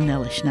some Alton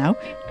Ellis now.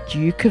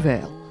 Duke of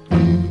Earl.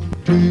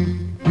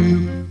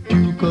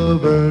 Duke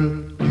of Earl,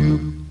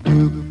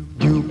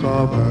 Duke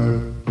of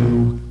Earl,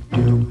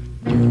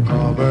 Duke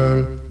of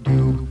Earl,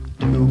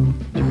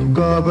 Duke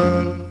of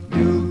Earl,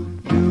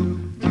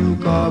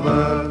 Duke of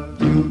Earl,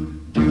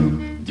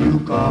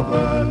 Duke of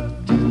Earl,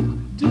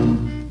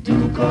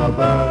 Duke of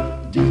Earl,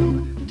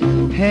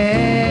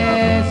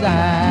 As I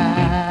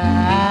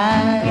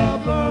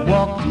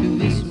walk through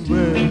this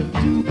world,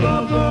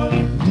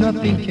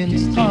 nothing can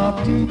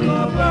stop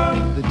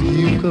the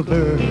Duke of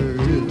Earl,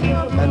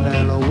 and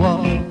I'll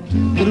walk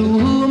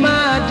through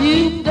my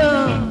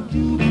dukedom,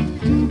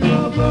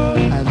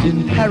 and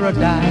in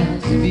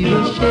paradise we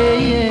will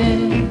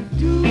share.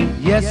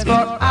 Yes,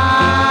 for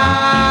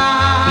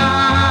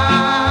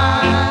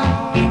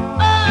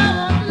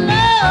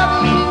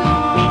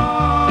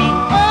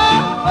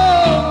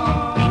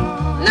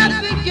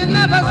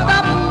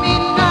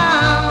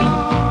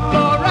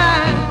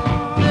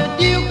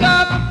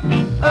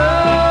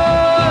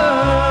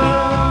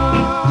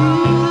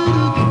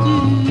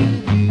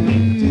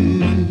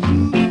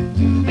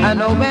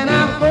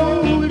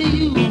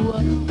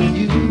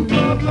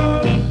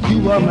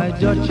my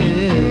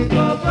Duchess,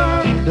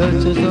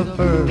 Duchess of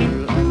Pearl,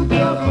 and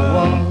I'll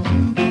walk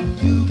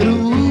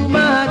through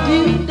my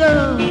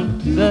dukedom,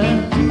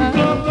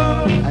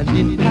 and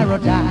in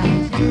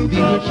paradise we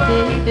will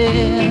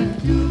share.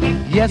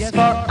 Yes,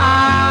 for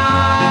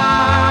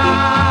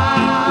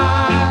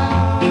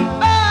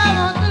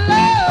want to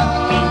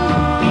love you.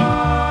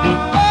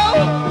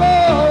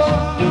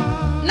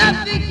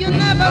 Nothing can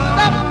never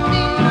stop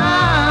me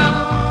now,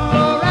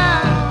 for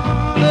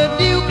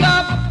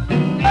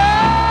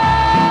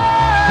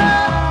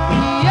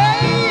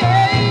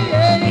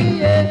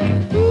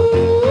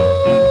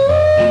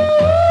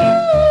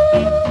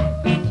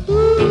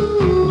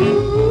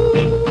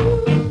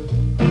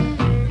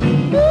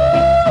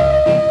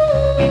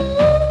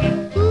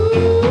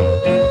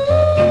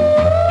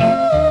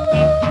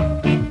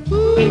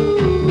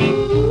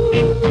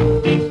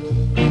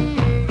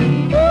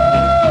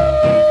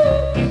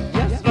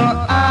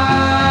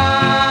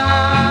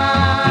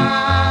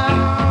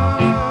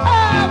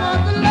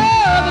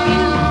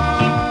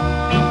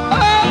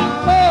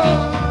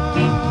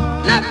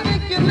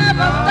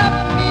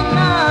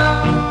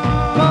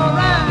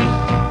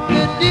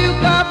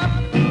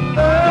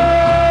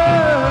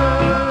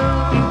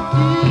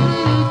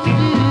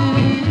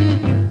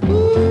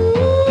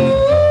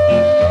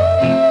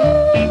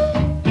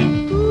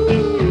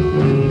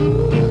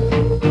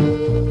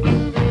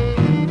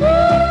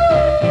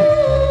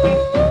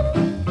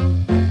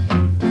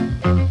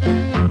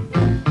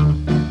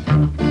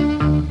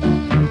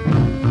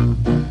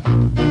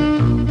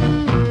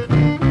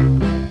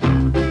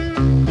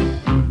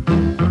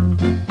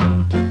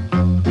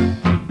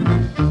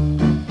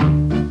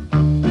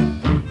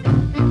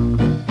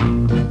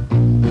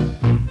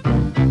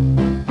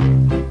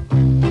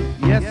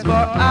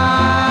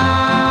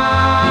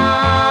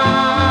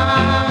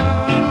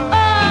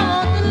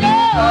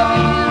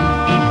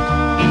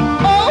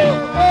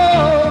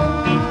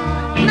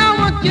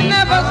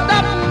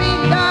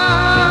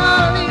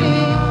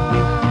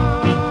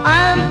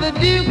I'm the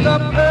Duke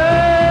of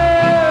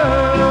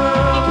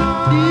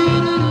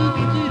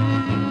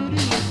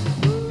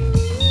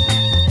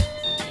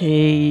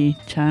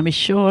Time is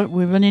short,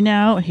 we're running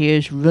out.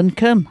 Here's Run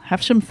Come,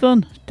 Have Some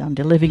Fun,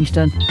 Dandy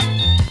Livingston.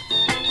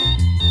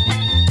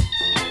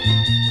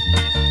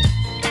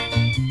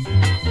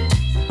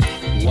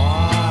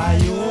 Why,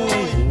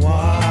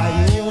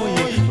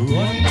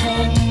 run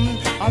come,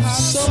 have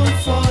some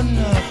fun.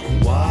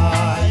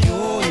 Why,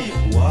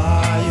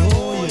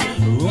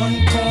 run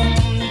come,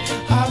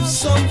 have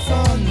some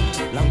fun.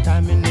 Long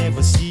time I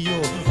never see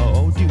you,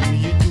 how do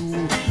you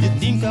do? You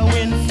think I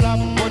went flop,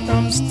 but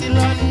I'm still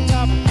on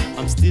top.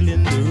 I'm still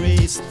in the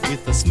race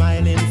with a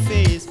smiling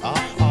face.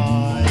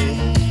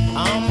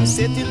 I'm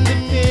setting the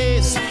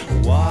pace.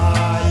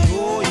 Why,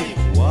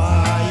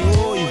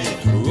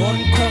 run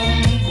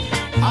come,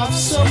 have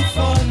some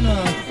fun.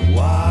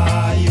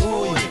 Why,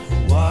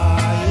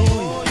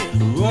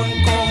 run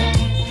come,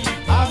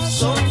 have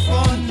some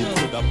fun. You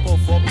coulda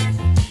puff up,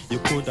 you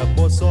coulda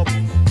bust up,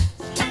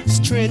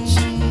 stretch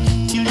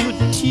till you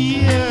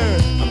tear.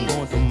 I'm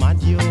going to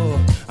mad you,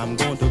 I'm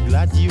going to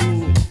glad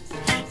you.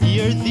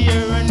 Here,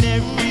 there, and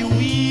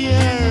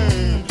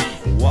everywhere.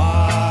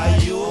 Why,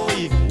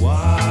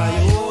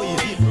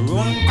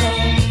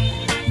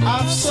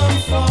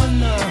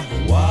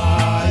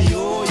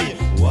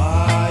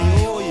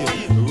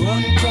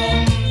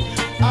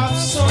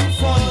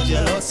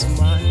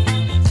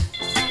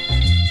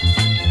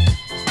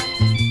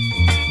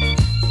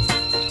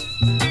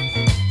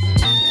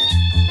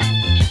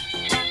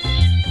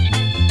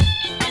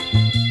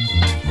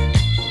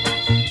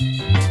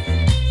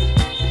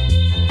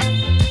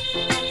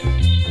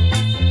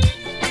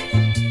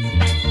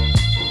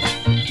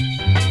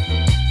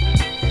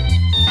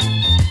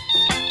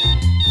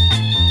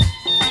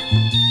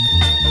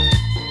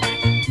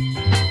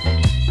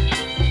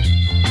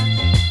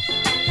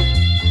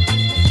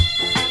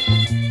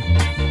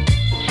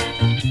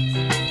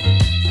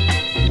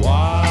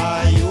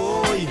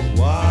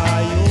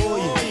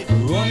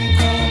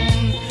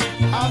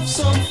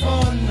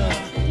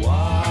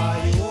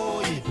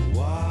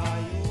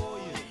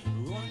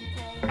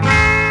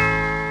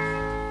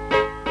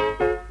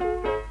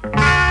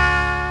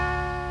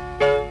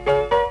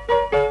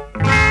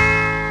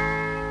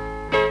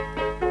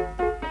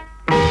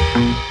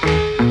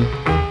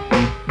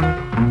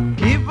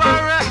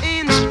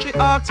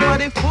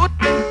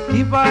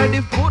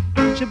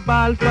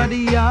 ball for the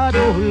yard,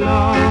 oh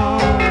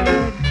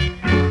Lord.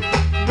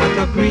 What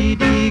a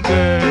greedy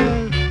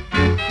girl,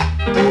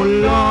 oh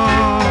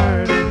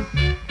Lord.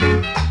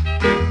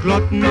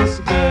 Gluttonous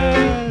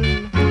girl.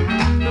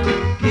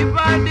 Give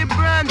her the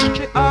branch,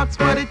 she asks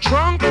for the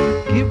trunk.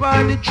 Give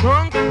her the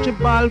trunk, she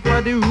ball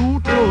for the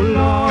root, oh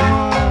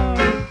Lord.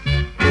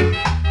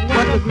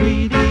 What a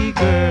greedy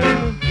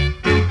girl,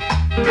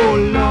 oh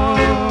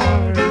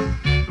Lord.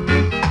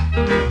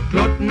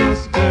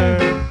 Gluttonous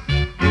girl.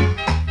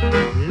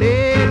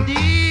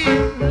 Lady,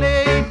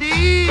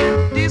 lady,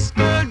 this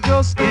girl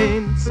just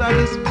can't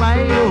satisfy,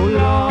 oh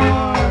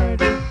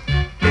Lord.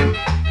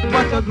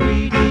 What a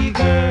greedy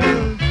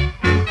girl,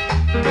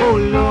 oh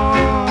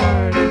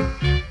Lord.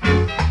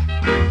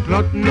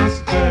 Gluttonous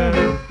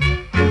girl.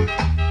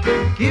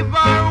 Give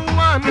her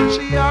one,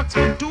 she asked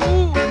for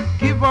two.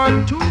 Give her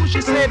two,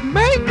 she said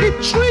make it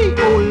three,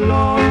 oh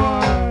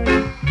Lord.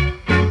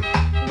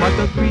 What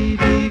a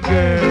greedy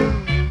girl,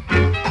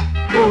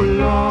 oh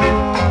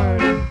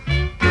Lord.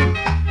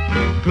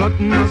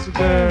 Gluttonous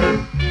girl.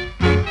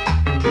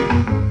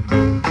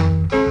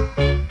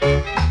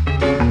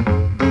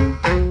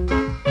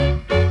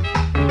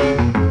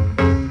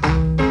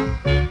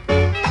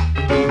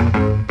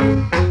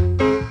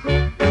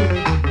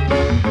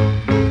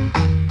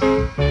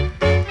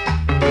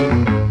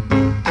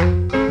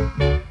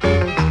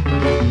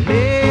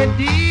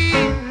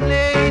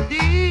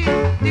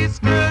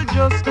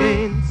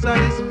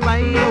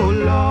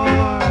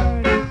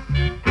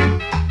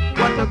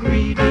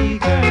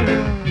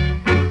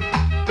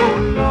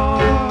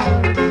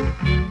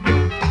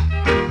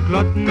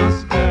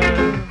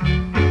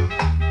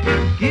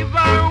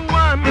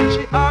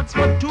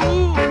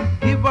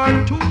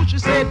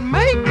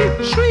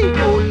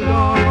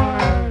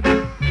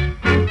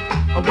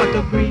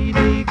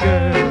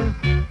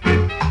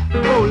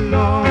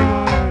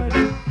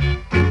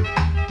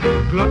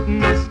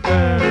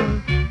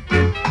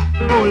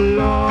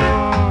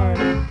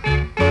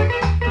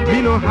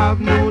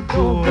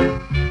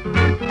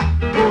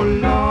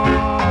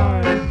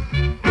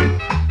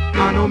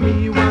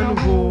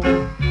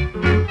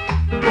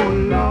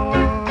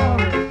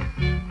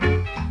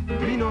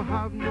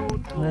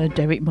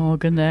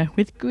 There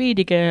with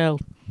Greedy Girl.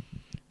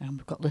 And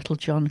we've got Little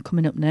John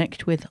coming up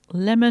next with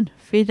Lemon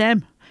for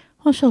Them.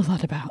 What's all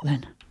that about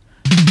then?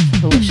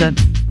 Have a listen.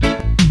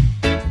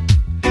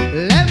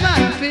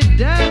 Lemon for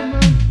them,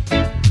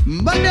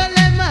 but the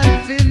lemon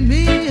for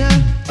me.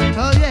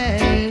 Oh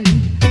yeah,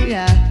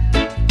 yeah.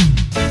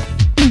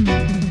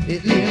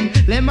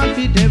 Lemon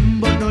for them,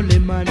 but no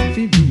lemon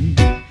for me.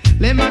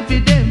 Lemon for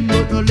them,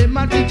 but no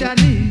lemon for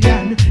Johnny.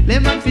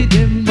 Lemon for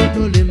them, but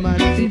no lemon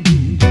for me.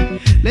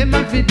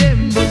 Lemon for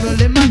them, but no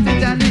lemon for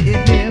Johnny.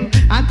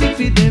 Auntie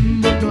for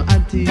them, but no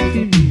auntie for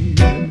me.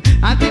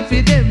 Auntie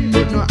for them,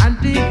 but no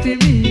auntie for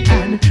me.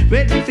 And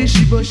ready for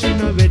she, but she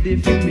not ready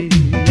for me.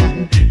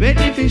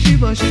 Ready for she,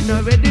 but she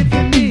not ready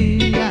for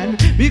me. And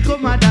me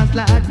come a dance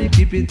lad, me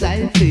keep it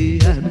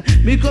lively. And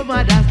me come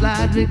a dance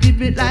lad, me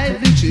keep it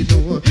lively. She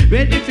know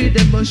ready for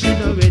them, but she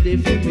not ready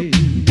for me.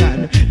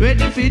 And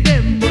ready for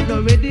them, but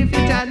not ready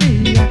for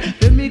Johnny.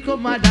 When me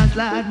come a dance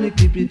lad, me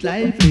keep it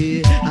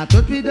lively. I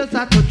thought we just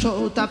a touch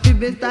out of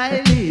the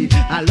style.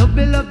 I love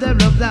me, love them,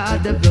 love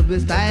that, them love me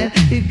style.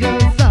 It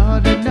goes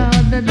on and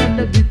on and on,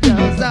 the beat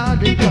goes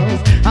on, it goes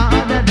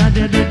on and on,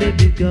 and the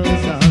beat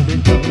goes on,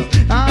 it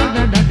goes on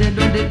and on,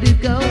 and the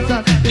beat goes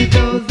on, it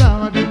goes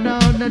on and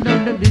on and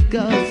on, the beat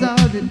goes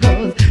on, it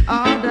goes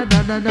on and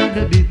on and on,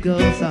 the beat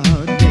goes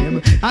on.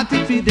 Them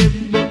auntie for them,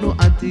 but no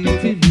auntie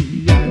for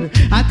me.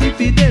 Auntie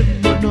for them,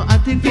 but no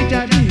auntie for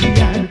Johnny.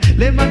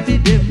 Lemon for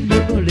them,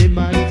 but no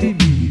lemon for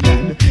me.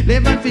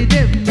 Lemon for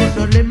them, but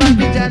no lemon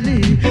for Johnny.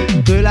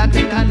 Girl, I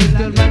think I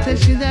little man say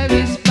she's a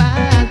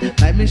respect.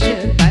 Buy me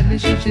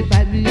shit, she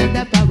buy me and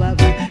the power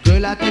man.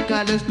 Girl, I think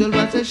I little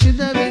man say she's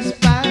a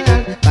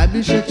respect. Buy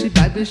me shit, she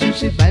buy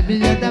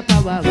me and the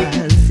power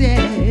man.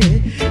 Yeah,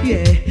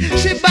 yeah.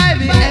 She buy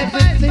me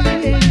everything.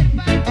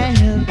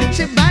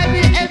 She buy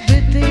me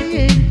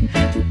everything.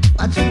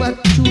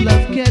 What true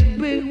love can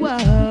bring,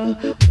 wow.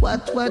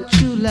 What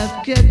true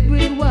love can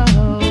bring,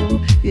 wow.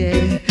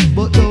 Yeah,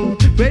 but no,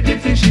 ready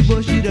for she,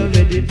 but she not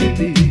ready for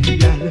me.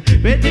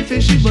 Ready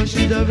for she, but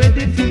she not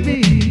ready for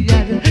me.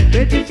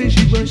 Ready for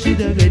she, but she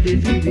not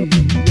ready for me.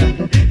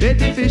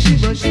 Ready for she,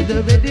 but she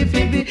not ready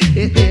for me.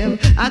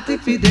 I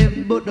think for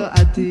them, but no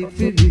I think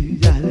for me.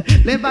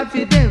 Lemon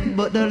for them,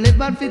 but no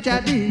lemon for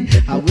Johnny.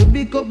 I will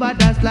become a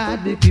dance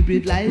lad, they keep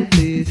it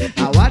lively.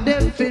 I want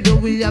them to know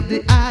we have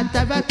the art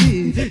of a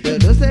tea. You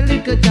know say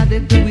little Johnny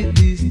do it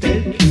this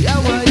gently. I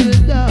want you to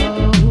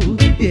know,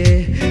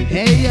 yeah.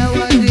 Hey, I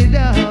want you to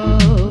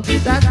know.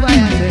 That's why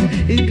I say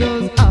it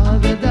goes all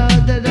the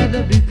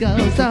beat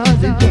goes, all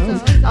it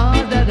goes, all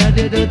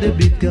the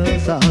beat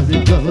goes, all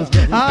it goes,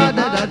 all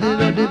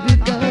the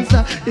beat goes,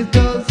 it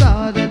goes,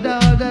 all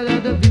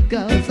the beat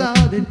goes,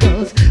 all it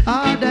goes,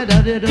 all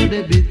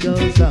the beat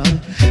goes on.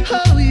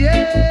 Oh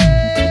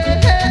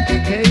yeah,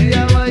 hey, I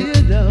want you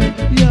to know,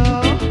 yo.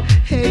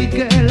 Hey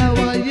girl, I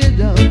want you to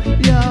know,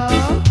 yo.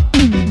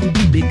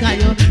 Because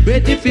you're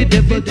ready for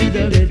the but to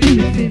the ready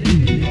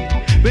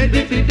for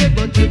ready for the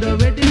but to the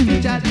ready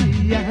for chatty.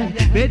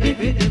 Ready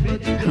for the but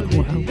to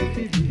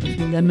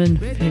the Lemon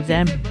for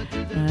them.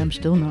 I'm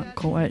still not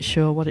quite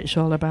sure what it's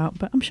all about,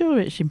 but I'm sure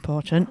it's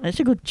important. It's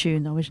a good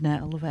tune though, isn't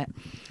it? I love it.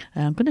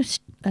 I'm going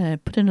to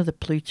put another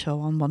Pluto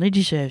on one. He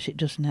deserves it,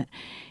 doesn't it?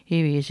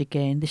 Here he is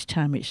again. This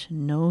time it's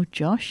No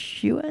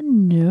Joshua,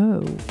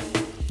 No.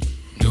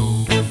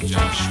 No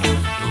Joshua,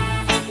 no.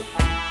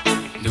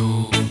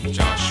 No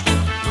Joshua,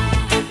 no.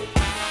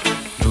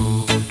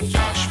 No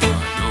Joshua,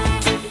 no.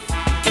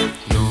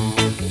 No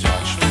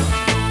Joshua,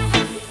 no.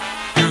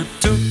 You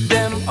took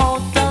them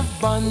out of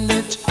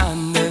bondage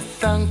and they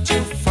thanked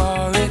you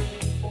for it.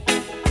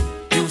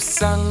 You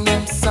sang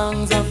them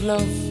songs of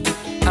love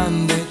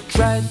and they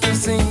tried to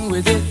sing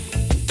with it.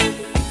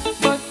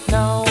 But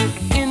now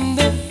in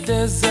the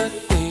desert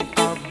they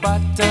are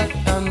battered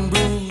and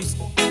bruised.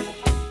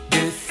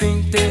 They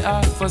think they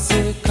are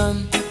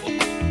forsaken.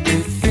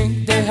 They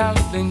think they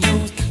have been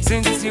used.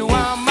 Since you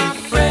are my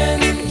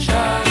friend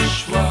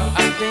Joshua,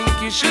 I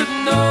think you should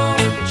know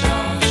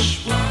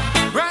Joshua.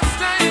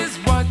 Rasta is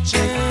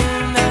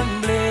watching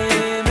and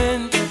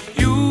blaming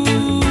you.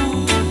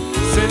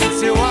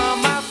 Since you are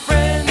my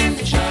friend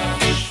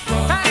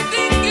Joshua, I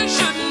think you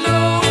should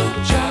know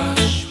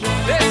Joshua.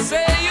 They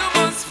say you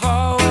must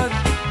forward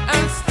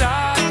and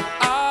start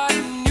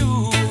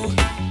anew.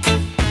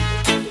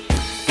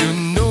 You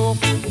know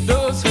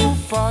those who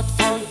fought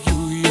for you,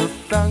 you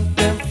thank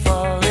them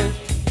for it.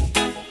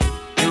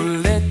 You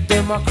led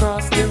them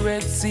across the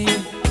Red Sea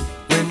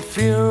when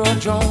Pharaoh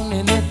drowned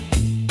in it.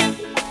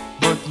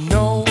 But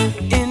now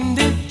in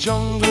the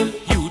jungle,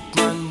 youth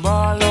man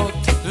ball out.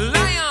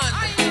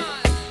 Lion!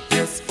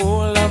 Yes,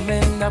 all our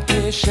men are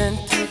patient,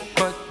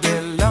 but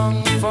they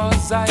long for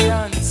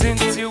Zion.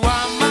 Since you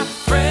are my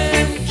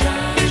friend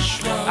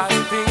Joshua, I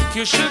think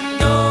you should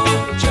know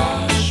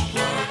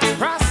Joshua.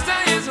 Rasta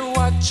is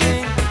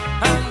watching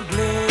and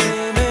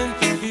blaming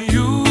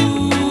you.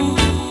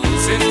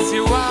 Since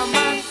you are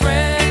my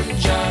friend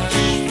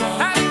Joshua,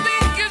 I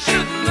think you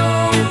should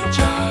know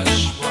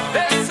Joshua.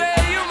 They say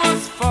you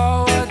must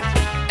forward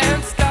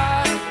and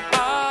start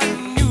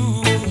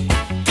anew.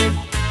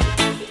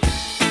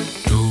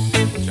 No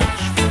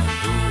Joshua,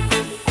 no.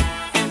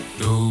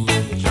 No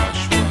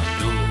Joshua,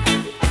 no.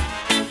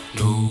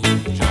 No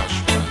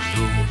Joshua,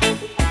 no.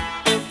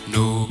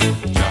 No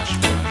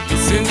Joshua, no.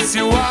 Since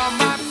you are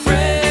my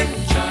friend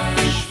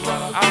Joshua,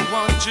 I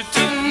want you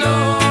to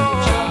know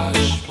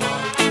Joshua.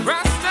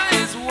 Rasta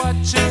is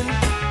watching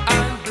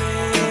and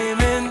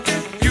blaming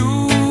you.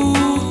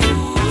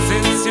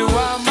 Since you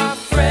are my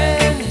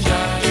friend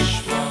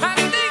Joshua, I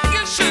think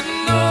you should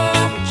know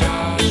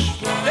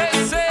Joshua. They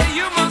say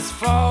you must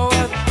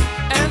forward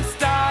and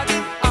start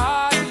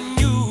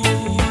anew.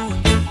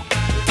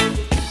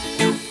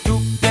 You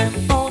took them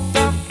out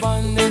of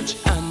bondage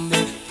and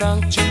they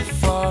thanked you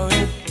for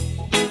it.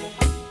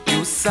 You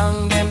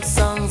sang them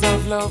songs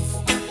of love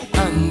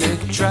and they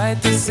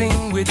tried to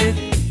sing with it.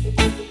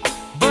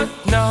 But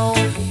now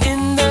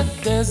in the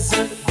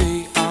desert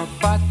they are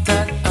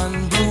battered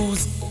and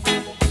bruised.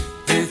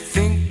 They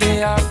think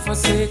they are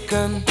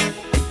forsaken.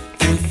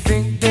 They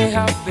think they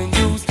have been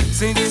used.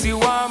 Since you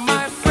are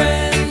my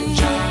friend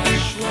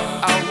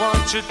Joshua, I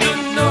want you to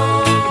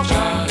know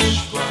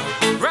Joshua.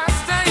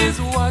 Rasta is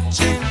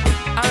watching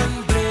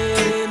and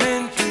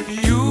blaming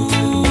you.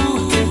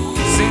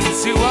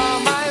 Since you are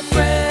my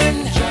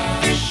friend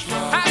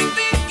Joshua, I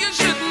think you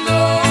should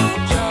know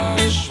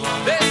Joshua.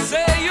 They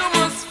say you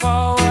must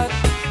forward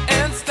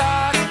and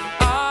start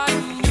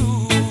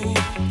anew.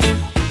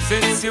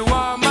 Since you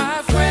are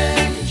my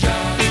friend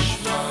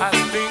Joshua, I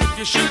think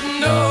you should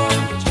know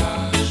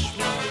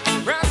Joshua.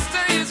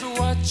 Rasta is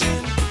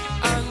watching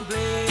and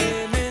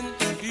blaming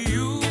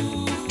you.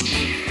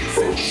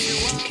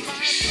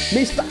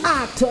 Mr.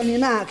 Acton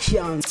in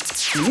action.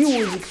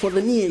 Music for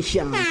the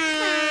nation.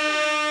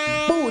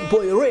 Boot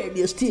Boy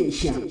Radio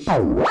Station.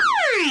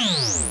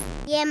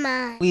 Yeah,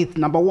 man. With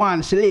number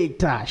one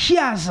selector,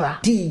 Shazza.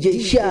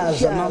 DJ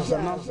Shazza.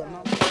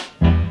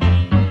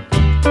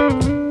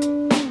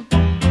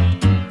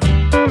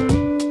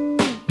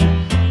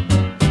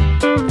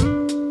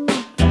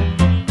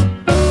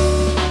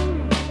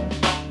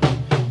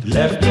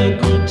 Left a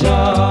good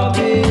job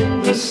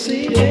in the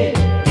city,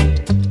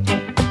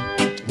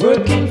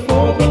 working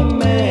for the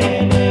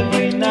man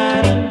every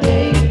night and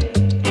day,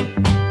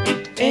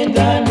 and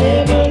I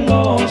never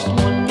lost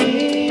 1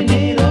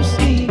 minute of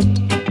sleep,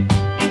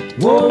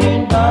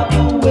 worrying about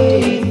the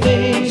way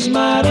things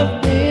might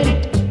have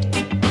been.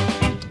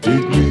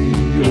 Did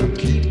we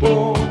keep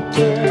on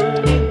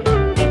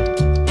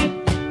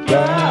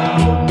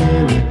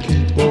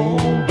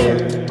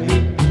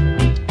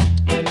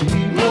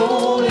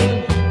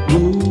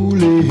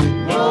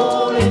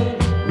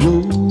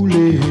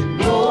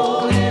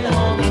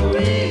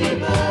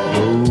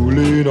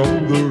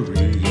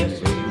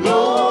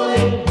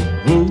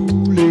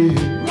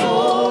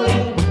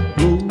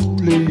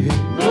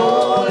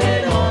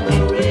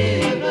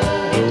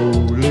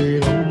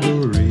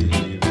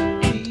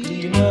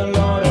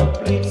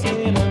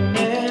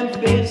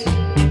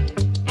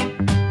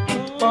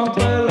felt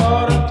a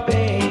lot of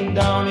pain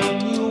down in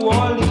New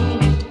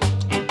Orleans,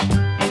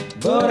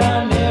 but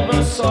I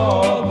never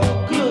saw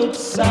the good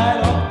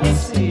side of the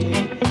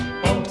city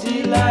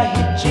until I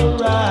hitched a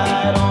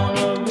ride on a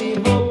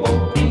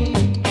riverboat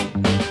queen.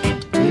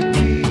 Big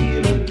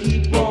wheel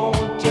keep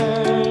on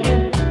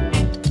turning,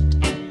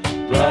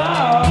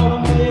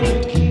 proud Mary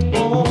keep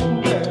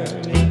on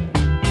burning,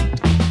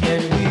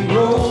 and we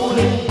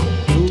rolling,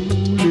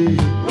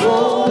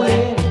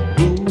 rolling,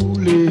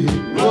 rolling,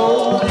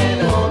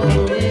 rolling on the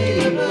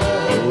river,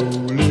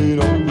 rolling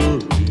on the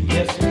river.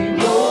 Yes, we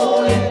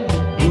rolling,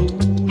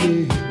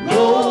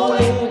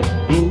 rolling,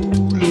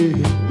 rolling,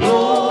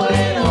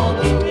 rolling on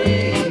the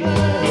river,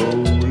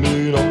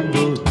 rolling on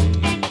the river.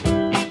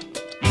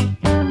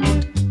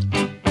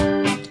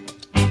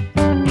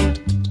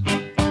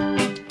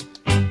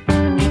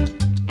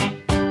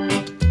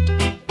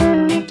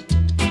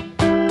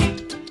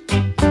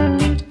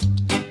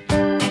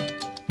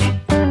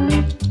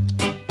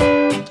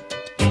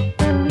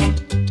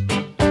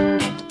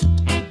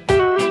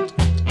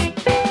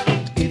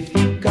 If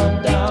you come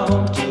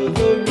down to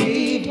the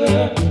river,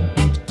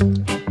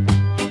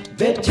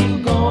 bet you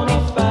gonna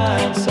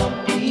find some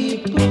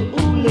people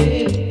who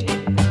live.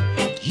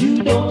 You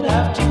don't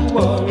have to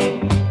worry,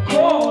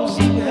 'cause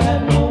you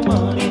have no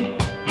money.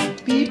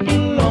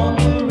 People on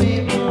the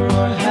river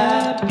are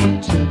happy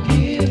to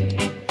give.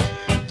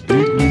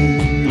 Big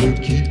wheel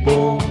keep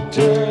on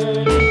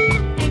turning,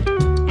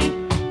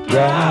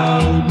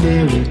 proud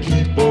Mary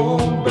keep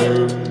on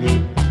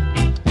burning.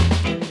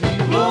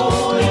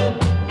 Rolling,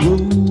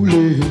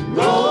 rolling,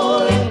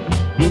 rolling,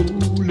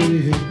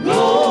 rolling,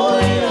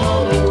 rolling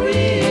on the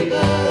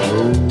river,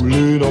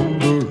 rolling on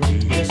the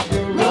river. Yes,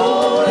 we're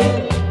rolling,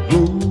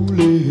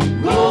 rolling,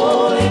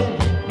 rolling,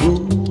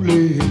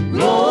 rolling,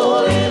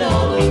 rolling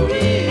on the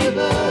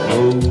river,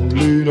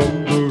 rolling on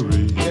the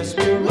river. Yes,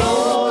 we're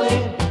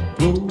rolling,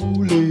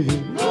 rolling,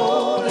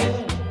 rolling.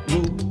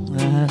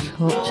 That's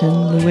Upton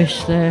Lewis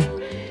there,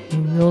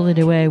 rolling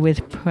away with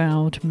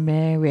Proud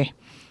Mary.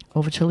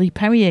 Over to Lee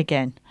Perry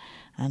again,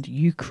 and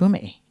You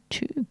Crummy,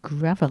 too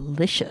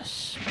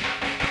gravelicious.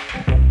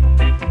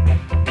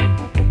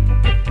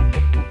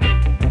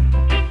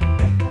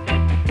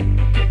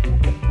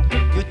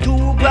 You're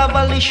too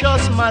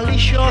gravelicious,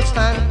 malicious,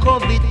 and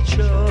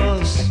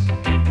covetous.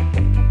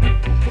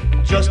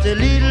 Just a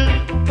little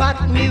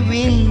pat me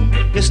win,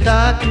 you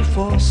start to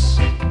fuss.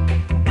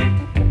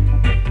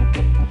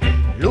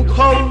 Look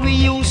how we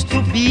used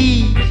to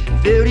be,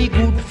 very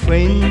good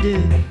friend.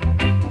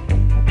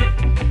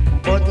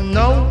 But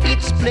now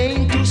it's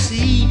plain to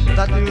see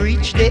that we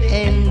reached the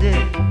end.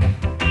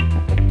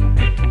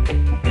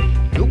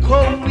 Look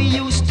how we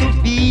used to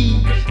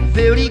be,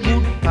 very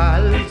good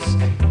pals.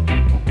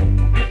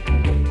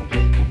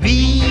 We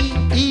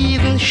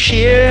even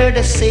share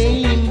the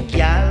same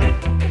gal.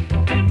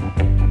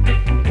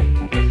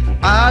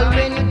 All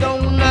when you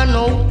down and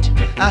out,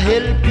 I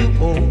help you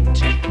out.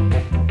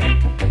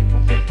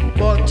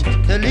 But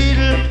the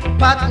little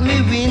pat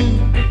me win,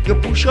 you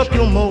push up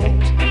your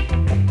mouth.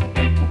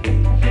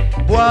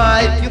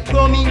 Why you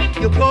crummy,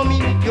 you crummy,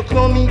 you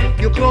crummy,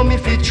 you crummy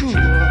for true.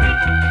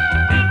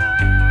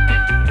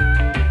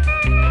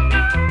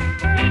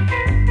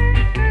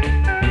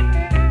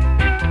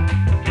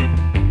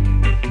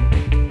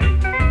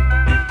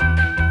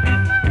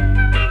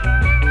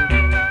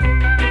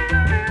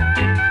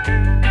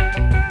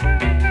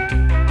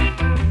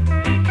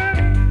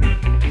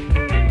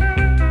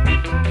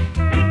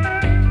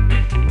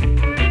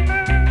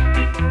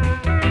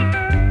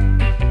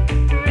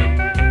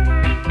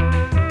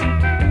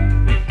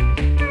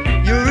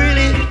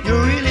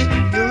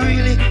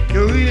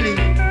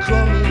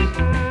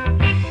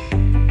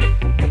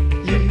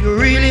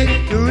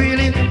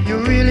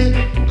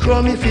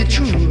 Me feel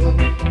true.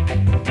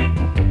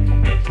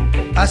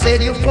 I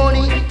said you're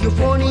funny, you're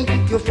funny,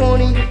 you're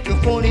funny,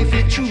 you're funny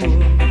feel true.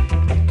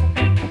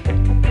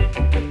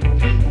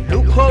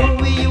 Look how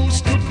we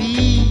used to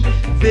be,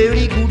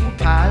 very good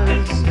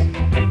pals.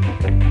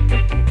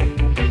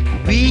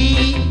 We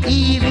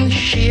even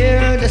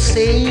share the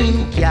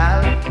same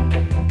gal.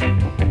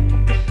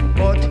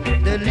 But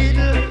the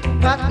little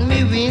pat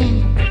me win,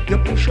 you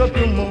push up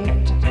your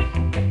mouth.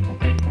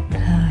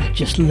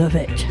 Just love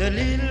it. The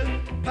little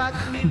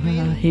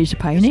Here's the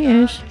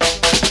Pioneers.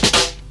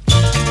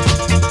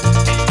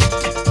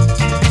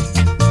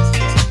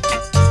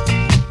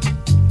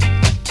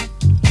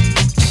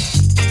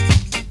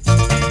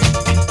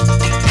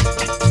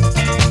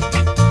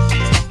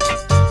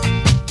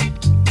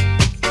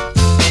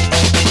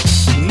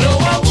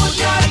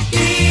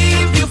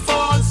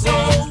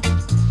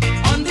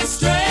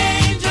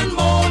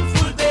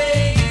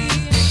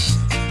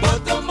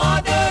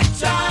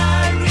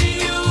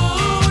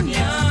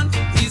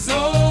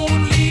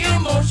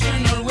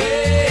 Emotional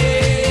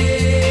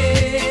way.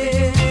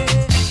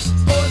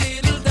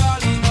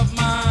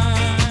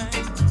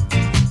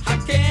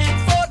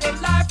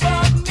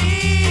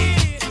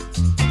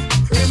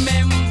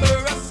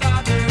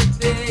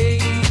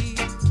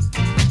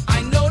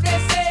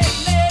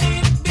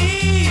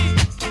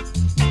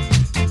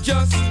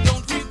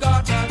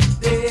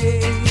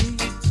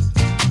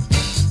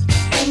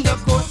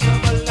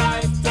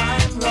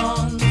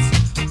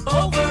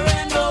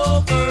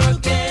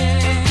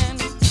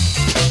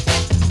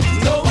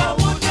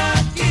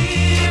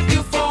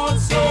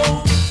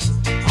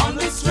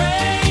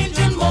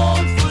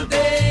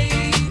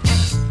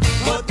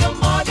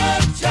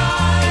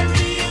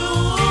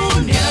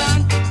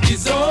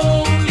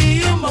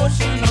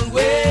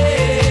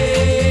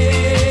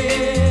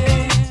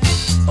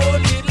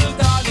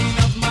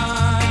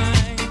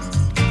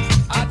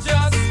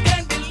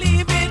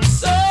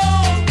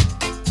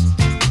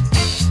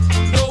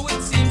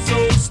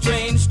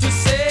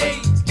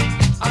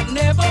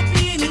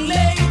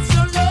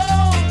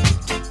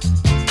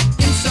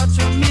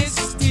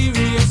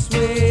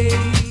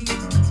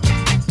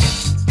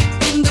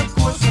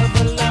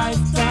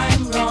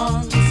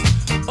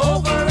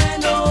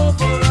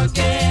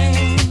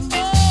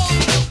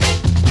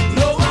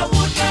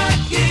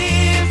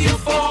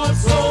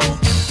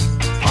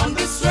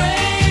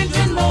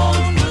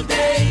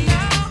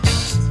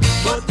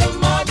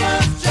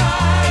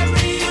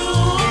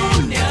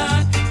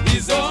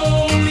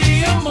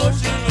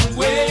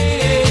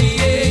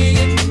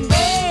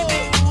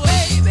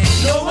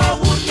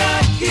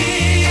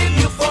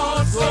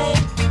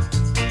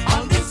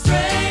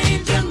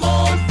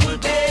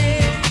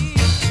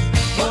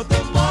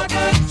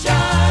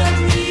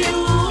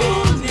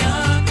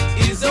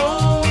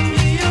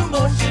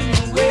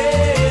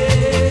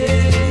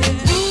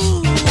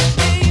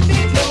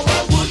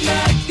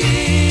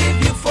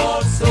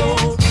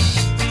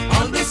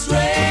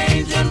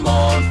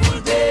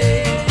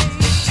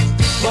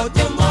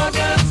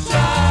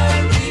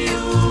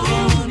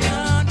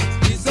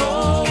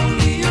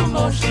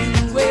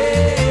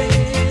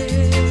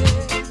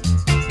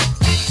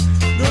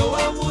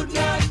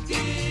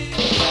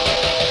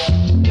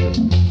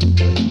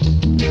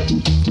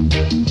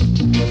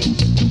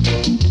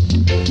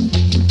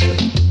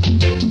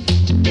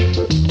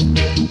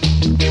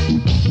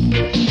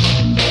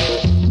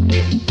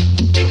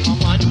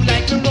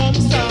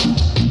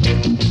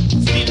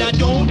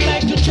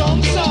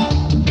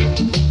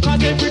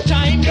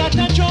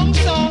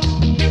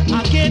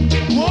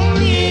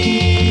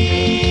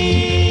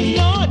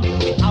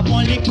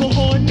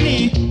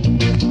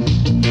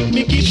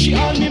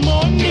 all me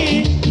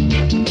money.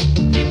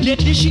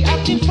 Lately she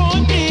acting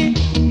funny,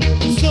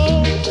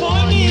 so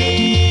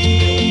funny.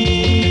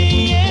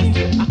 Yes,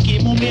 I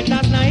came home late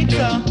last night,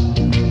 sir.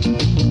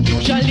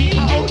 Usually I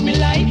out me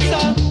lights,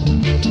 sir.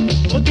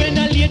 But when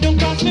I lay down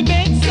across me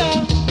bed,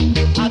 sir,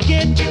 I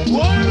get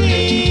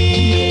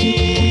worried.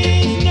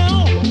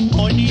 Now,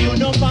 honey, you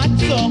no fat,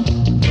 so,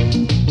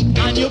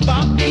 and your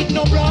back it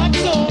no broad,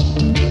 so,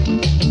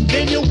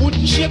 then you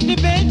wouldn't shape the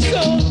bed,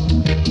 so,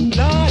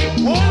 Lord,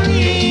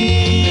 worry.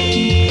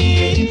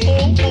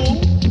 Oh, oh.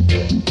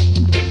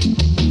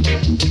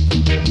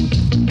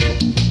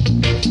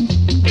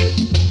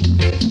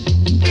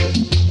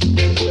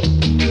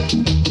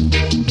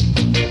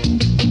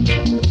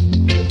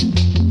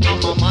 I'm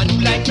a man who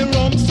like the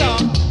rum, sir.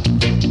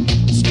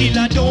 Still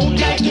I don't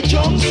like the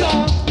junk,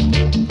 sir.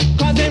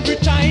 Cause every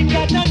time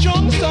that I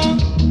drunk, sir,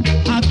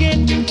 I get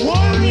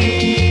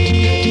worried.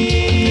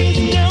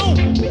 Now,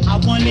 me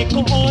have one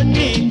little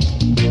honey.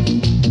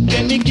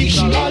 Then me give she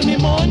all me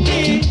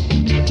money.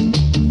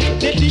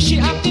 Lately she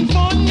acting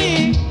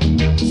funny,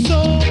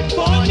 so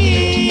funny.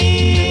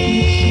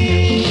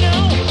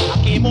 Now, I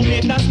came home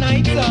late last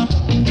night, sir.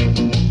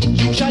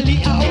 Usually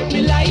I out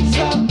me lights,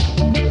 sir.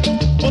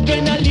 But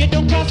when I lay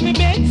down across me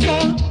bed,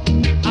 sir,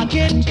 I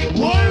get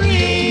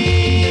worried.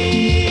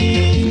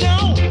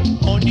 Now,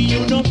 honey,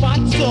 you no fat,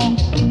 so,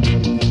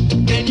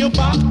 then your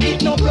back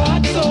it no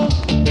broad, so,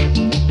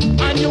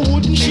 and you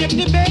wouldn't shape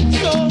the bed,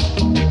 so,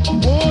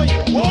 boy,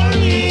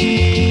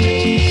 worried.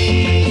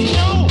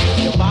 Now,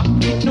 your back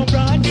it no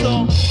broad,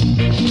 so,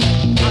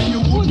 and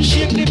you wouldn't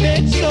shape the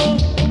bed, so,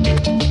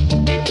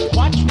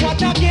 watch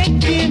what I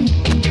get in,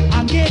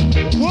 I get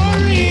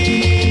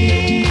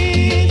worried.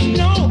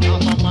 Now,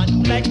 I'm a man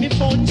who like me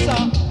fun,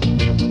 sir.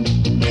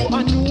 No,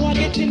 I know I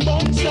get in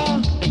bun,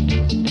 sir.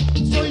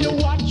 So you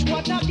watch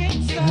what I get,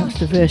 sir. That's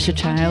the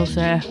Versatiles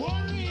there.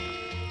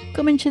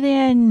 Coming to the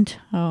end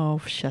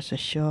of Shazza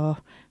Show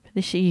for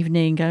this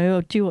evening.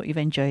 I do hope you've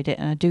enjoyed it,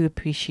 and I do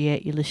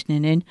appreciate you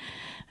listening in.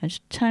 It's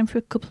time for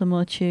a couple of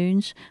more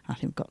tunes. I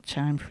think we've got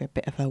time for a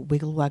bit of a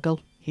wiggle waggle.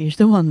 Here's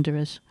the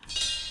Wanderers.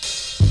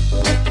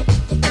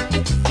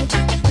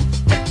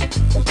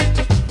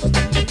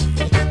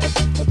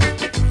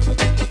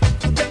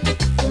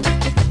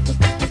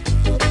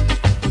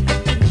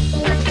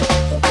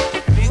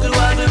 Wiggle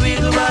waggle,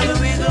 wiggle waggle,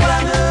 wiggle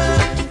waggle.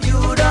 You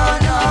don't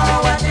know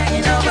what's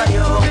hanging over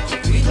you.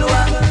 Wiggle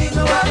waggle,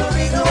 wiggle waggle,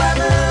 wiggle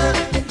waggle.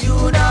 You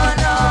don't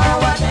know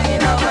what's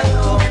hanging over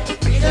you.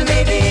 Wiggle me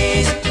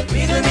this,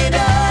 wiggle me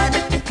that.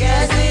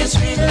 Guess this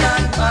wiggle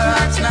and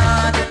perhaps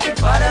not.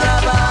 Father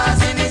of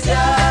us in his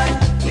yard.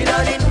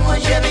 Without it, no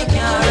shabby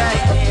can't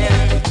ride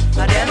him.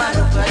 But them a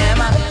look for them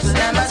a miss,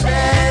 them a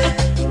spell.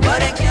 But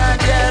they can't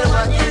tell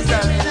what is the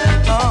middle.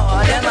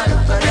 Oh, them a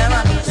look for them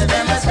a miss,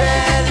 them a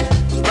spell.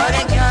 But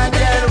they can't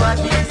tell what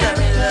is the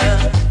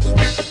middle.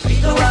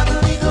 Wiggle waggle,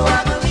 wiggle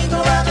waggle,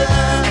 wiggle waggle.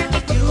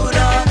 You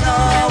don't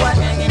know what's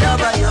hanging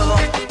over you.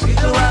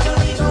 Wiggle waggle,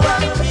 wiggle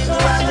waggle,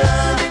 wiggle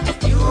waggle.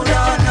 You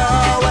don't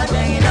know what's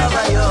hanging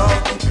over you.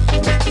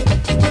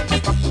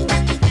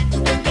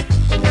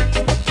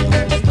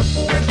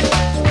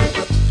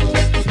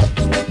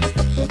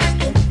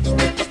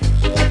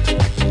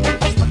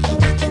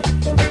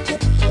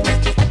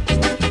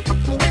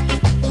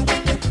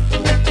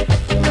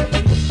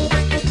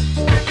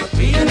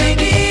 Wiggle me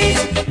this,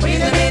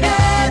 wiggle me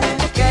that.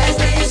 Guess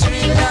this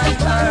wiggle and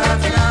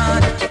perhaps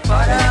not.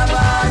 Father of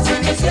us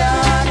in his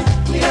yard.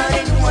 Without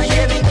it, no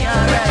shabby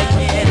can't ride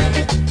him.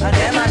 And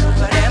them a look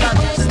for them a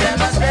miss,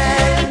 them a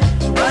spell.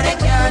 But they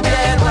can't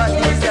tell what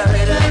is the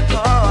riddle.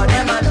 Oh,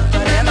 them a look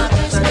for them a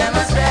miss, them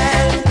a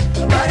spell.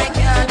 But they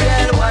can't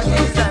tell what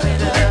is the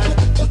riddle.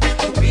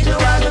 Wiggle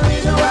waggle,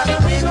 wiggle waggle,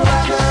 wiggle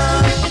waggle.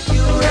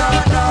 You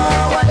don't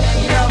know what's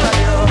hanging over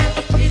you.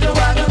 Wiggle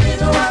waggle,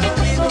 wiggle waggle,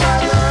 wiggle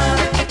waggle.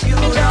 You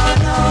don't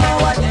know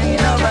what's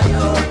hanging over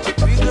you.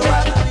 Wiggle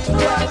waggle,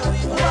 wiggle waggle,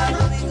 wiggle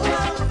waggle, wiggle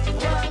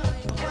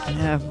waggle.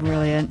 Yeah,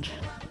 brilliant.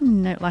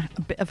 No, like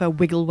a bit of a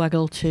wiggle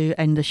waggle to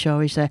end the show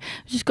is there.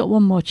 I've just got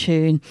one more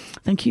tune.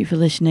 Thank you for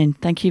listening.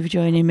 Thank you for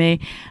joining me.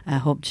 I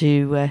hope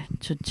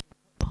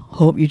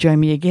hope you join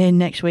me again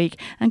next week.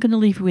 I'm going to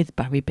leave you with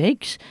Barry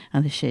Biggs,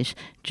 and this is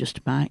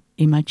Just My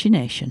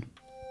Imagination.